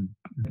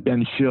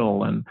 Ben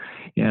Schill and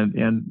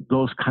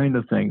those kind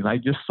of things. I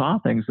just saw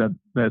things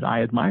that I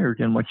admired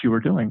in what you were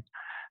doing.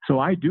 So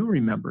I do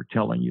remember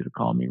telling you to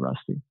call me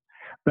Rusty.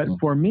 But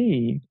for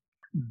me,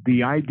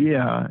 the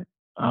idea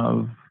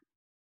of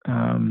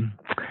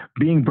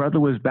being Brother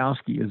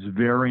Wisbowski is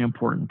very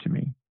important to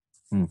me.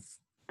 Mm.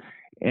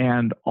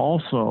 And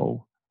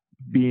also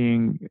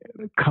being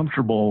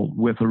comfortable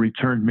with a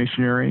returned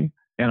missionary.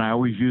 And I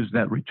always use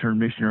that returned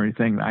missionary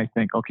thing. I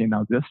think, okay,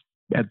 now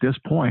at this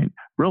point,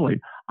 really,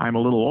 I'm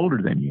a little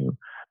older than you.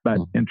 But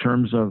in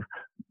terms of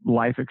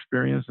life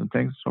experience and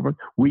things and so forth,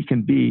 we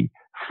can be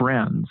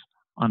friends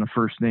on a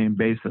first name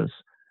basis.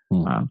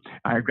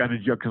 I've got a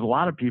joke because a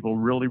lot of people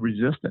really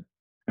resist it.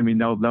 I mean,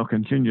 they'll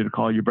continue to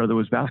call you Brother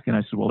Wisbowski. And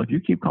I said, well, if you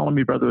keep calling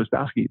me Brother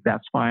Wisbowski,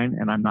 that's fine.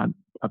 And I'm not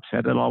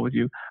upset at all with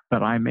you,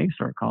 but I may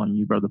start calling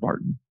you Brother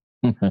Barton.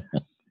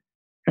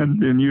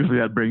 And usually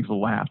that brings a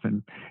laugh.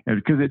 And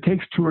because it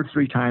takes 2 or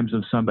 3 times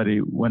of somebody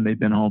when they've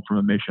been home from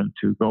a mission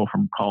to go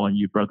from calling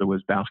you Brother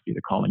Wisbowski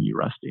to calling you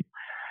Rusty.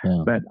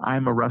 Yeah. But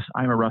I'm a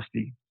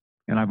Rusty,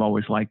 and I've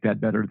always liked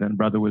that better than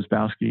Brother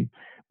Wisbowski.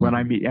 When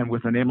I meet, and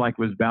with a name like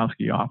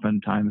Wisbowski,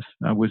 oftentimes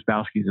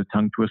Wisbowski is a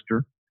tongue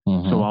twister.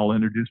 So I'll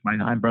introduce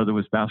I'm Brother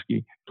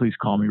Wisbowski. Please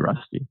call me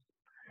Rusty.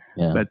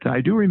 Yeah. But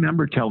I do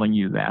remember telling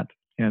you that,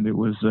 and it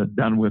was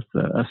done with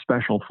a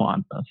special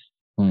fondness.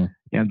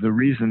 And the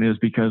reason is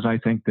because I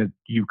think that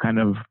you kind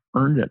of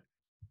earned it.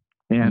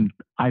 And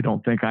I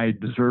don't think I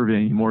deserve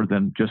any more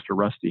than just a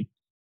Rusty.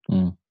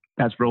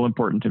 That's real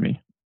important to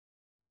me.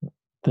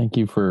 Thank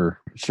you for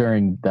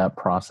sharing that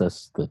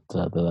process that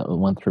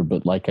went through.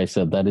 But like I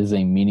said, that is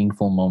a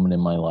meaningful moment in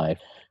my life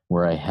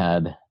where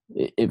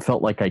it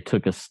felt like I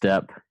took a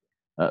step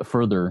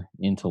further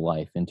into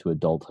life, into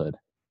adulthood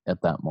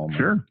at that moment.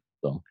 Sure.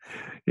 So,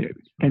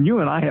 and you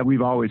and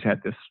we've always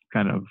had this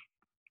kind of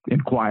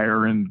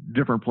inquire in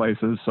different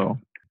places. So,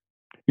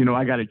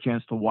 I got a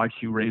chance to watch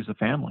you raise a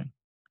family.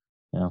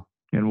 Yeah.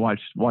 And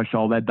watch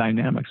all that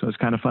dynamic. So it's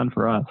kind of fun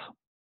for us.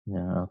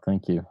 Yeah.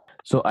 Thank you.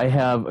 So I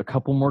have a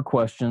couple more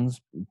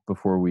questions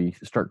before we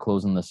start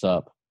closing this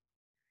up.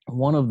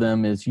 One of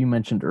them is, you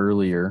mentioned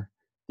earlier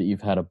that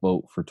you've had a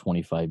boat for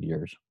 25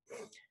 years.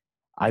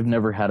 I've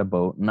never had a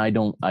boat, and I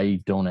don't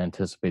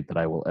anticipate that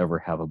I will ever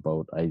have a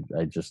boat.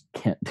 I just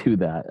can't do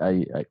that.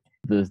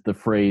 The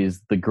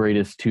phrase, the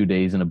greatest 2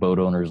 days in a boat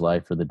owner's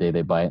life are the day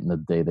they buy it and the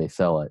day they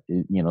sell it,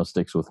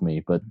 sticks with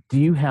me. But do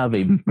you have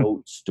a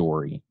boat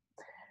story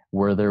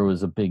where there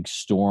was a big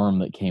storm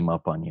that came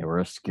up on you, or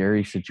a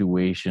scary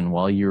situation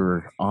while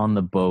you're on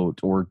the boat,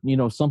 or,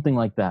 something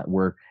like that,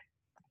 where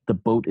the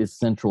boat is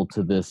central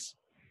to this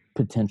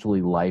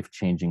potentially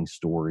life-changing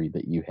story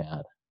that you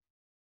had?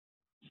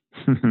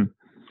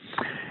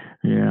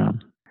 Yeah.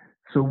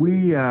 So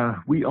we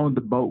owned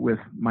the boat with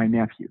my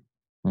nephew.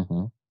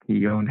 Mm-hmm.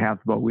 He owned half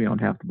the boat. We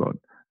owned half the boat.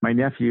 My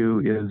nephew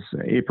is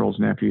April's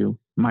nephew,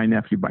 my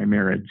nephew by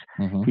marriage.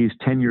 Mm-hmm. He's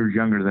 10 years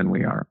younger than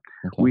we are.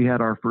 Okay. We had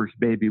our first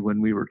baby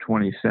when we were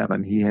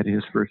 27. He had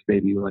his first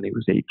baby when he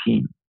was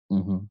 18.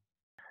 Mm-hmm.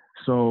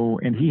 So,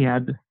 and he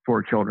had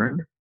 4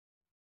 children,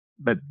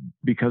 but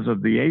because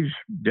of the age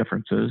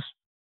differences,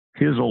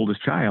 his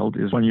oldest child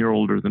is 1 year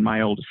older than my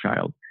oldest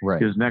child.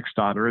 Right. His next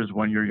daughter is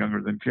 1 year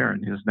younger than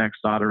Karen. His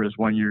next daughter is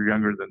 1 year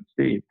younger than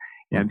Steve.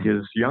 And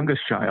his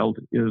youngest child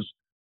is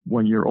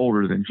 1 year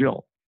older than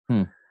Jill.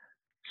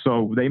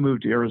 So they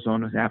moved to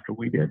Arizona after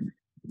we did.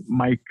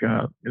 Mike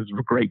is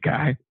a great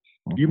guy.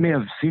 You may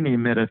have seen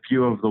him at a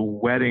few of the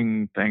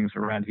wedding things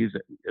around. He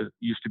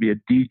used to be a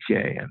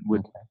DJ and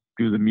would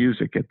do the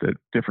music at the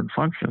different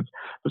functions.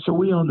 But so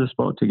we owned this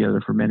boat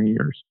together for many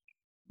years.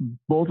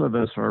 Both of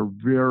us are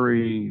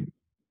very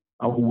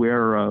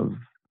aware of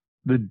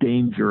the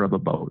danger of a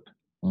boat.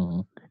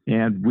 Mm-hmm.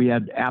 And we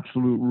had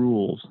absolute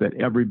rules that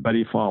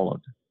everybody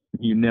followed.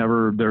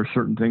 There are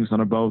certain things on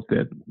a boat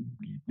that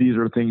these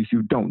are things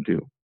you don't do,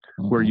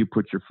 where you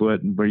put your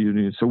foot and where you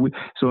do.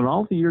 So in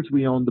all the years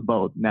we owned the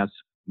boat, and that's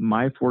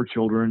my 4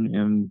 children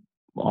and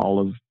all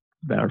of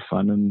their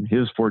fun and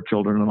his 4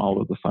 children and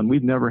all of the fun.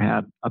 We've never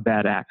had a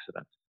bad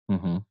accident.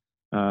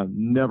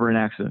 Mm-hmm. Never an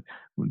accident.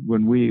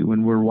 When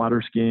we're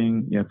water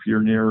skiing, if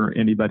you're near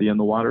anybody in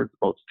the water, the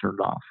boat's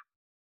turned off.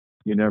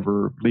 You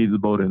never leave the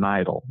boat in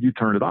idle. You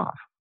turn it off.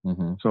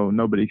 Mm-hmm. So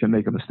nobody can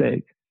make a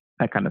mistake,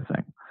 that kind of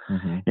thing.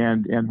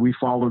 Mm-hmm. And we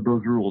followed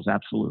those rules,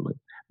 absolutely.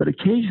 But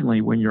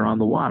occasionally when you're on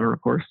the water,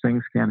 of course,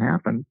 things can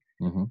happen.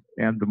 Mm-hmm.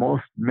 And the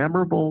most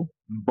memorable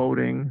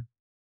boating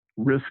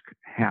risk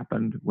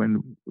happened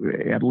when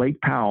at Lake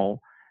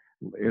Powell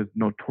is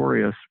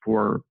notorious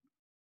for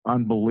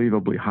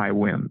unbelievably high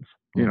winds,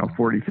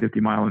 40, 50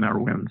 mile an hour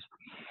winds.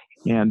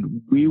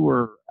 And we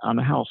were on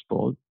a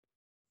houseboat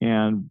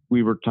and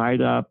we were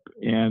tied up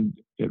and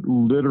it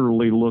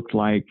literally looked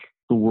like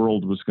the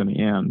world was going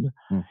to end.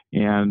 Mm.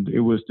 And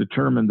it was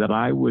determined that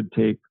I would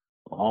take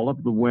all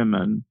of the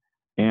women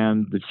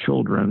and the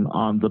children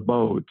on the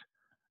boat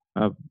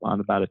on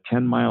about a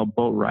 10-mile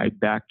boat ride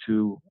back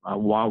to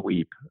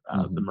Waweep,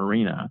 the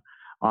marina,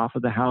 off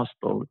of the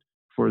houseboat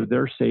for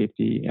their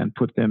safety and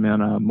put them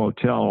in a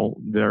motel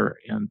there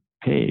in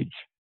Page.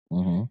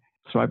 Mm-hmm.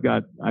 So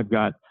I've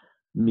got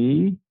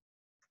me,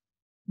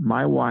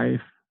 my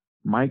wife,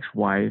 Mike's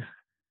wife,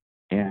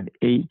 and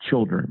 8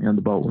 children in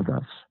the boat with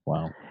us.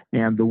 Wow.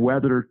 And the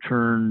weather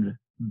turned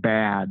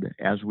bad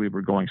as we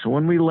were going. So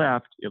when we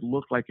left, it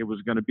looked like it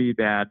was going to be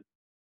bad.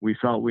 We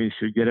felt we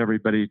should get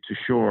everybody to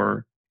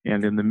shore.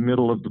 And in the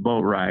middle of the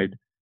boat ride,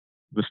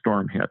 the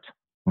storm hit.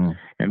 Mm.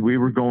 And we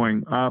were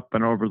going up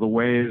and over the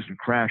waves and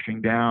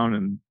crashing down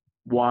and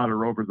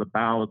water over the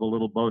bow of the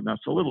little boat. Now,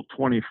 it's a little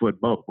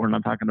 20-foot boat. We're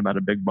not talking about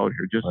a big boat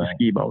here, just a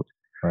ski boat.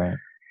 Right.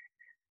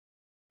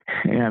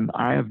 And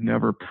I have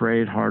never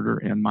prayed harder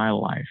in my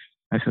life.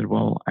 I said,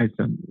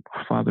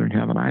 Father in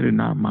heaven, I do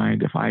not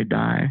mind if I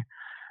die,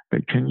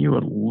 but can you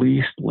at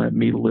least let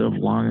me live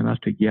long enough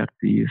to get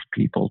these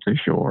people to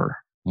shore?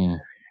 Mm.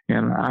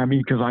 And I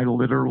mean, because I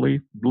literally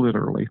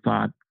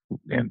thought,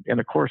 and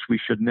of course, we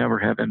should never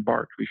have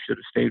embarked. We should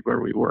have stayed where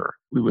we were.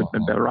 We would have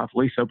been better off. At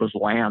least there was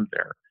land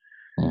there.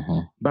 Mm-hmm.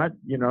 But,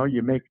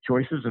 you make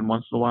choices, and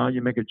once in a while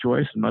you make a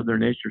choice, and Mother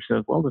Nature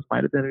says, well, this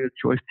might have been a good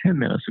choice 10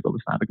 minutes ago.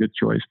 It's not a good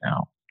choice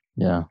now.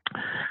 Yeah.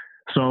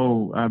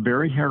 So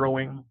very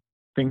harrowing.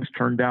 Things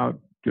turned out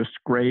just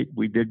great.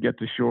 We did get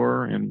to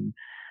shore, and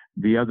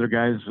the other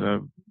guys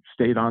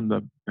stayed on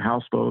the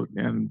houseboat,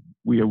 and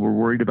we were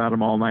worried about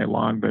them all night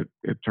long, but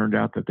it turned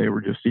out that they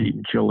were just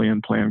eating chili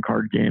and playing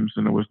card games,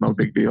 and it was no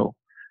big deal.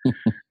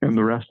 And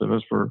the rest of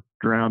us were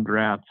drowned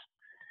rats.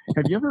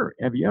 Have you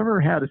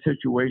ever had a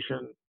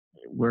situation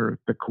where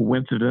the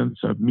coincidence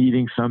of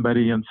meeting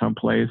somebody in some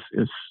place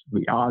is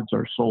the odds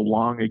are so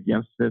long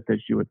against it that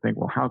you would think,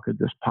 well, how could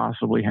this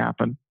possibly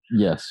happen?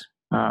 Yes.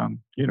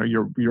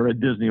 You're at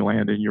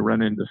Disneyland and you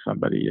run into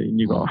somebody and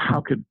you go,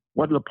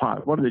 what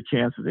are the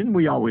chances? And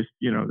we always,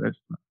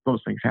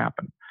 those things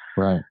happen.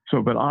 Right.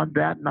 So, but on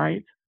that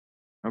night,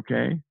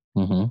 okay,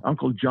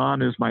 Uncle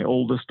John is my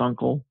oldest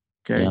uncle.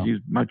 Okay. Yeah. He's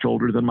much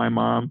older than my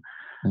mom.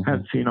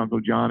 Hadn't seen Uncle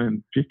John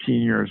in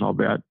 15 years, I'll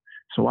bet.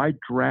 So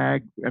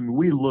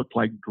we looked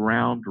like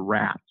drowned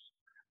rats.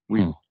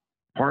 We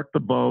parked the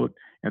boat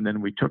and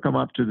then we took them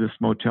up to this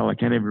motel. I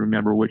can't even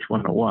remember which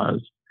one it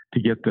was,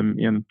 to get them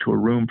into a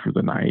room for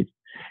the night.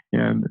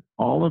 And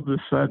all of a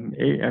sudden,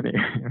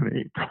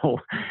 April,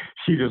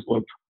 she just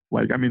looked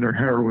like, her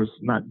hair was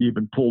not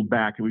even pulled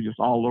back. It was just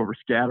all over,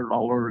 scattered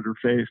all over her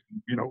face.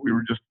 We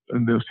were just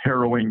in this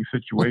harrowing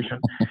situation.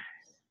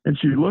 And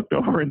she looked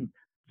over and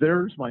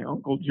there's my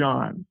Uncle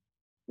John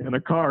in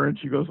a car. And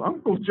she goes,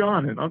 Uncle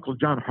John. And Uncle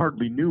John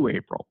hardly knew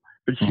April,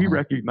 but she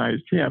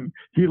recognized him.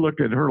 He looked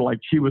at her like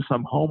she was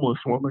some homeless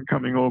woman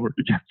coming over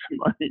to get some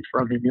money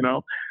from him,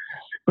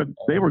 But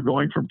they were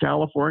going from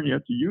California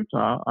to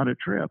Utah on a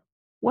trip.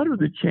 What are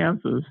the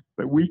chances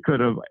that we could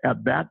have,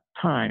 at that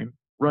time,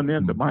 run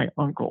into my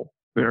uncle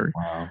there?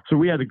 Wow. So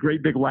we had a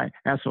great big laugh.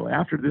 And so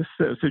after this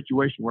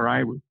situation where I,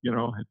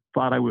 had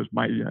thought I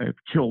might have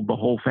killed the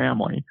whole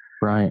family,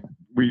 right?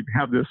 We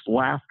have this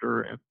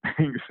laughter and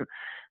things.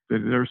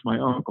 There's my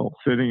uncle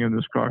sitting in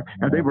this car,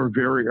 and they were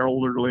very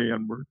elderly,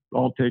 and we're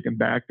all taken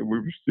back that we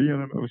were seeing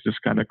them. It was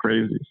just kind of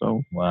crazy.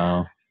 So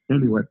wow.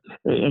 Anyway,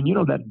 and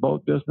that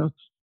boat business.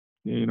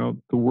 The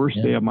worst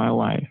day of my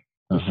life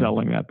was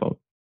selling that boat.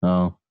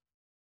 Oh,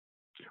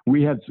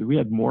 we had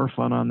more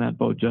fun on that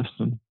boat,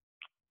 Justin.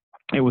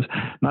 It was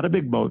not a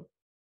big boat,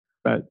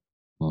 but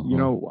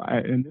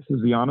and this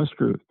is the honest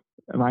truth.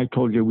 And I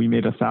told you we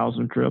made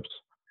 1,000 trips.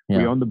 Yeah.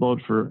 We owned the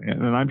boat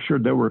and I'm sure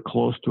there were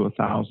close to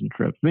 1,000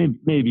 trips.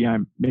 Maybe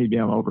I'm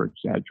over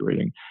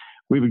exaggerating.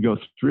 We would go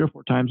 3 or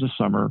 4 times a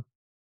summer,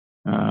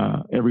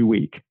 every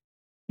week.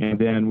 And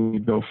then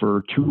we'd go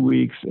for 2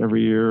 weeks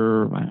every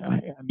year,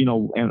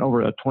 and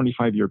over a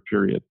 25-year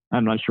period.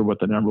 I'm not sure what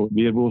the number would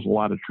be. It was a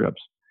lot of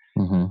trips.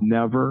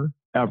 Never,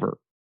 ever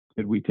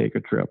did we take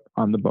a trip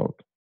on the boat,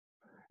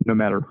 no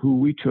matter who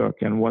we took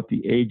and what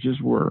the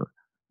ages were,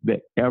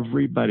 that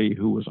everybody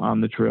who was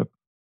on the trip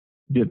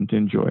didn't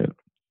enjoy it.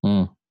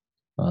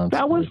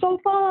 That was so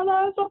fun.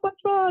 That was so much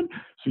fun.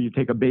 So you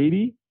take a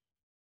baby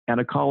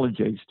and a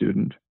college-age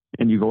student,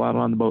 and you go out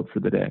on the boat for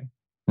the day.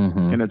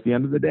 Mm-hmm. And at the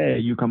end of the day,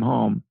 you come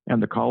home,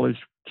 and the college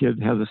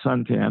kid has a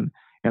suntan,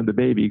 and the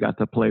baby got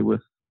to play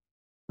with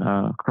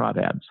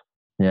crawdads.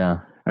 Yeah.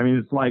 I mean,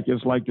 it's like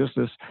just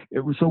this.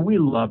 So we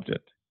loved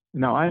it.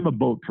 Now, I'm a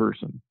boat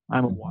person.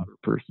 I'm a water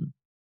person.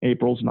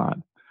 April's not.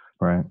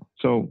 Right.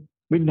 So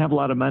we didn't have a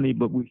lot of money,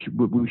 but we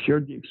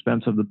shared the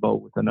expense of the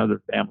boat with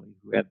another family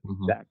who had the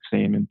exact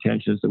same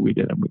intentions that we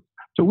did. And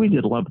so we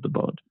did love the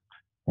boat.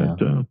 Yeah.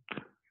 But,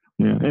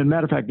 yeah. And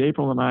matter of fact,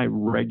 April and I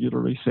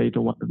regularly say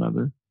to one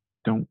another,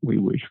 "Don't we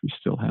wish we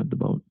still had the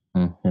boat?"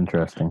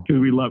 Interesting.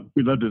 Because we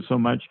loved it so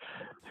much.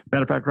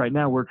 Matter of fact, right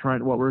now what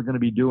we're going to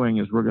be doing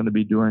is we're going to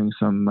be doing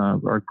some,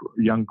 our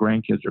young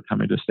grandkids are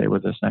coming to stay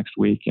with us next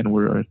week, and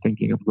we're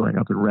thinking of going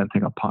up and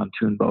renting a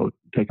pontoon boat,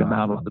 take them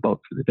out on the boat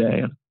for the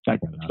day and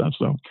that kind of stuff.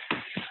 So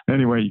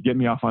anyway, you get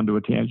me off onto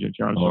a tangent,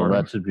 John. Oh,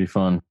 that should be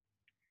fun.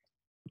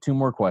 2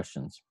 more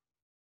questions.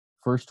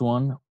 First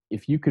one,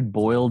 if you could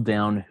boil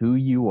down who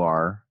you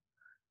are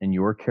and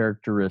your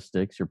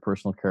characteristics, your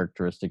personal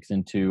characteristics,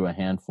 into a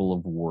handful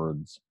of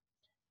words,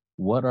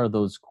 what are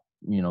those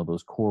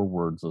core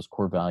words, those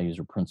core values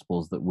or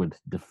principles that would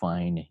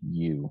define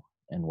you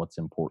and what's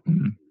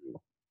important to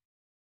you?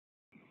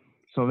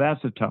 So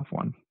that's a tough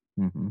one.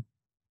 Mm-hmm.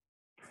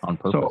 On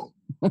purpose.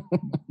 So,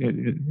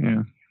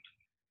 yeah.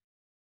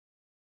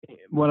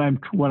 What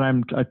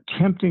I'm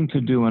attempting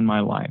to do in my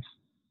life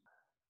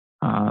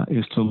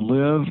is to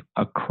live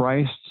a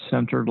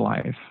Christ-centered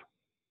life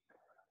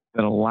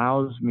that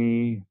allows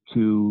me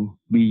to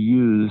be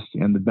used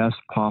in the best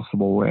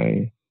possible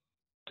way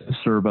to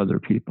serve other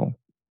people.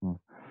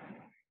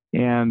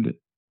 And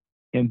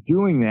in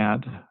doing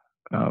that,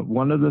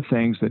 one of the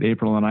things that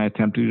April and I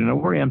attempted,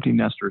 we're empty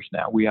nesters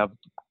now. We have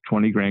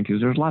 20 grandkids.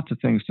 There's lots of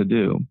things to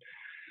do,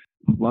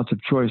 lots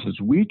of choices.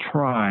 We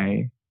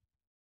try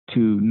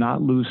to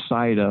not lose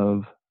sight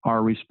of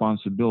our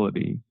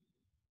responsibility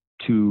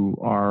to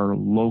our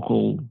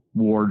local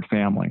ward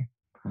family.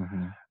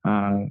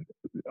 Mm-hmm.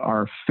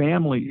 Our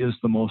family is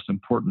the most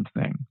important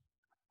thing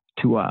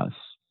to us,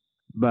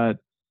 but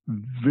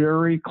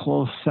very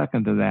close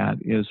second to that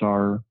is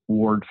our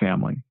ward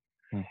family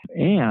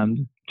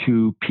and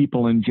to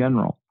people in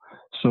general.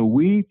 So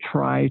we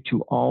try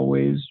to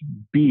always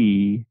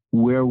be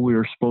where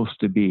we're supposed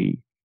to be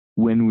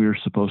when we're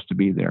supposed to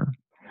be there.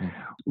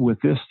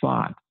 With this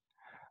thought,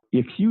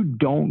 if you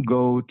don't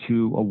go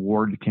to a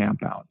ward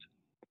camp out,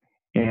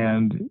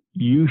 and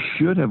you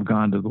should have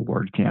gone to the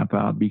ward camp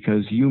out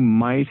because you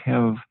might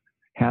have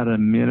had a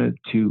minute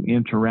to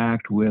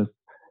interact with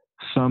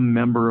some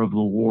member of the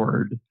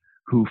ward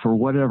who, for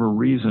whatever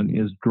reason,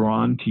 is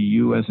drawn to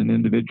you as an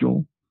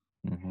individual,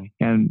 mm-hmm.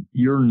 and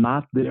you're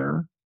not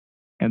there,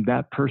 and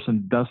that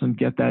person doesn't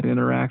get that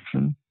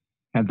interaction,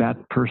 and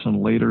that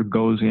person later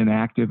goes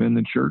inactive in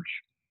the church,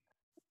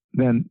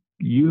 then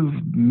you've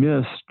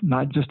missed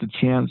not just a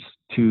chance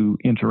to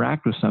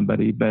interact with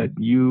somebody, but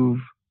you've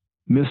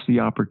missed the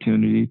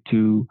opportunity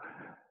to,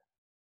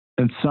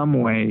 in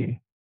some way,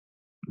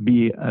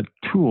 be a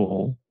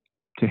tool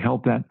to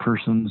help that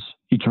person's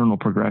eternal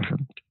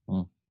progression.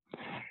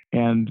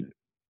 And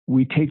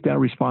we take that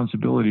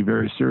responsibility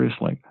very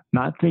seriously,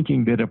 not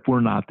thinking that if we're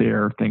not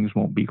there, things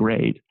won't be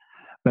great,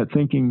 but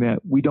thinking that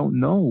we don't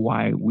know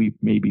why we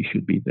maybe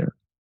should be there.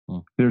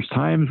 There's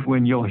times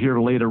when you'll hear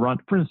later on,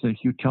 for instance,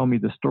 you tell me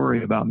the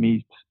story about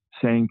me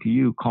saying to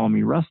you, "Call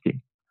me Rusty."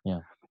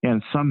 Yeah.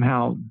 And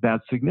somehow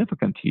that's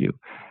significant to you.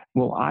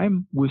 Well, I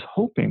was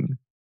hoping,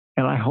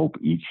 and I hope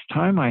each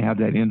time I have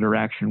that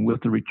interaction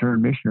with the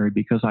returned missionary,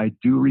 because I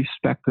do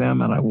respect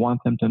them and I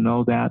want them to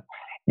know that.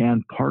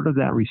 And part of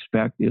that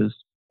respect is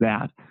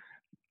that.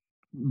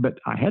 But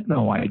I had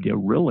no idea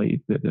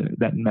really that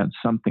that meant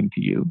something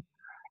to you.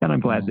 And I'm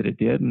glad that it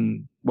did,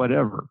 and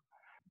whatever.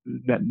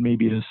 That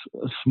maybe is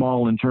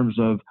small in terms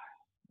of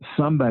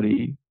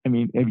somebody. I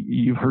mean,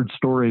 you've heard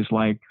stories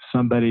like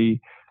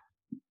somebody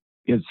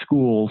at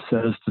school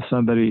says to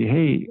somebody,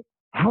 "Hey,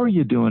 how are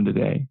you doing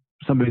today?"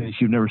 Somebody that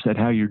you've never said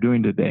how you're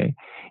doing today.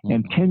 Mm-hmm.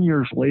 And 10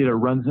 years later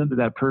runs into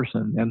that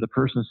person, and the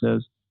person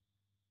says,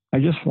 "I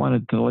just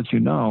wanted to let you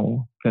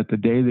know that the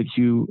day that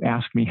you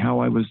asked me how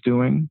I was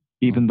doing,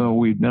 even though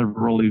we've never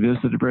really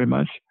visited very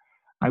much,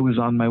 I was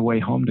on my way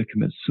home to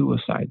commit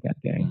suicide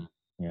that day.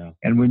 Yeah.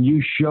 And when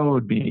you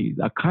showed me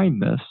a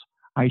kindness,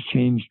 I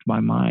changed my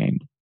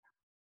mind."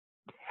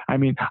 I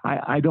mean,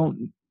 I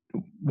don't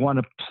want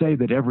to say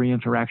that every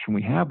interaction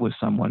we have with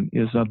someone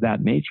is of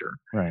that nature.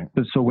 Right.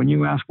 But so when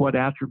you ask what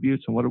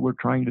attributes and what we're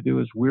trying to do,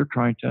 is we're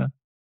trying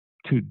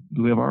to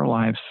live our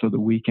lives so that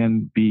we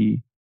can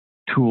be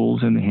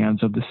tools in the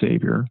hands of the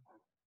Savior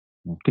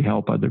to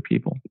help other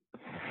people.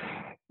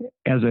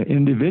 As an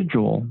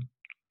individual,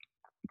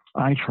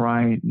 I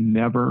try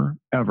never,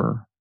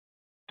 ever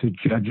to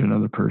judge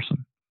another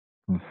person.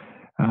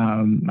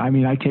 I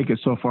mean, I take it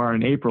so far.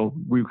 In April,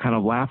 we kind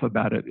of laugh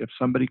about it. If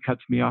somebody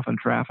cuts me off in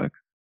traffic,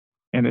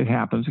 and it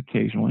happens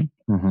occasionally,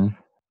 mm-hmm.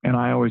 and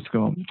I always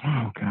go,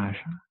 "Oh gosh,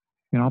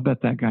 I'll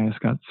bet that guy has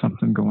got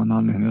something going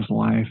on in his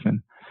life,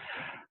 and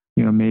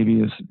maybe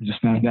he's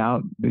just found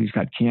out that he's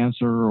got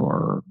cancer,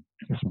 or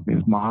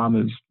His mom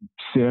is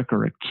sick,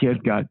 or a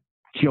kid got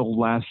killed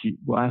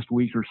last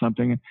week or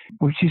something.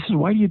 Well, she says,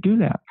 "Why do you do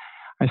that?"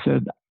 I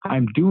said,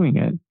 "I'm doing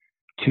it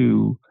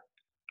to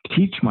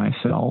teach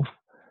myself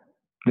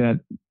that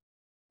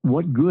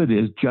what good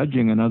is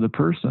judging another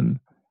person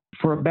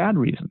for a bad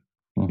reason.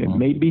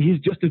 Maybe he's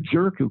just a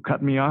jerk who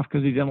cut me off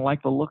because he didn't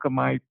like the look of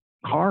my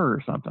car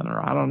or something, or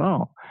I don't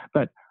know.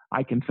 But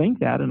I can think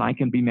that, and I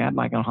can be mad, and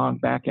I can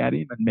honk back at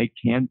him and make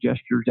hand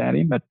gestures at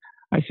him. But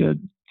I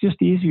said,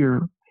 just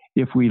easier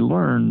if we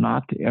learn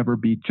not to ever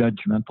be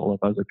judgmental of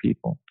other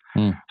people.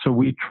 So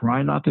we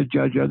try not to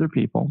judge other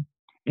people.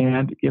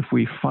 And if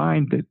we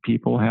find that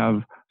people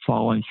have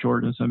fallen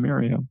short in some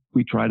area,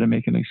 we try to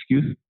make an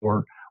excuse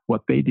for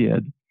what they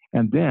did.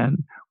 And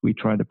then we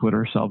try to put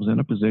ourselves in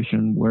a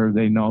position where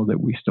they know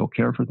that we still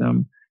care for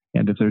them.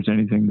 And if there's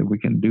anything that we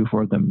can do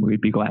for them,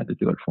 we'd be glad to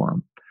do it for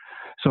them.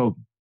 So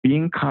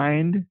being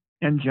kind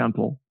and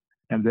gentle,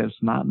 and that's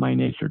not my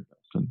nature,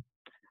 Justin.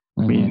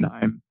 I mean,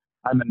 I'm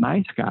a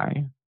nice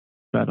guy,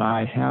 but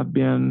I have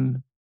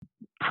been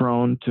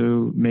prone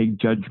to make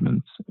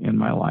judgments in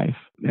my life,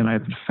 and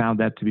I've found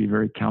that to be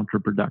very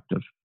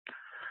counterproductive.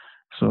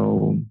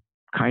 So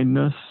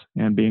kindness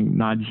and being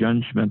not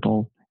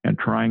judgmental and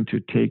trying to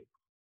take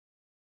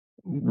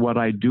what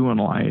I do in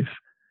life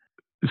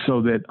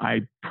so that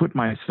I put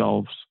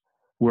myself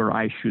where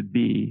I should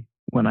be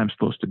when I'm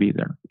supposed to be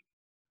there.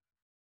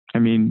 I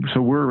mean,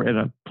 so we're at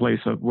a place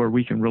where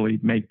we can really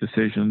make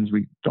decisions.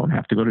 We don't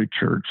have to go to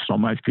church. So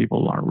much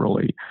people aren't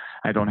really,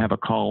 I don't have a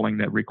calling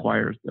that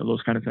requires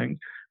those kind of things.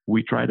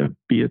 We try to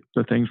be at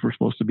the things we're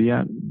supposed to be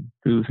at,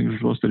 do the things we're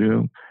supposed to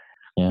do.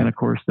 Yeah. And of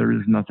course, there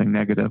is nothing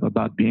negative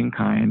about being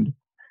kind,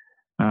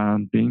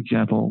 being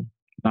gentle,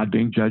 not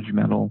being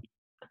judgmental,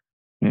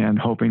 and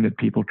hoping that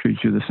people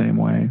treat you the same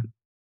way,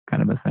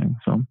 kind of a thing.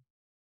 So,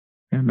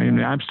 I mean,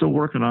 I'm still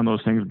working on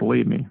those things,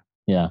 believe me.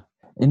 Yeah.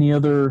 Any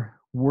other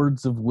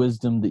words of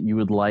wisdom that you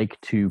would like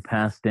to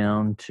pass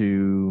down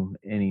to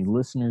any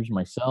listeners,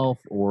 myself,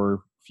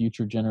 or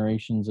future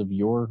generations of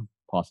your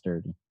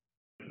posterity?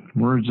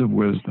 Words of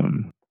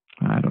wisdom.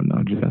 I don't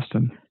know,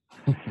 Justin.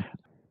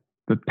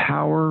 The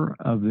power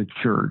of the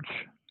church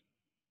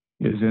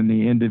is in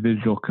the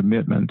individual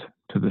commitment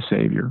to the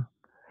Savior.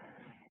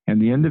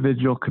 And the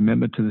individual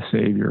commitment to the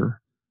Savior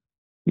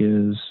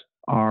is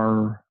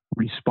our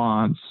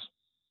response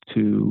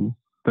to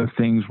the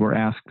things we're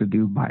asked to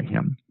do by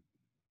Him.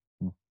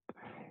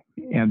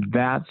 And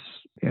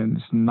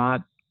it's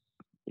not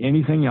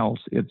anything else.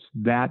 It's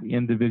that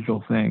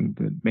individual thing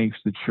that makes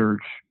the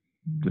church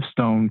the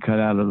stone cut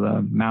out of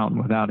the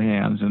mountain without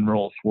hands and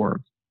rolls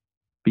forth,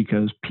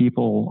 because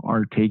people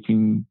are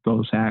taking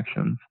those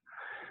actions.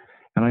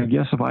 And I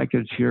guess if I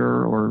could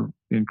share or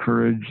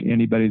encourage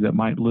anybody that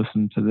might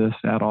listen to this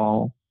at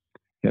all,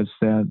 it's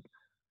that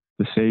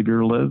the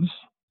Savior lives.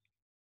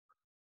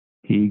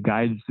 He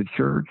guides the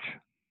church.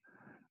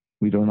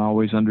 We don't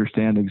always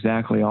understand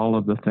exactly all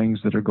of the things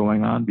that are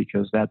going on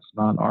because that's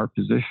not our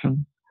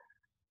position.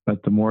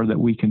 But the more that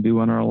we can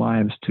do in our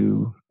lives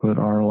to put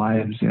our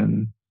lives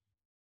in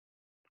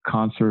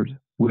concert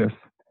with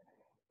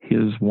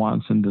His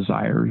wants and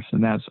desires,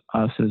 and that's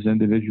us as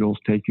individuals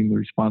taking the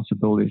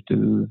responsibility to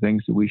do the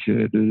things that we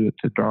should do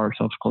to draw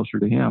ourselves closer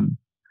to Him,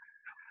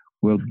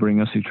 will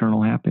bring us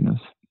eternal happiness.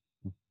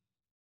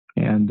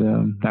 And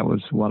that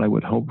was what I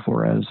would hope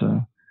for as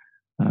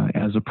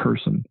a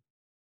person,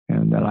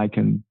 and that I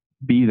can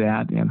be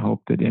that, and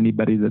hope that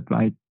anybody that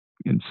might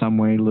in some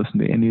way listen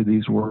to any of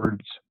these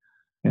words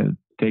and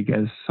take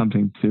as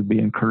something to be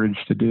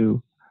encouraged to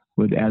do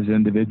would, as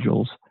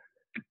individuals,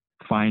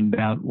 find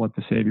out what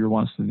the Savior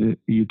wants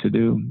you to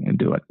do and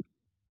do it.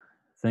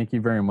 Thank you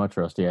very much,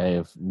 Rusty. I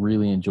have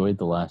really enjoyed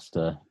the last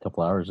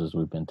couple hours as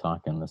we've been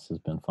talking. This has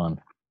been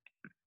fun.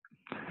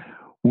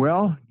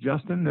 Well,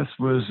 Justin, this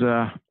was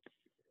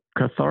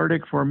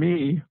cathartic for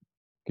me.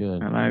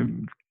 Good. And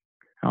I'm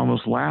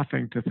almost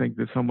laughing to think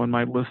that someone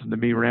might listen to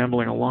me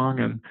rambling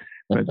along.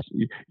 But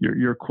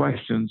your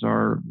questions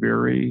are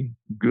very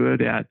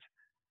good at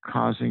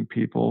causing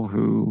people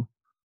who,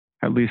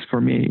 at least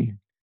for me,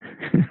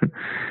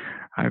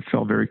 I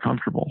felt very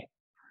comfortable.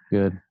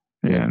 Good.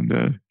 And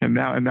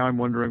now I'm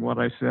wondering what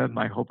I said, and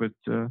I hope it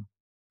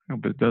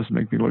does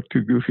make me look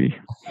too goofy.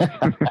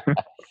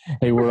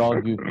 Hey, we're all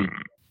goofy.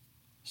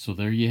 So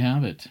there you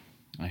have it.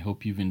 I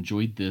hope you've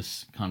enjoyed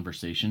this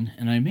conversation,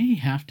 and I may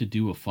have to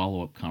do a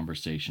follow-up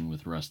conversation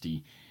with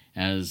Rusty,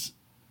 as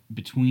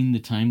between the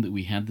time that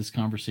we had this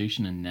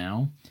conversation and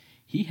now,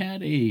 he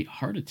had a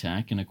heart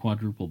attack and a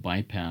quadruple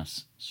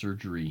bypass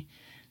surgery.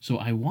 So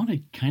I want to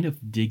kind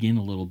of dig in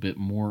a little bit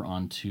more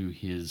onto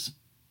his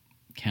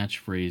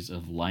catchphrase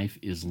of life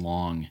is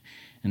long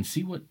and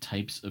see what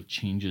types of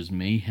changes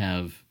may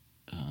have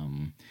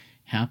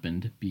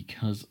happened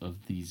because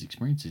of these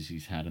experiences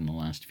he's had in the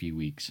last few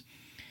weeks.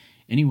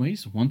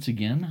 Anyways, once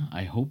again,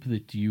 I hope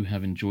that you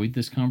have enjoyed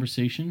this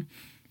conversation,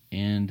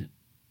 and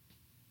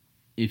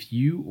if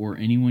you or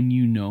anyone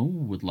you know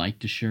would like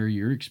to share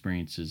your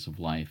experiences of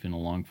life in a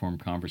long-form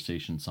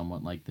conversation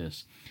somewhat like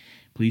this,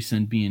 please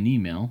send me an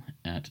email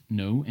at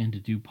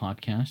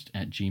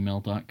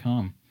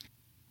knowandtodopodcast@gmail.com.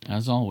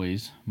 As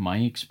always, my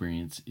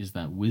experience is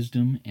that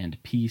wisdom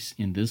and peace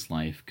in this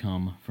life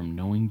come from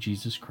knowing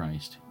Jesus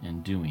Christ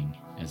and doing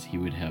as He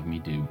would have me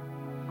do.